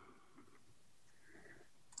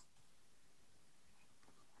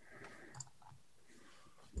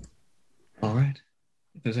 All right.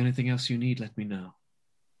 If there's anything else you need, let me know.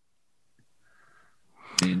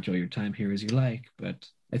 You may enjoy your time here as you like, but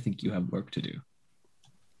I think you have work to do.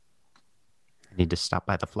 I need to stop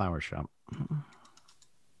by the flower shop.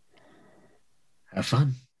 Have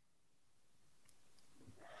fun.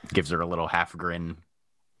 Gives her a little half grin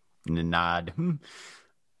and a nod,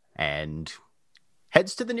 and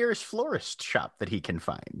heads to the nearest florist shop that he can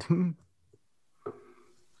find.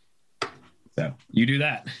 So you do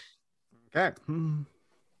that. Okay.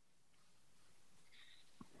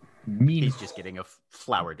 He's just getting a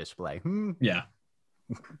flower display. Yeah.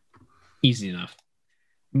 Easy enough.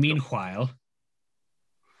 Meanwhile,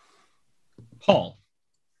 Paul,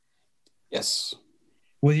 Yes.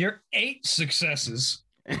 with your 8 successes,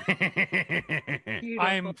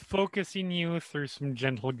 I'm focusing you through some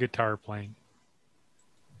gentle guitar playing.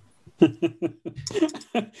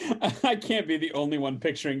 I can't be the only one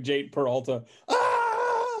picturing Jade Peralta.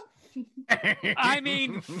 Ah! I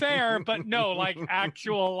mean, fair, but no, like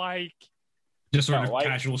actual, like just sort No, of I-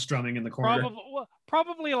 casual strumming in the corner.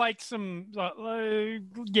 probably like some,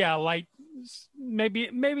 yeah, like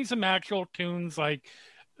maybe some actual tunes, like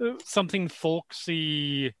something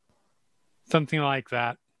folksy, something like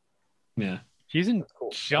that. Yeah. She isn't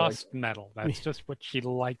Cool. just metal. That's just what she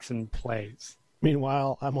likes and plays.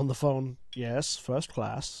 Meanwhile, I'm on the phone. Yes, first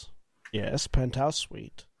class. Yes, penthouse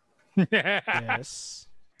suite. Yes,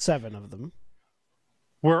 7 of them.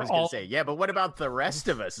 I We're was going all to say, yeah, but what about the rest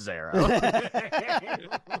of us, Zero?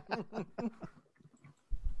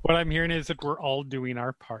 what I'm hearing is that we're all doing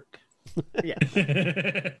our part. Yeah.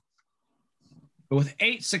 But with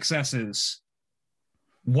 8 successes,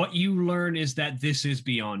 what you learn is that this is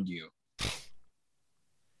beyond you.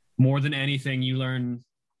 More than anything, you learn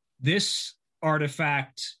this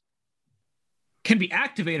artifact can be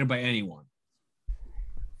activated by anyone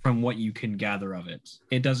from what you can gather of it.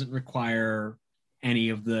 It doesn't require any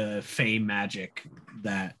of the fey magic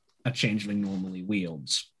that a changeling normally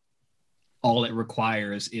wields. All it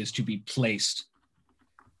requires is to be placed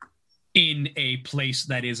in a place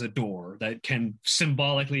that is a door, that can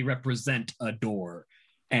symbolically represent a door,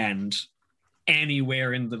 and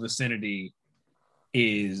anywhere in the vicinity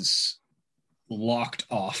is locked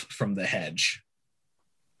off from the hedge.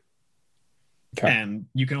 Okay. And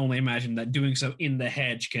you can only imagine that doing so in the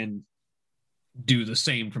hedge can do the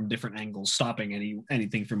same from different angles, stopping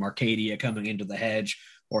anything from Arcadia coming into the hedge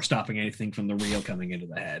or stopping anything from the real coming into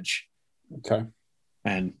the hedge. Okay.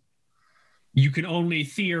 And you can only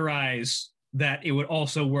theorize that it would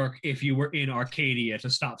also work if you were in Arcadia to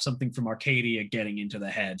stop something from Arcadia getting into the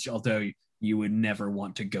hedge, although you would never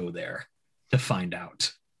want to go there to find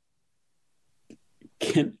out.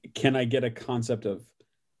 Can I get a concept of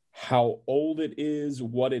how old it is,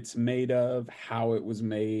 what it's made of, how it was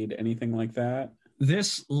made, anything like that?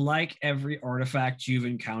 This, like every artifact you've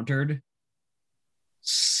encountered,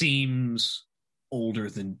 seems older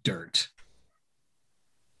than dirt.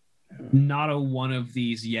 Not a one of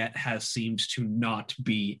these yet has seemed to not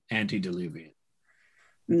be antediluvian.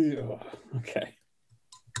 Ugh, okay.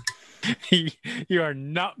 You are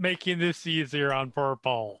not making this easier on poor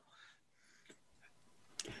Paul.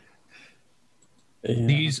 Yeah.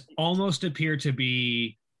 These almost appear to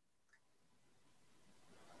be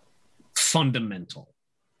fundamental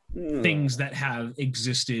Ugh. things that have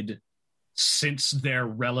existed since their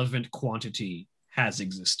relevant quantity has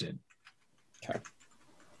existed. Okay.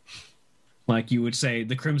 Like you would say,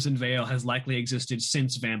 the Crimson Veil has likely existed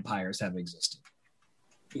since vampires have existed.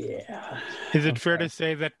 Yeah. Is it fair Okay. to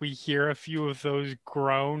say that we hear a few of those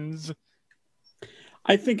groans?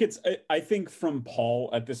 I think from Paul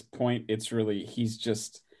at this point, it's really, he's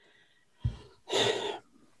just,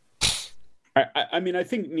 I mean, I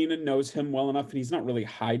think Nina knows him well enough and he's not really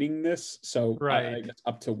hiding this. So Right. I guess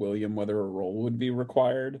up to William whether a roll would be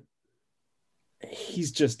required.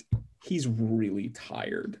 He's really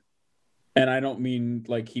tired. And I don't mean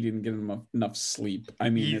like he didn't get enough sleep. I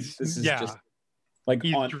mean, this is just, Like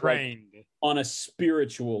He's on drained. like, on a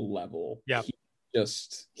spiritual level. Yep.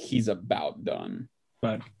 He's about done.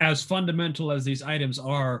 But as fundamental as these items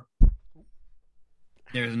are,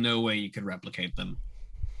 there's no way you could replicate them.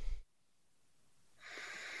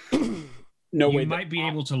 No way. You might be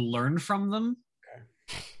able to learn from them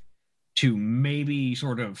to maybe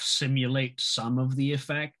sort of simulate some of the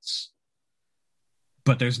effects,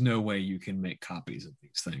 but there's no way you can make copies of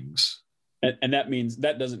these things. And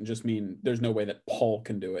that doesn't just mean there's no way that Paul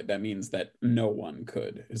can do it. That means that no one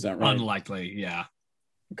could. Is that right? Unlikely, yeah.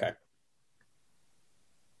 Okay.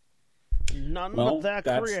 None but that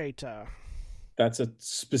creator. That's a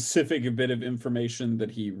specific bit of information that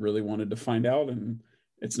he really wanted to find out, and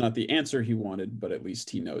it's not the answer he wanted, but at least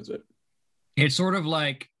he knows it. It's sort of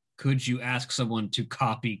like, could you ask someone to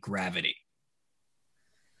copy gravity?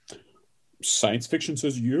 Science fiction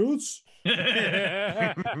says yes.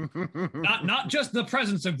 not just the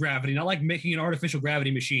presence of gravity, not like making an artificial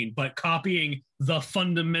gravity machine, but copying the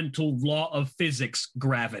fundamental law of physics,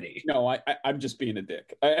 gravity. No, I'm just being a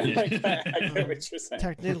dick. I get what you're saying.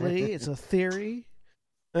 Technically, it's a theory.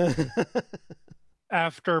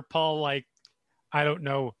 After Paul, like, I don't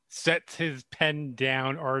know, sets his pen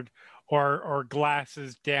down or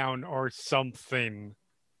glasses down or something.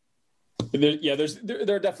 There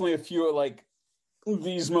are definitely a few like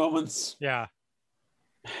these moments. Yeah.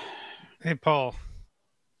 Hey, Paul.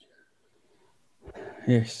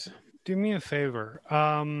 Yes. Do me a favor.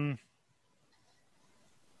 Tell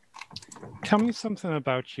me something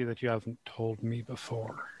about you that you haven't told me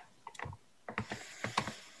before.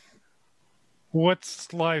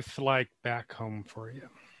 What's life like back home for you?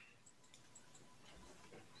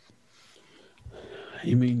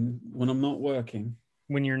 You mean when I'm not working?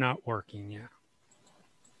 When you're not working, yeah.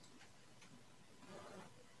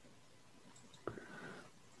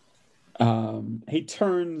 He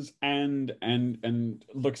turns and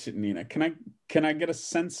looks at Nina. Can I get a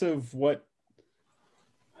sense of what?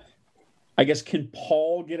 I guess can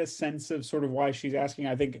Paul get a sense of sort of why she's asking?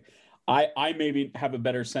 I think I maybe have a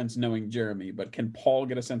better sense knowing Jeremy, but can Paul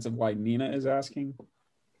get a sense of why Nina is asking?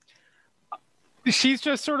 She's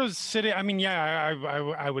just sort of sitting. I mean, yeah,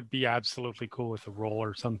 I would be absolutely cool with a roll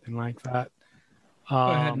or something like that. Go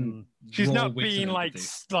ahead and she's roll not wits being and like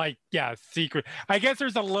empathy. yeah, secret. I guess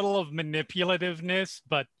there's a little of manipulativeness,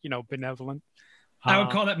 but benevolent. I would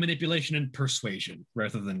call that manipulation and persuasion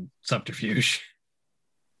rather than subterfuge.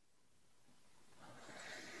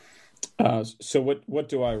 So what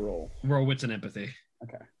do I roll? Roll wits and empathy.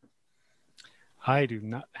 Okay. I do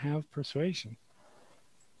not have persuasion.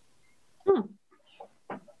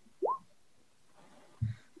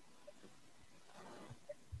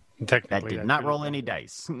 That did not roll any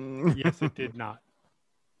dice. Yes, it did not.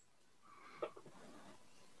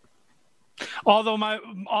 Although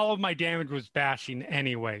all of my damage was bashing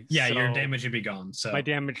anyway. Yeah, so your damage should be gone. So my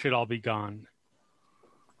damage should all be gone.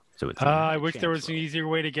 So it's I wish there was an easier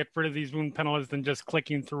way to get rid of these wound penalties than just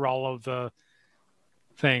clicking through all of the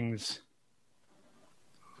things.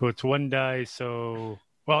 So it's one die. So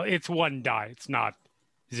it's one die. It's not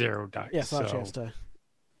 0 dice. Yes, not a chance to.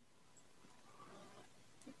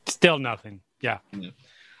 Still nothing. Yeah.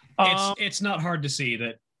 It's not hard to see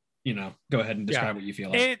that. Go ahead and describe what you feel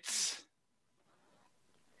like.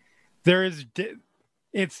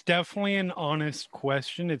 It's definitely an honest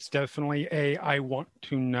question. It's definitely I want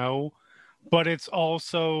to know, but it's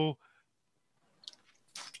also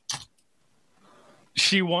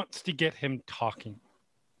she wants to get him talking.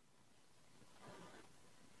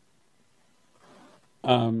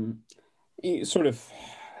 He sort of,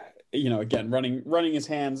 again, running his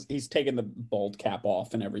hands. He's taken the bald cap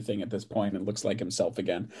off and everything at this point and looks like himself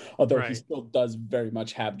again. Although he still does very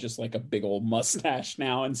much have just like a big old mustache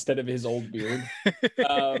now instead of his old beard,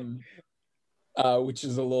 which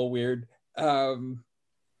is a little weird.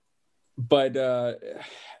 But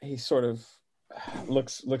he sort of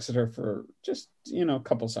looks at her for just a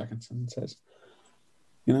couple seconds and says,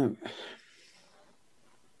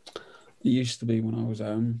 it used to be when I was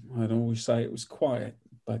home, I'd always say it was quiet,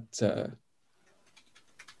 but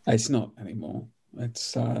it's not anymore.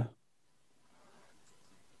 It's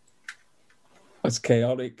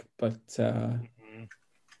chaotic, but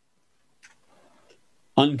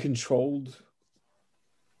uncontrolled,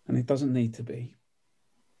 and it doesn't need to be.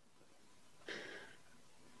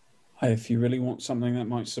 If you really want something that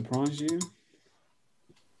might surprise you,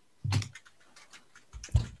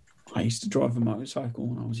 I used to drive a motorcycle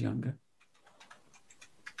when I was younger.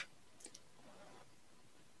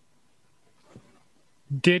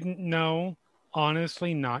 Didn't know.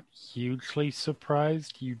 Honestly, not hugely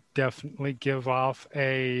surprised. You definitely give off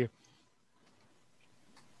a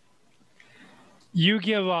You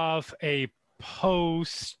give off a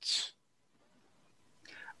post,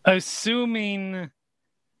 assuming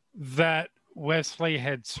that Wesley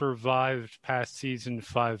had survived past season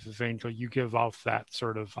 5 of Angel. You give off that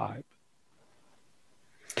sort of vibe.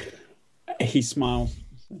 He smiles.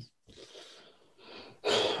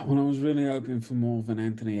 Well, I was really hoping for more of an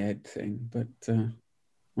Anthony Ed thing, but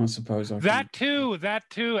I suppose I That too.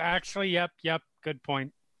 Actually, yep. Good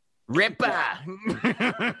point. Ripper.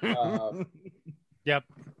 Yep.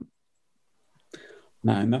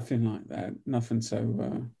 No, nothing like that. Nothing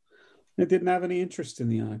so. It didn't have any interest in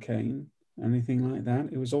the arcane, anything like that.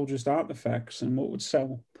 It was all just artifacts and what would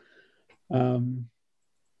sell.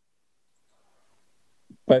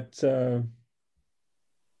 But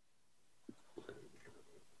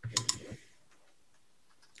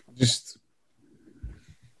just,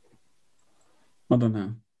 I don't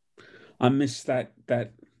know. I miss that.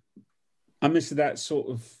 I miss that sort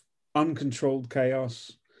of uncontrolled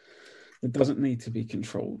chaos that doesn't need to be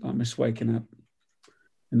controlled. I miss waking up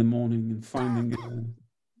in the morning and finding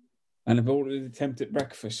an aborted attempt at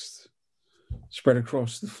breakfast spread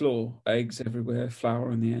across the floor, eggs everywhere,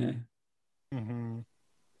 flour in the air. Mm-hmm.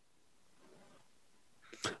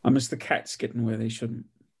 I miss the cats getting where they shouldn't.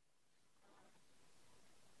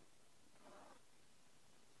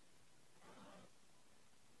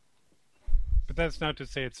 But that's not to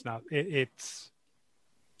say it's not. It's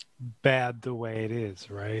bad the way it is,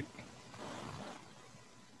 right?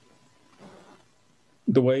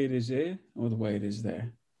 The way it is here or the way it is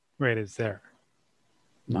there? Right, it's there.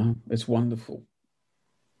 No, it's wonderful.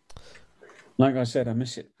 Like I said, I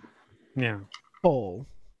miss it. Yeah. Paul,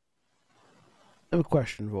 I have a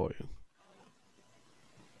question for you.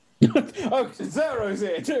 Oh, Zero's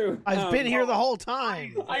here too. I've been here the whole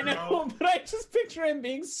time. I know, but I just picture him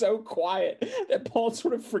being so quiet that Paul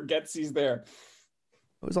sort of forgets he's there.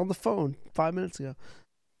 I was on the phone 5 minutes ago.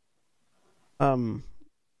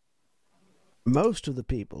 Most of the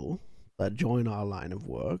people that join our line of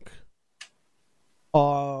work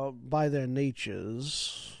are, by their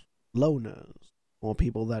natures, loners, or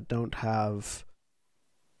people that don't have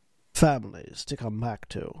families to come back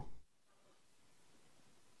to.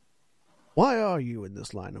 Why are you in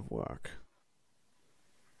this line of work?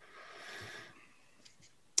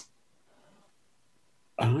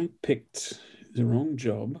 I picked the wrong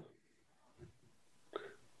job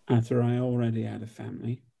after I already had a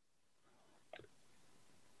family,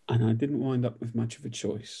 and I didn't wind up with much of a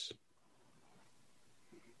choice.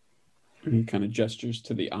 And he kind of gestures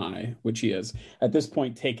to the eye, which he has at this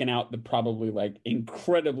point taken out the probably like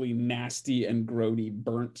incredibly nasty and grody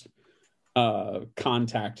burnt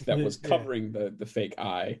contact that was covering the fake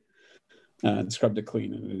eye, and scrubbed it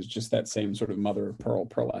clean, and it was just that same sort of mother of pearl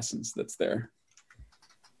pearlescence that's there.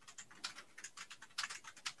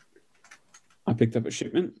 I picked up a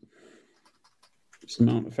shipment, some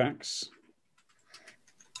artifacts.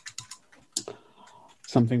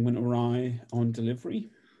 Something went awry on delivery,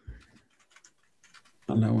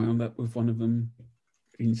 and I wound up with one of them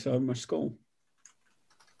inside my skull.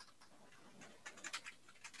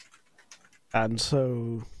 And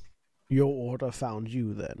so, your order found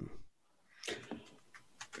you then?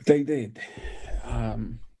 They did.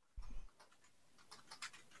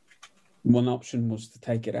 One option was to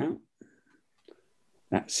take it out.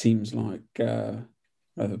 That seems like a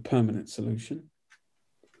permanent solution.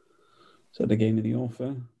 So they gave me the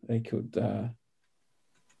offer. They could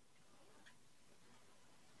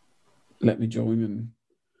let me join and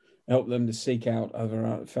help them to seek out other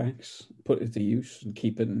artifacts, put it to use, and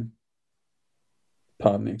keep an,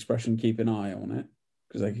 pardon the expression, keep an eye on it,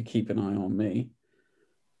 because they could keep an eye on me,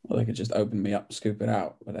 or they could just open me up, scoop it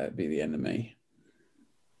out, but that'd be the end of me.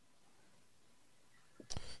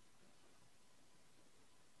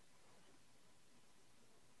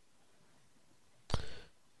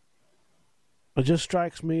 It just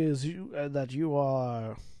strikes me as that you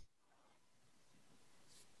are,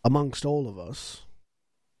 amongst all of us,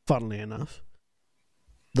 funnily enough,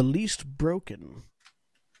 the least broken.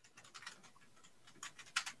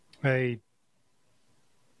 Hey,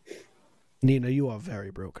 Nina, you are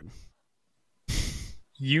very broken.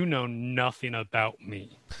 you know nothing about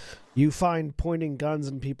me. You find pointing guns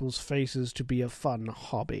in people's faces to be a fun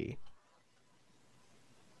hobby.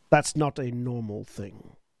 That's not a normal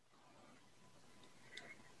thing.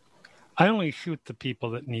 I only shoot the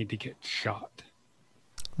people that need to get shot.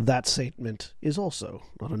 That statement is also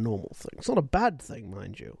not a normal thing. It's not a bad thing,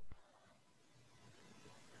 mind you.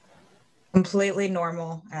 Completely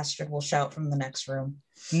normal, Astrid will shout from the next room.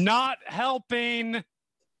 Not helping!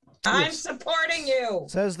 I'm supporting you!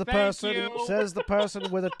 Says the Thank person you. says the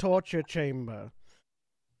person with a torture chamber.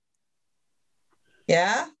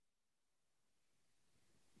 Yeah?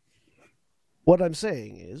 What I'm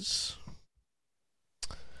saying is,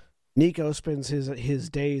 Nico spends his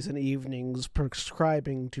days and evenings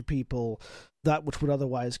prescribing to people that which would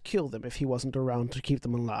otherwise kill them if he wasn't around to keep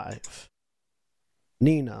them alive.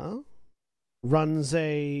 Nina runs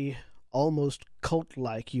a almost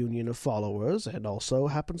cult-like union of followers and also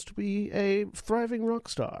happens to be a thriving rock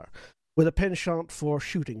star with a penchant for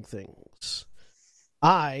shooting things.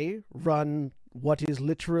 I run what is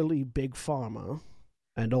literally Big Pharma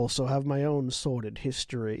and also have my own sordid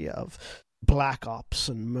history of black ops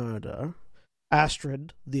and murder.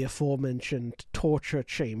 Astrid, the aforementioned torture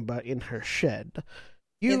chamber in her shed.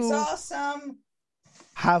 It's awesome.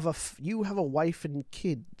 You have a wife and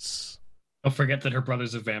kids. Don't forget that her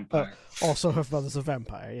brother's a vampire. Also, her brother's a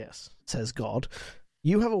vampire, yes, says God.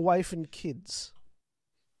 You have a wife and kids.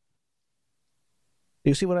 Do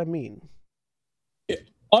you see what I mean?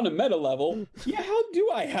 On a meta level, yeah, how do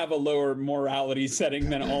I have a lower morality setting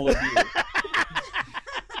than all of you?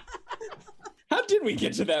 How did we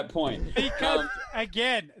get to that point? Because,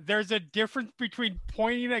 again, there's a difference between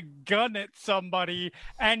pointing a gun at somebody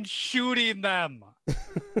and shooting them.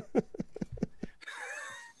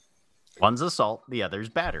 One's assault, the other's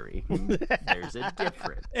battery. There's a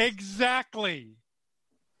difference. Exactly.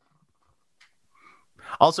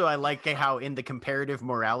 Also, I like how in the comparative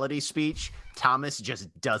morality speech, Thomas just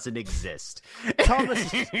doesn't exist.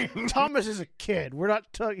 Thomas is a kid. We're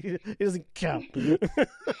not talking. He doesn't count.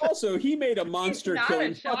 Also, he made a monster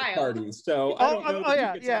killing fuck party, so I don't know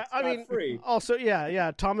that you get scot-free. Also,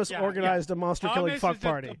 Thomas organized a monster killing fuck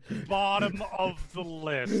party. At the bottom of the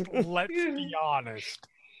list. Let's be honest.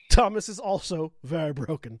 Thomas is also very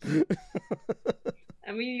broken.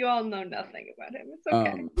 I mean, you all know nothing about him. It's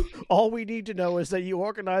okay. All we need to know is that you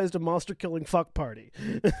organized a monster-killing fuck party.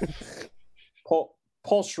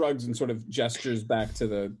 Paul shrugs and sort of gestures back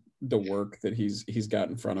to the work that he's got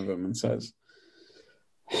in front of him and says,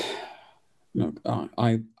 "Look,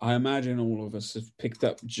 I imagine all of us have picked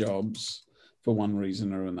up jobs for one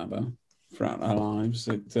reason or another throughout our lives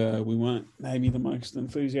that we weren't maybe the most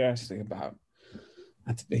enthusiastic about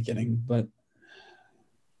at the beginning, but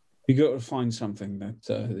you got to find something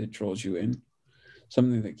that draws you in,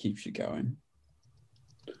 something that keeps you going."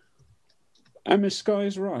 And Miss Sky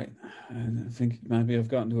is right. And I think maybe I've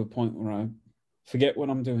gotten to a point where I forget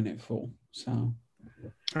what I'm doing it for. So,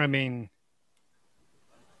 I mean,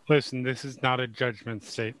 listen, this is not a judgment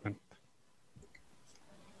statement.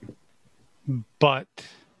 But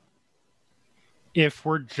if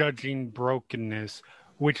we're judging brokenness,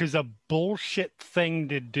 which is a bullshit thing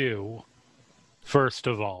to do, first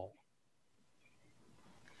of all.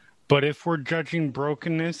 But if we're judging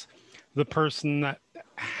brokenness, the person that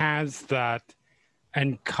has that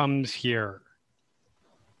and comes here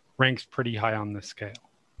ranks pretty high on the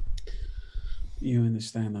scale. You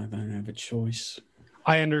understand I don't have a choice.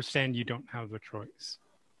 I understand you don't have a choice.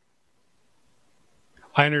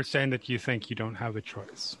 I understand that you think you don't have a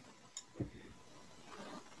choice.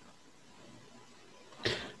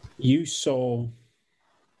 You saw...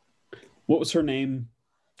 What was her name?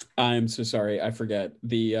 I'm so sorry, I forget.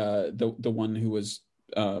 The one who was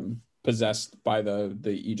possessed by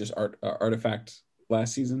the Aegis artifact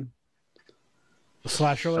last season. The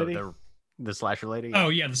slasher lady. The slasher lady. Oh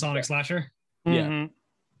yeah, the Sonic slasher. Yeah. Mm-hmm.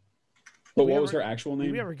 But what was her actual name?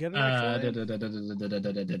 Did we ever get an actual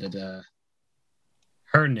name?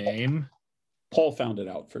 Her name. Paul found it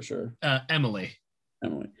out for sure. Emily.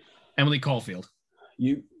 Emily Caulfield.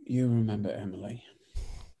 You remember Emily?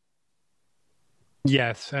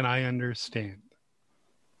 Yes, and I understand.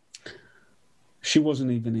 She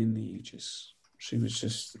wasn't even in the Aegis. She was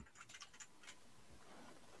just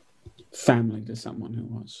family to someone who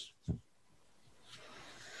was.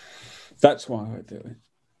 That's why I do it.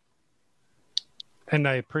 And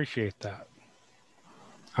I appreciate that.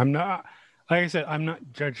 I'm not, like I said, I'm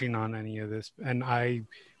not judging on any of this. And I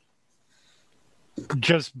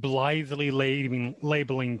just blithely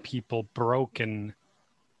labeling people broken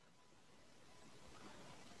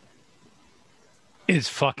is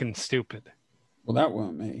fucking stupid. Well, that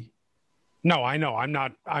weren't me. No, I know. I'm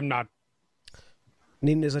not.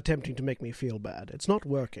 Nina's attempting to make me feel bad. It's not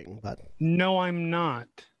working, but... No, I'm not.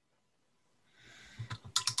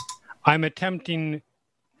 I'm attempting...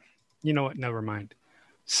 You know what? Never mind.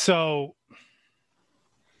 So...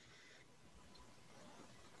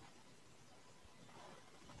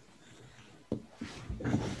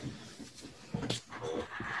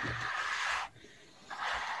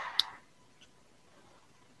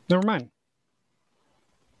 Never mind.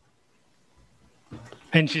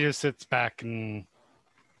 And she just sits back and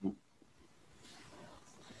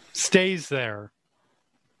stays there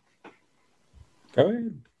Go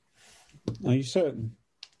ahead. Are you certain?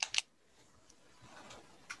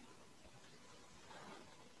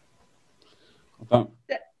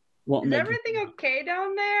 Is everything okay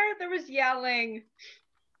down there? There was yelling.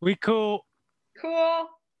 We cool. Cool.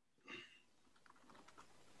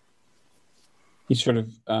 He sort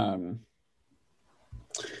of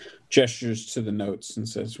gestures to the notes and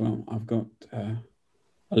says, well, I've got a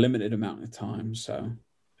limited amount of time, so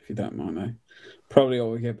if you don't mind, I probably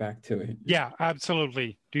ought to get back to it. Yeah,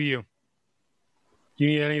 absolutely. Do you? You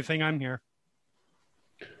need anything? I'm here.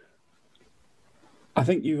 I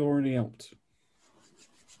think you've already helped.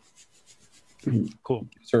 Cool.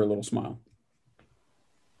 Gives her a little smile.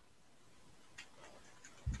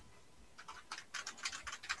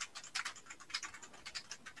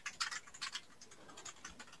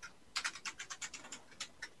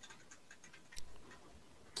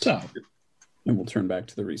 So, and we'll turn back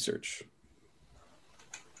to the research.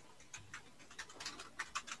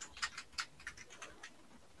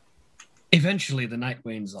 eventually the night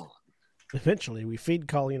wanes on. Eventually, we feed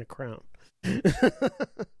Colleen a crown.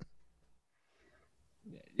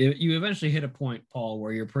 You eventually hit a point, Paul,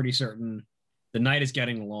 where you're pretty certain the night is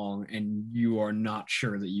getting long and you are not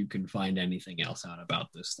sure that you can find anything else out about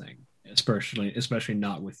this thing, especially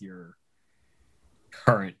not with your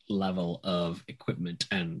current level of equipment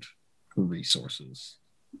and resources.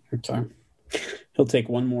 Okay. He'll take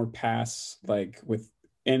one more pass, like with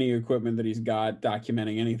any equipment that he's got,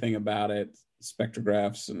 documenting anything about it,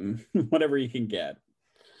 spectrographs and whatever he can get.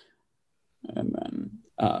 And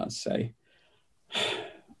then say,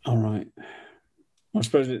 all right, I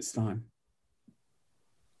suppose it's time.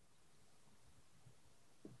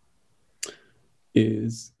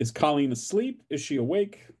 Is Colleen asleep? Is she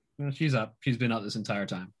awake? Well, she's up. She's been up this entire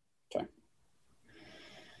time. Okay.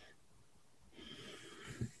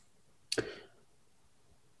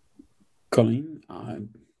 Colleen,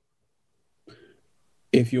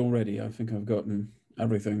 if you're ready, I think I've gotten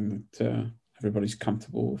everything that everybody's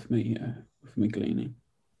comfortable with me gleaning.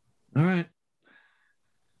 All right.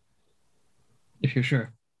 If you're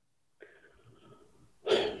sure.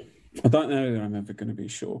 I don't know that I'm ever going to be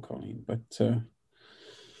sure, Colleen, but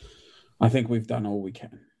I think we've done all we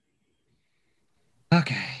can.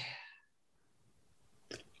 Okay.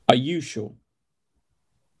 Are you sure?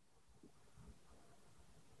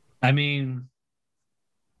 I mean,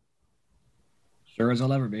 sure as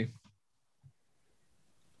I'll ever be.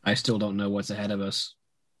 I still don't know what's ahead of us.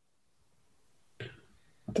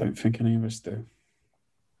 I don't think any of us do.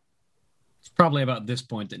 It's probably about this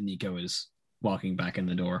point that Nico is walking back in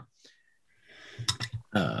the door.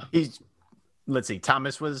 Let's see.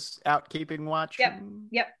 Thomas was out keeping watch. Yep.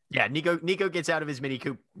 Yeah. Nico gets out of his Mini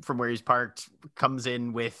Coupe from where he's parked, comes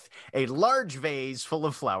in with a large vase full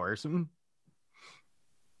of flowers.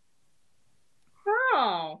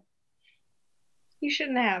 Oh, you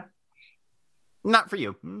shouldn't have. Not for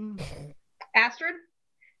you. Astrid,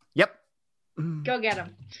 Yep. go get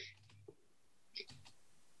him.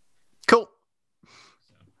 Cool.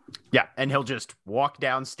 Yeah, and he'll just walk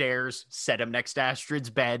downstairs, set him next to Astrid's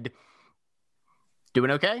bed.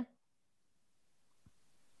 Doing okay?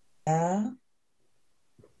 Yeah.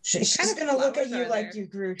 She's kind of going to look at flowers you are like there? you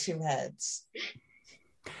grew two heads.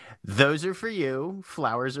 Those are for you.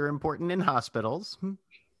 Flowers are important in hospitals.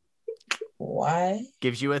 Why?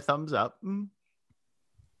 Gives you a thumbs up.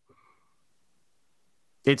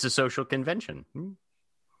 It's a social convention.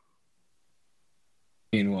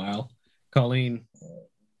 Meanwhile, Colleen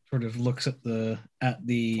sort of looks at the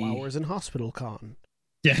Flowers in Hospital Con.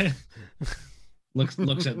 Yeah. looks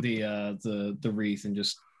at the wreath and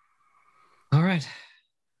just, all right,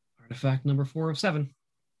 artifact number 4 of 7.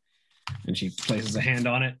 And she places a hand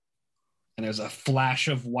on it, and there's a flash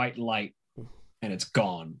of white light, and it's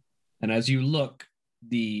gone. And as you look,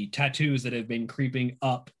 the tattoos that have been creeping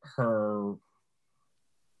up her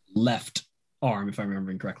left arm, if I'm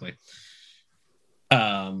remembering correctly,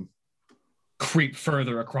 creep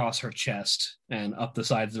further across her chest and up the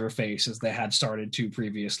sides of her face as they had started to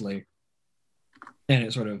previously. And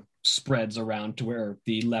it sort of spreads around to where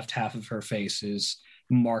the left half of her face is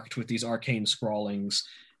marked with these arcane scrawlings.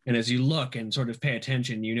 And as you look and sort of pay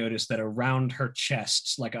attention, you notice that around her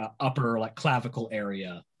chest, like a upper like clavicle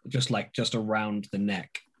area, just around the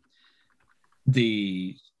neck,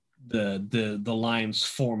 the lines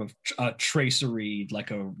form a tracery like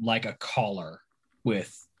a collar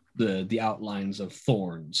with the outlines of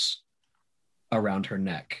thorns around her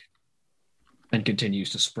neck, and continues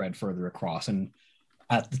to spread further across. And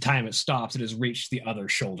at the time it stops, it has reached the other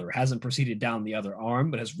shoulder. It hasn't proceeded down the other arm,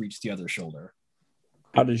 but has reached the other shoulder.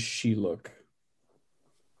 How does she look?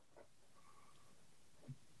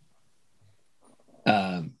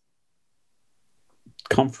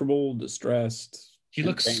 comfortable, distressed. She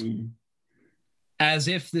looks pain. as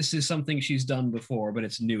if this is something she's done before, but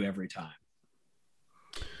it's new every time.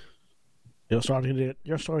 You're starting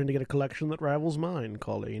to get a collection that rivals mine,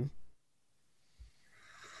 Colleen.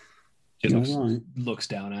 She looks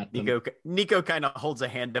down at them. Nico kind of holds a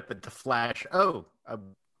hand up at the flash. Oh,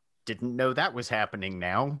 didn't know that was happening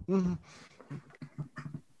now.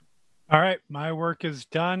 All right, my work is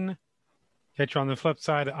done. Catch you on the flip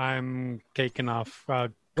side. I'm taking off.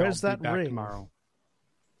 Where's I'll that be back ring? tomorrow?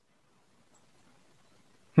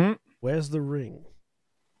 Where's the ring?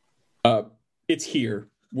 It's here.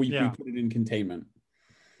 We Yeah. put it in containment.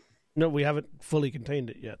 No, we haven't fully contained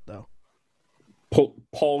it yet, though.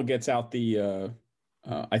 Paul gets out the.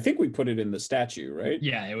 I think we put it in the statue, right?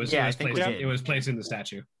 Yeah, it was. Yeah, it I was think placed, we did. it was placed in the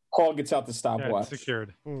statue. Paul gets out the Yeah, stopwatch. it's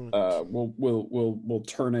secured. We'll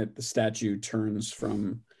turn it. The statue turns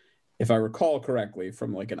from, if I recall correctly,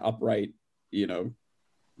 from like an upright,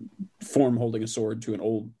 form holding a sword to an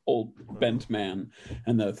old bent man,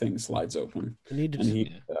 and the thing slides open, and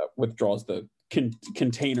he withdraws the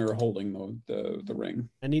container holding the ring.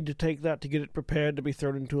 I need to take that to get it prepared to be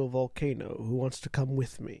thrown into a volcano. Who wants to come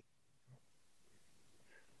with me?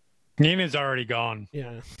 Nina's already gone.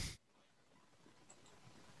 Yeah.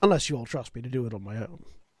 Unless you all trust me to do it on my own.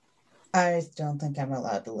 I don't think I'm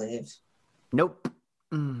allowed to leave. Nope.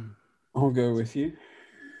 I'll go with you.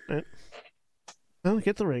 Well,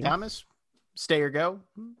 get the ring. Thomas, stay or go?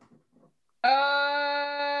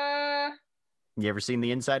 You ever seen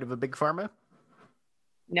the inside of a big pharma?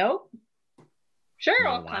 Nope. Sure,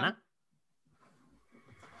 I'll Why come. not?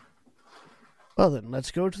 Well then, let's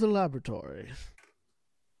go to the laboratory.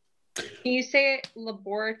 Can you say it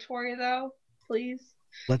laboratory though, please?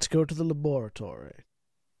 Let's go to the laboratory.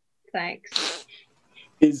 Thanks.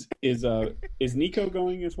 Is Nico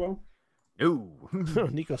going as well? Ooh.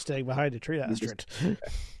 Nico's staying behind to treat Astrid.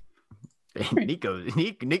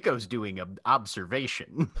 Nico's doing an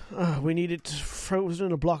observation. We need it frozen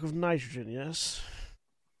in a block of nitrogen, yes?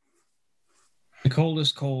 The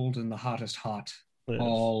coldest cold and the hottest hot, Yes.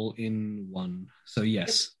 all in one. So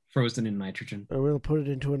yes, frozen in nitrogen. We'll put it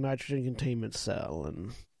into a nitrogen containment cell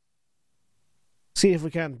and see if we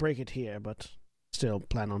can't break it here, but still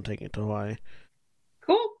plan on taking it to Hawaii.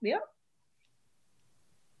 Cool. Yep.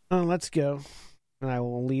 Let's go. And I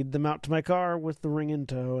will lead them out to my car with the ring in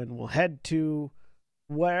tow, and we'll head to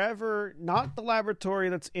wherever, not the laboratory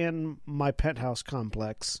that's in my penthouse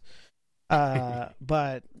complex,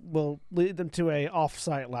 but we'll lead them to a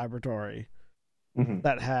off-site laboratory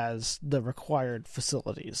that has the required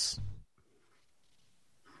facilities.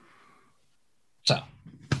 So,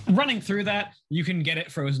 running through that, you can get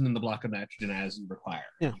it frozen in the block of nitrogen as you require.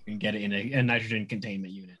 Yeah. You can get it in a nitrogen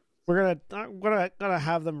containment unit. We're gonna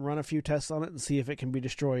have them run a few tests on it and see if it can be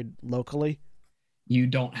destroyed locally. You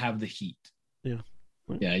don't have the heat. Yeah.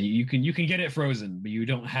 Yeah, you can get it frozen, but you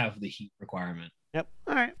don't have the heat requirement. Yep.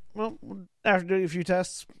 All right. Well, after doing a few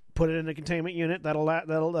tests, put it in a containment unit.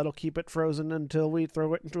 That'll keep it frozen until we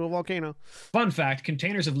throw it into a volcano. Fun fact: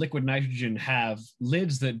 containers of liquid nitrogen have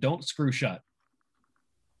lids that don't screw shut.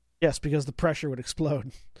 Yes, because the pressure would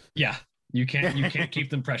explode. Yeah, you can't keep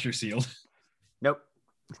them pressure sealed. Nope.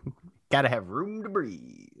 Gotta have room to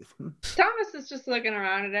breathe. Thomas is just looking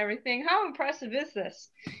around at everything. How impressive is this?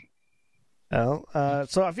 Well,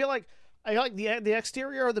 so I feel like the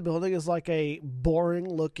exterior of the building is like a boring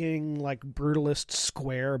looking, like brutalist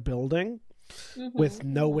square building with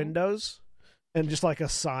no windows and just like a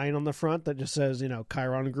sign on the front that just says,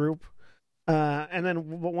 Chiron Group. And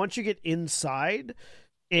then once you get inside,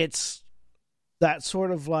 it's that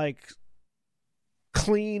sort of like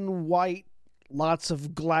clean white, lots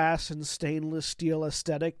of glass and stainless steel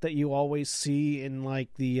aesthetic that you always see in like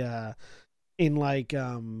the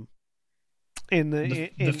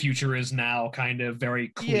future is now kind of very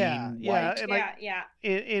clean. Yeah, white.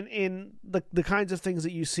 In the kinds of things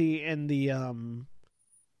that you see in the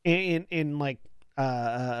in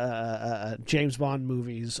James Bond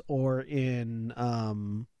movies or in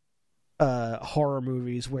horror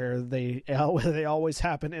movies where they always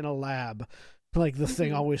happen in a lab. Like the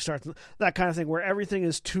thing always starts, that kind of thing where everything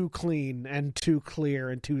is too clean and too clear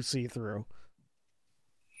and too see-through.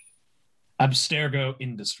 Abstergo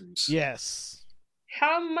Industries. Yes.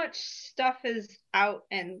 How much stuff is out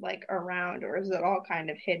and like around, or is it all kind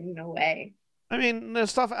of hidden away? I mean,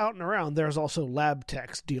 there's stuff out and around. There's also lab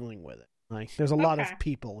techs dealing with it. Like, there's a lot of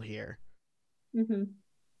people here. Mm-hmm.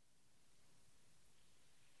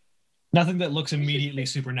 Nothing that looks immediately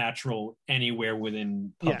supernatural anywhere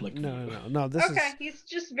within public. No. He's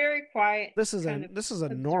just very quiet. This is a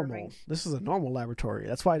normal laboratory.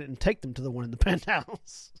 That's why I didn't take them to the one in the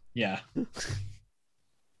penthouse. Yeah.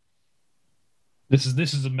 This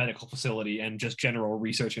is a medical facility and just general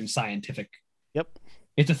research and scientific. Yep.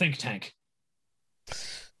 It's a think tank.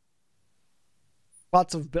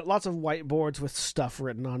 Lots of whiteboards with stuff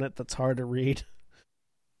written on it that's hard to read.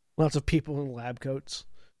 Lots of people in lab coats.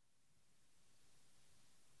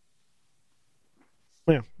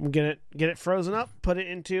 Yeah, we'll get it frozen up. Put it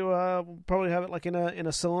into we'll probably have it like in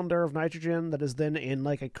a cylinder of nitrogen that is then in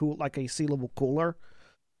like a sealable cooler.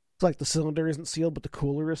 It's like the cylinder isn't sealed, but the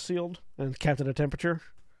cooler is sealed and kept at a temperature.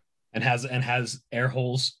 And has air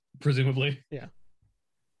holes, presumably. Yeah.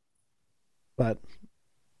 But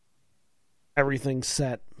everything's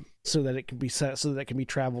set so that it can be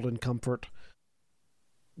traveled in comfort.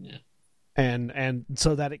 Yeah. And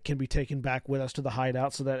so that it can be taken back with us to the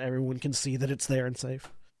hideout so that everyone can see that it's there and safe.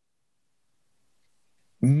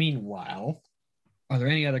 Meanwhile, are there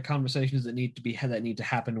any other conversations that need to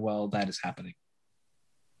happen while that is happening?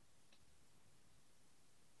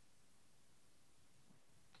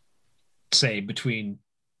 Say between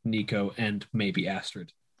Nico and maybe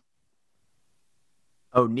Astrid.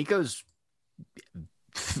 Oh, Nico's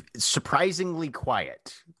surprisingly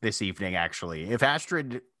quiet this evening, actually. If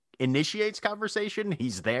Astrid initiates conversation,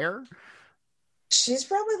 he's there. She's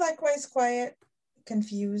probably likewise quiet,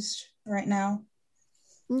 confused right now.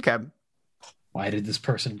 Okay. Why did this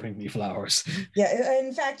person bring me flowers? Yeah,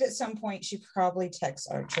 in fact, at some point, she probably texts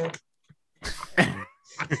Archer.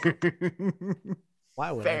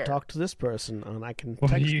 Why would Fair. I talk to this person? And I can.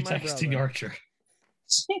 What are text you my texting brother. Archer?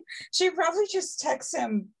 She probably just texts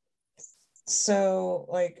him. So,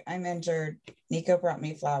 like, I'm injured. Nico brought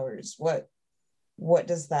me flowers. What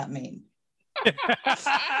does that mean?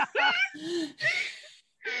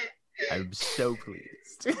 I'm so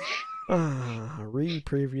pleased. Read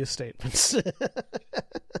previous statements.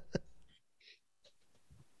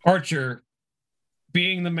 Archer,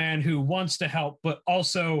 being the man who wants to help, but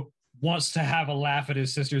also wants to have a laugh at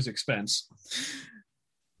his sister's expense,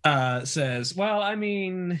 says, well, I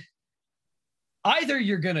mean, either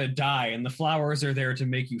you're going to die and the flowers are there to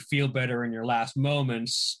make you feel better in your last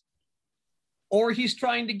moments, or he's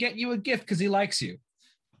trying to get you a gift because he likes you.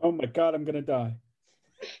 Oh my God, I'm going to die.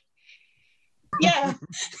 Yeah.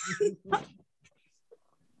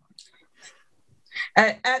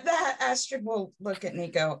 At that, Astrid will look at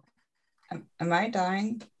Nico. Am I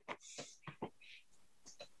dying?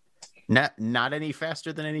 Not any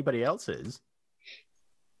faster than anybody else is.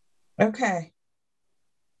 Okay.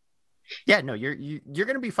 Yeah, no, you're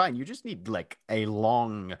gonna be fine. You just need like a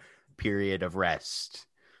long period of rest.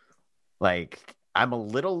 Like, I'm a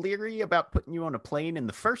little leery about putting you on a plane in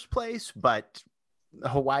the first place, but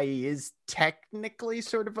Hawaii is technically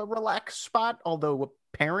sort of a relaxed spot, although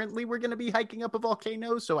apparently we're going to be hiking up a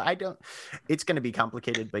volcano, so it's going to be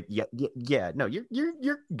complicated, but yeah, no,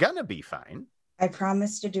 you're going to be fine. I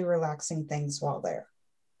promise to do relaxing things while there.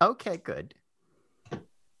 Okay, good.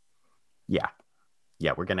 Yeah,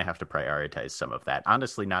 we're going to have to prioritize some of that.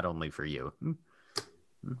 Honestly, not only for you.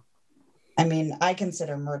 I mean, I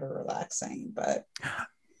consider murder relaxing, but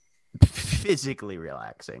physically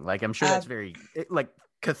relaxing. Like, I'm sure that's very like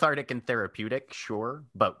cathartic and therapeutic, sure,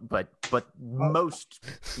 but most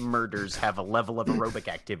murders have a level of aerobic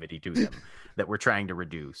activity to them that we're trying to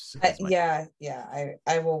reduce. I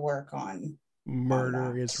will work on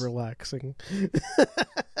Murder is relaxing.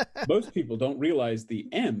 Most people don't realize the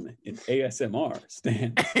M in ASMR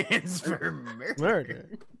stands. It's for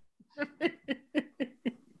Murder.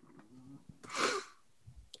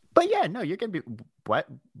 But yeah, no, you're gonna be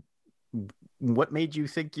what made you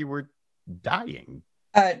think you were dying?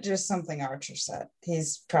 Just something Archer said.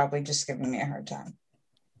 He's probably just giving me a hard time.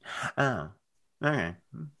 Oh, okay.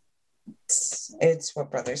 It's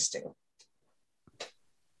what brothers do.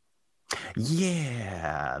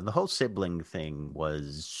 Yeah, the whole sibling thing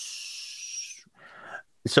was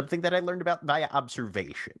something that I learned about via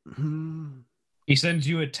observation. He sends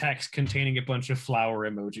you a text containing a bunch of flower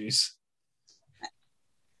emojis.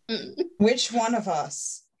 Which one of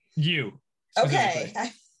us? You. Okay.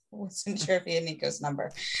 I wasn't sure if he had Nico's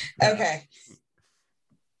number. Okay.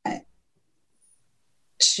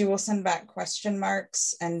 She will send back question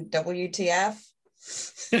marks and WTF.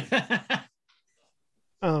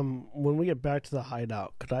 When we get back to the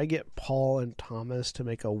hideout, could I get Paul and Thomas to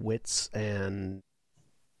make a wits and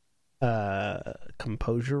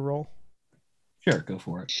composure roll? Sure, go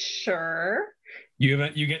for it. Sure. You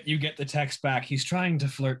get the text back. He's trying to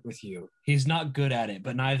flirt with you. He's not good at it,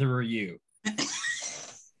 but neither are you.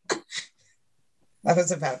 That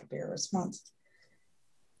was about to be a response.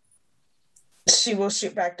 She will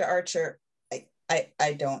shoot back to Archer.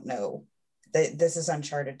 I don't know. This is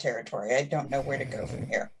uncharted territory. I don't know where to go from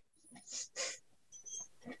here.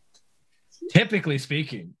 Typically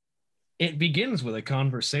speaking, it begins with a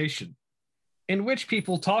conversation in which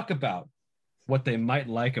people talk about what they might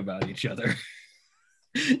like about each other.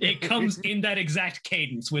 It comes in that exact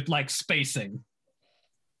cadence with like spacing.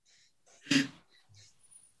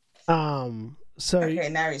 So Okay,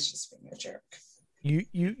 now he's just being a jerk.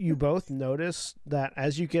 you both notice that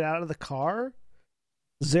as you get out of the car,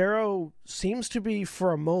 Zero seems to be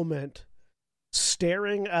for a moment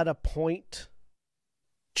staring at a point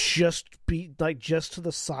just to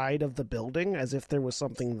the side of the building as if there was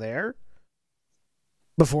something there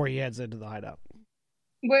before he heads into the hideout.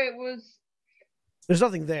 Wait, There's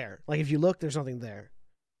nothing there. Like, if you look, there's nothing there.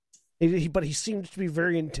 But he seemed to be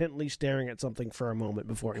very intently staring at something for a moment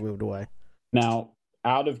before he moved away. Now,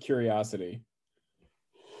 out of curiosity,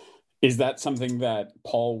 is that something that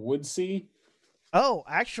Paul would see? Oh,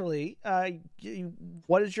 actually,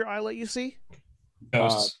 what does your eye let you see?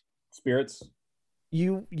 Ghosts. Spirits.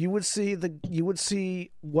 You would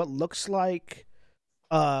see what looks like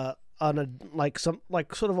sort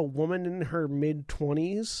of a woman in her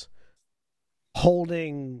mid-20s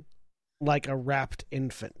holding like a wrapped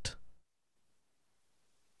infant.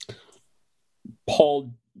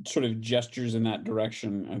 Paul sort of gestures in that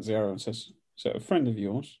direction at Zero and says, "So, a friend of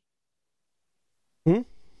yours?" And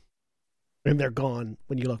they're gone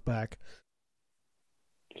when you look back.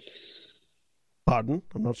 Pardon?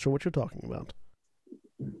 I'm not sure what you're talking about.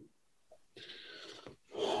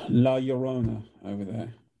 La Llorona over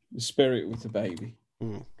there. The spirit with the baby.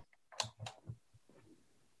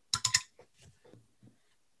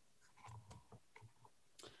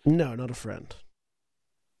 No, not a friend.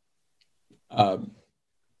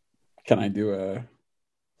 Can I do a...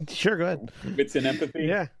 Sure, go ahead. Wits and empathy?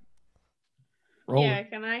 Yeah. Roll yeah, it.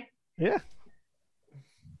 can I? Yeah.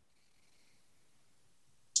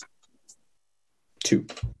 2.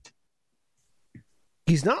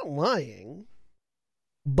 He's not lying,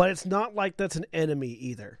 but it's not like that's an enemy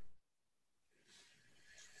either.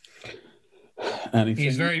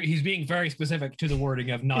 Anything? He's being very specific to the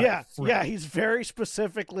wording of not. Yeah, he's very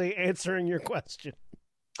specifically answering your question.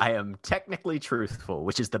 I am technically truthful,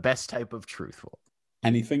 which is the best type of truthful.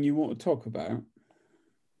 Anything you want to talk about?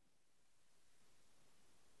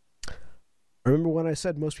 Remember when I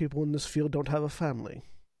said most people in this field don't have a family?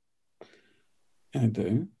 I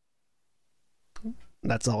do.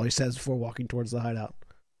 That's all he says before walking towards the hideout.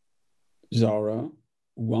 Zara,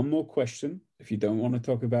 one more question. If you don't want to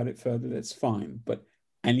talk about it further, that's fine. But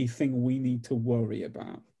anything we need to worry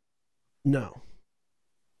about? No.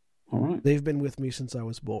 All right. They've been with me since I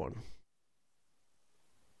was born.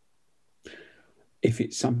 If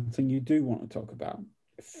it's something you do want to talk about,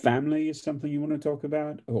 if family is something you want to talk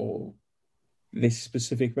about, or this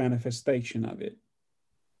specific manifestation of it,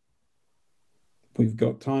 we've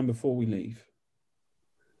got time before we leave.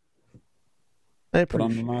 I But I'm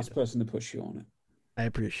appreciate the last it. person to push you on it. I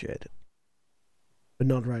appreciate it. But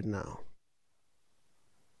not right now.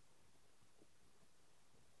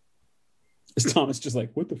 Is Thomas just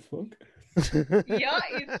like, what the fuck? Yeah,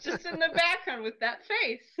 he's just in the background with that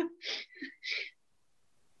face.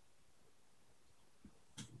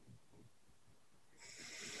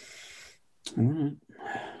 All right.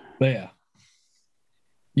 But yeah,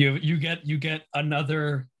 you get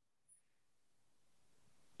another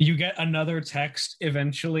text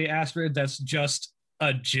eventually, Astrid. That's just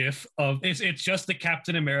a GIF of it's just the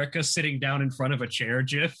Captain America sitting down in front of a chair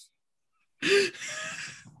GIF.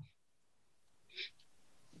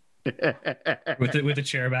 with the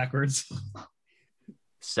chair backwards.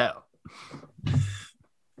 So,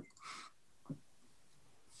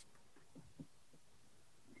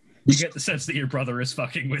 you get the sense that your brother is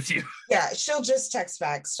fucking with you. Yeah, she'll just text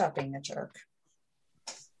back, stop being a jerk.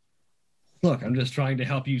 Look, I'm just trying to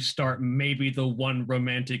help you start maybe the one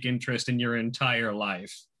romantic interest in your entire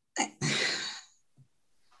life.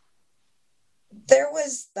 There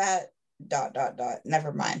was that ...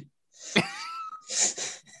 Never mind.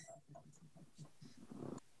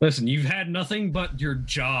 Listen, you've had nothing but your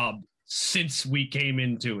job since we came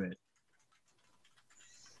into it.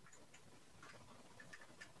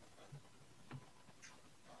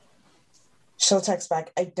 She'll text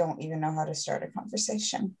back, I don't even know how to start a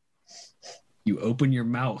conversation. You open your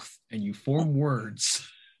mouth and you form words.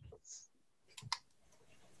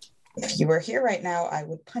 If you were here right now, I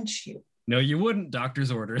would punch you. No, you wouldn't.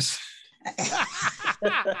 Doctor's orders.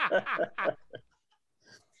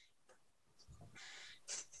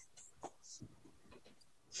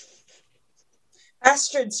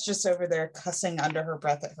 Astrid's just over there cussing under her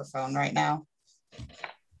breath at her phone right now.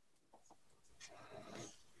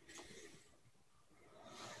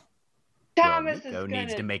 Thomas is Nico gonna...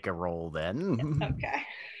 needs to make a roll then. Okay.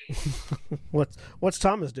 What's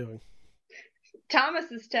Thomas doing? Thomas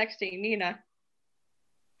is texting Nina.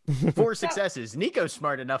 4 successes. Nico's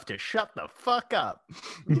smart enough to shut the fuck up.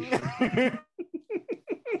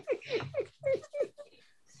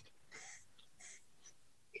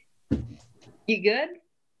 You good?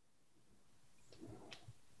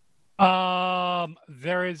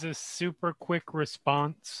 There is a super quick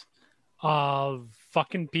response of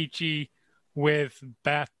fucking Peachy with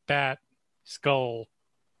bat skull,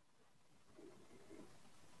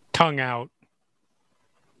 tongue out,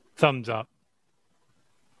 thumbs up.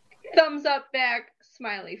 Thumbs up back,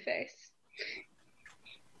 smiley face.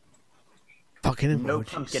 Fucking emojis. No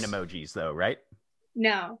pumpkin emojis, though, right?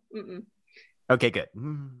 No. Mm-mm. Okay, good.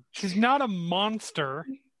 She's not a monster.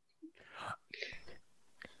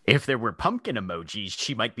 If there were pumpkin emojis,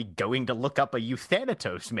 she might be going to look up a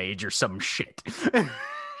Euthanatos mage or some shit.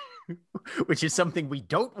 Which is something we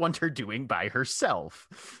don't want her doing by herself.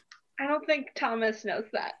 I don't think Thomas knows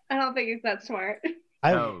that. I don't think he's that smart.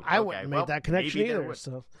 I okay. wouldn't make that connection either.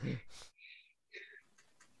 So.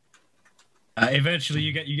 Eventually,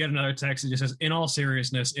 you get another text that just says, "In all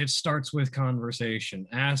seriousness, it starts with conversation.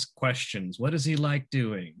 Ask questions. What does he like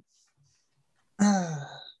doing?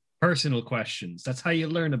 Personal questions. That's how you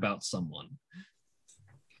learn about someone."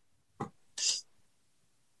 What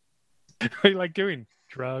do you like doing?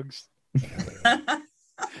 Drugs.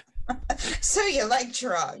 So you like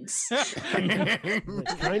drugs?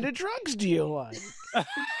 What kind of drugs do you like?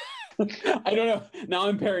 I don't know. Now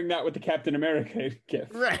I'm pairing that with the Captain America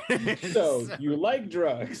gift. Right. So you like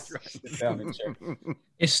drugs?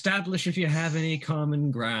 Establish if you have any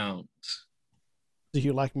common ground. Do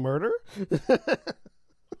you like murder?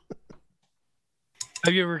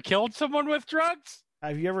 Have you ever killed someone with drugs?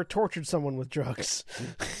 Have you ever tortured someone with drugs?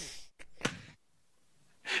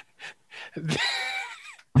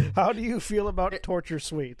 How do you feel about torture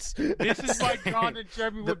suites? This is why John and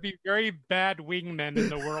Jeremy would be very bad wingmen in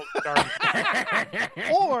the world.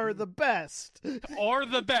 Or the best. Or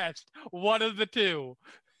the best. One of the two.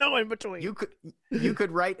 No in between. You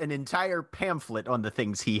could write an entire pamphlet on the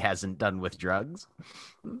things he hasn't done with drugs.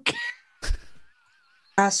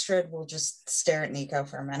 Astrid will just stare at Nico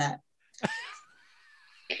for a minute.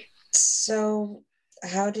 So,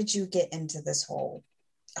 how did you get into this whole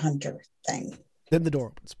hunter thing? Then the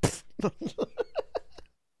door opens.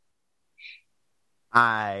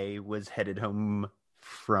 I was headed home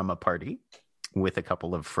from a party with a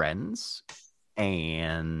couple of friends,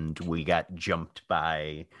 and we got jumped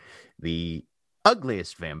by the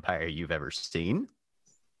ugliest vampire you've ever seen.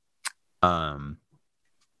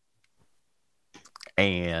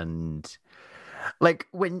 And like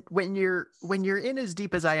when you're in as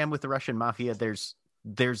deep as I am with the Russian mafia, there's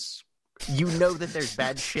that there's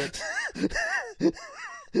bad shit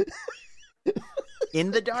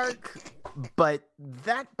in the dark, but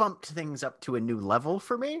that bumped things up to a new level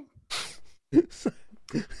for me.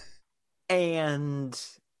 And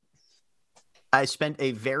I spent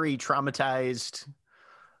a very traumatized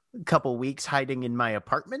couple weeks hiding in my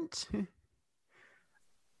apartment.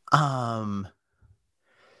 Well,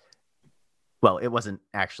 it wasn't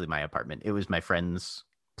actually my apartment. It was my friend's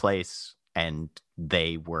place, and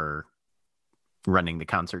they were running the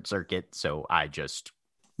concert circuit, so I just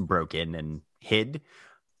broke in and hid.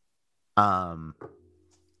 And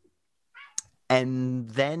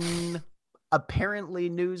then apparently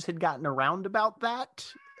news had gotten around about that,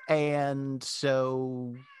 and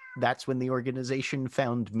so that's when the organization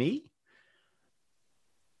found me.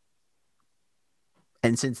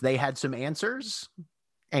 And since they had some answers,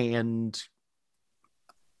 and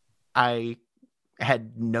I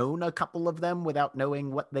had known a couple of them without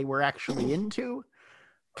knowing what they were actually into,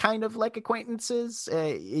 kind of like acquaintances,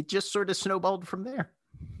 it just sort of snowballed from there.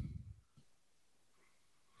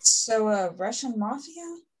 So, Russian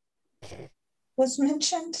mafia was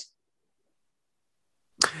mentioned?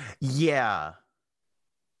 Yeah.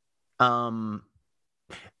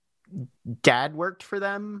 Dad worked for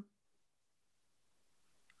them,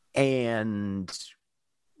 and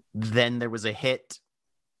then there was a hit,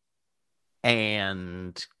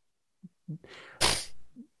 and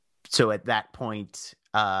so at that point,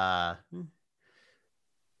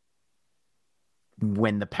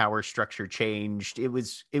 when the power structure changed, it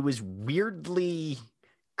was weirdly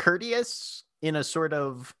courteous in a sort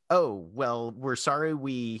of, oh, well, we're sorry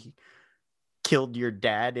we killed your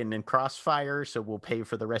dad in a crossfire, so we'll pay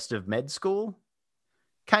for the rest of med school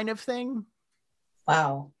kind of thing.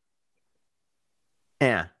 Wow.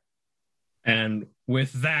 Yeah. And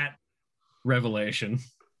with that revelation,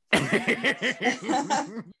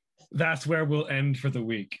 that's where we'll end for the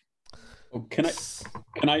week. Oh, can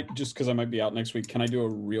I just because I might be out next week? Can I do a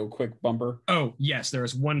real quick bumper? Oh yes, there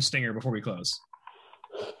is one stinger before we close.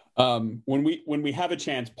 When we have a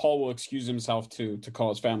chance, Paul will excuse himself to call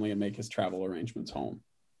his family and make his travel arrangements home.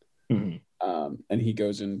 Mm-hmm. And he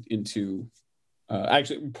goes into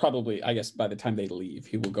actually probably I guess by the time they leave,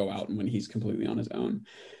 he will go out, and when he's completely on his own,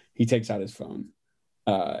 he takes out his phone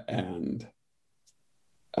and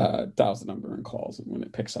dials the number and calls, and when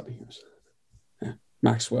it picks up, he goes,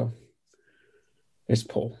 Maxwell, it's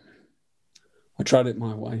Paul. I tried it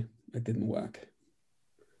my way. It didn't work.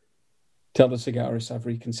 Tell the Cigaris I've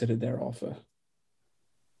reconsidered their offer.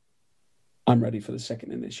 I'm ready for the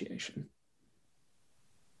second initiation.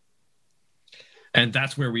 And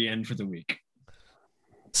that's where we end for the week.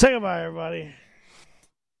 Say goodbye, everybody.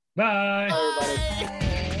 Bye. Bye,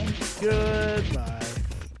 everybody. Goodbye.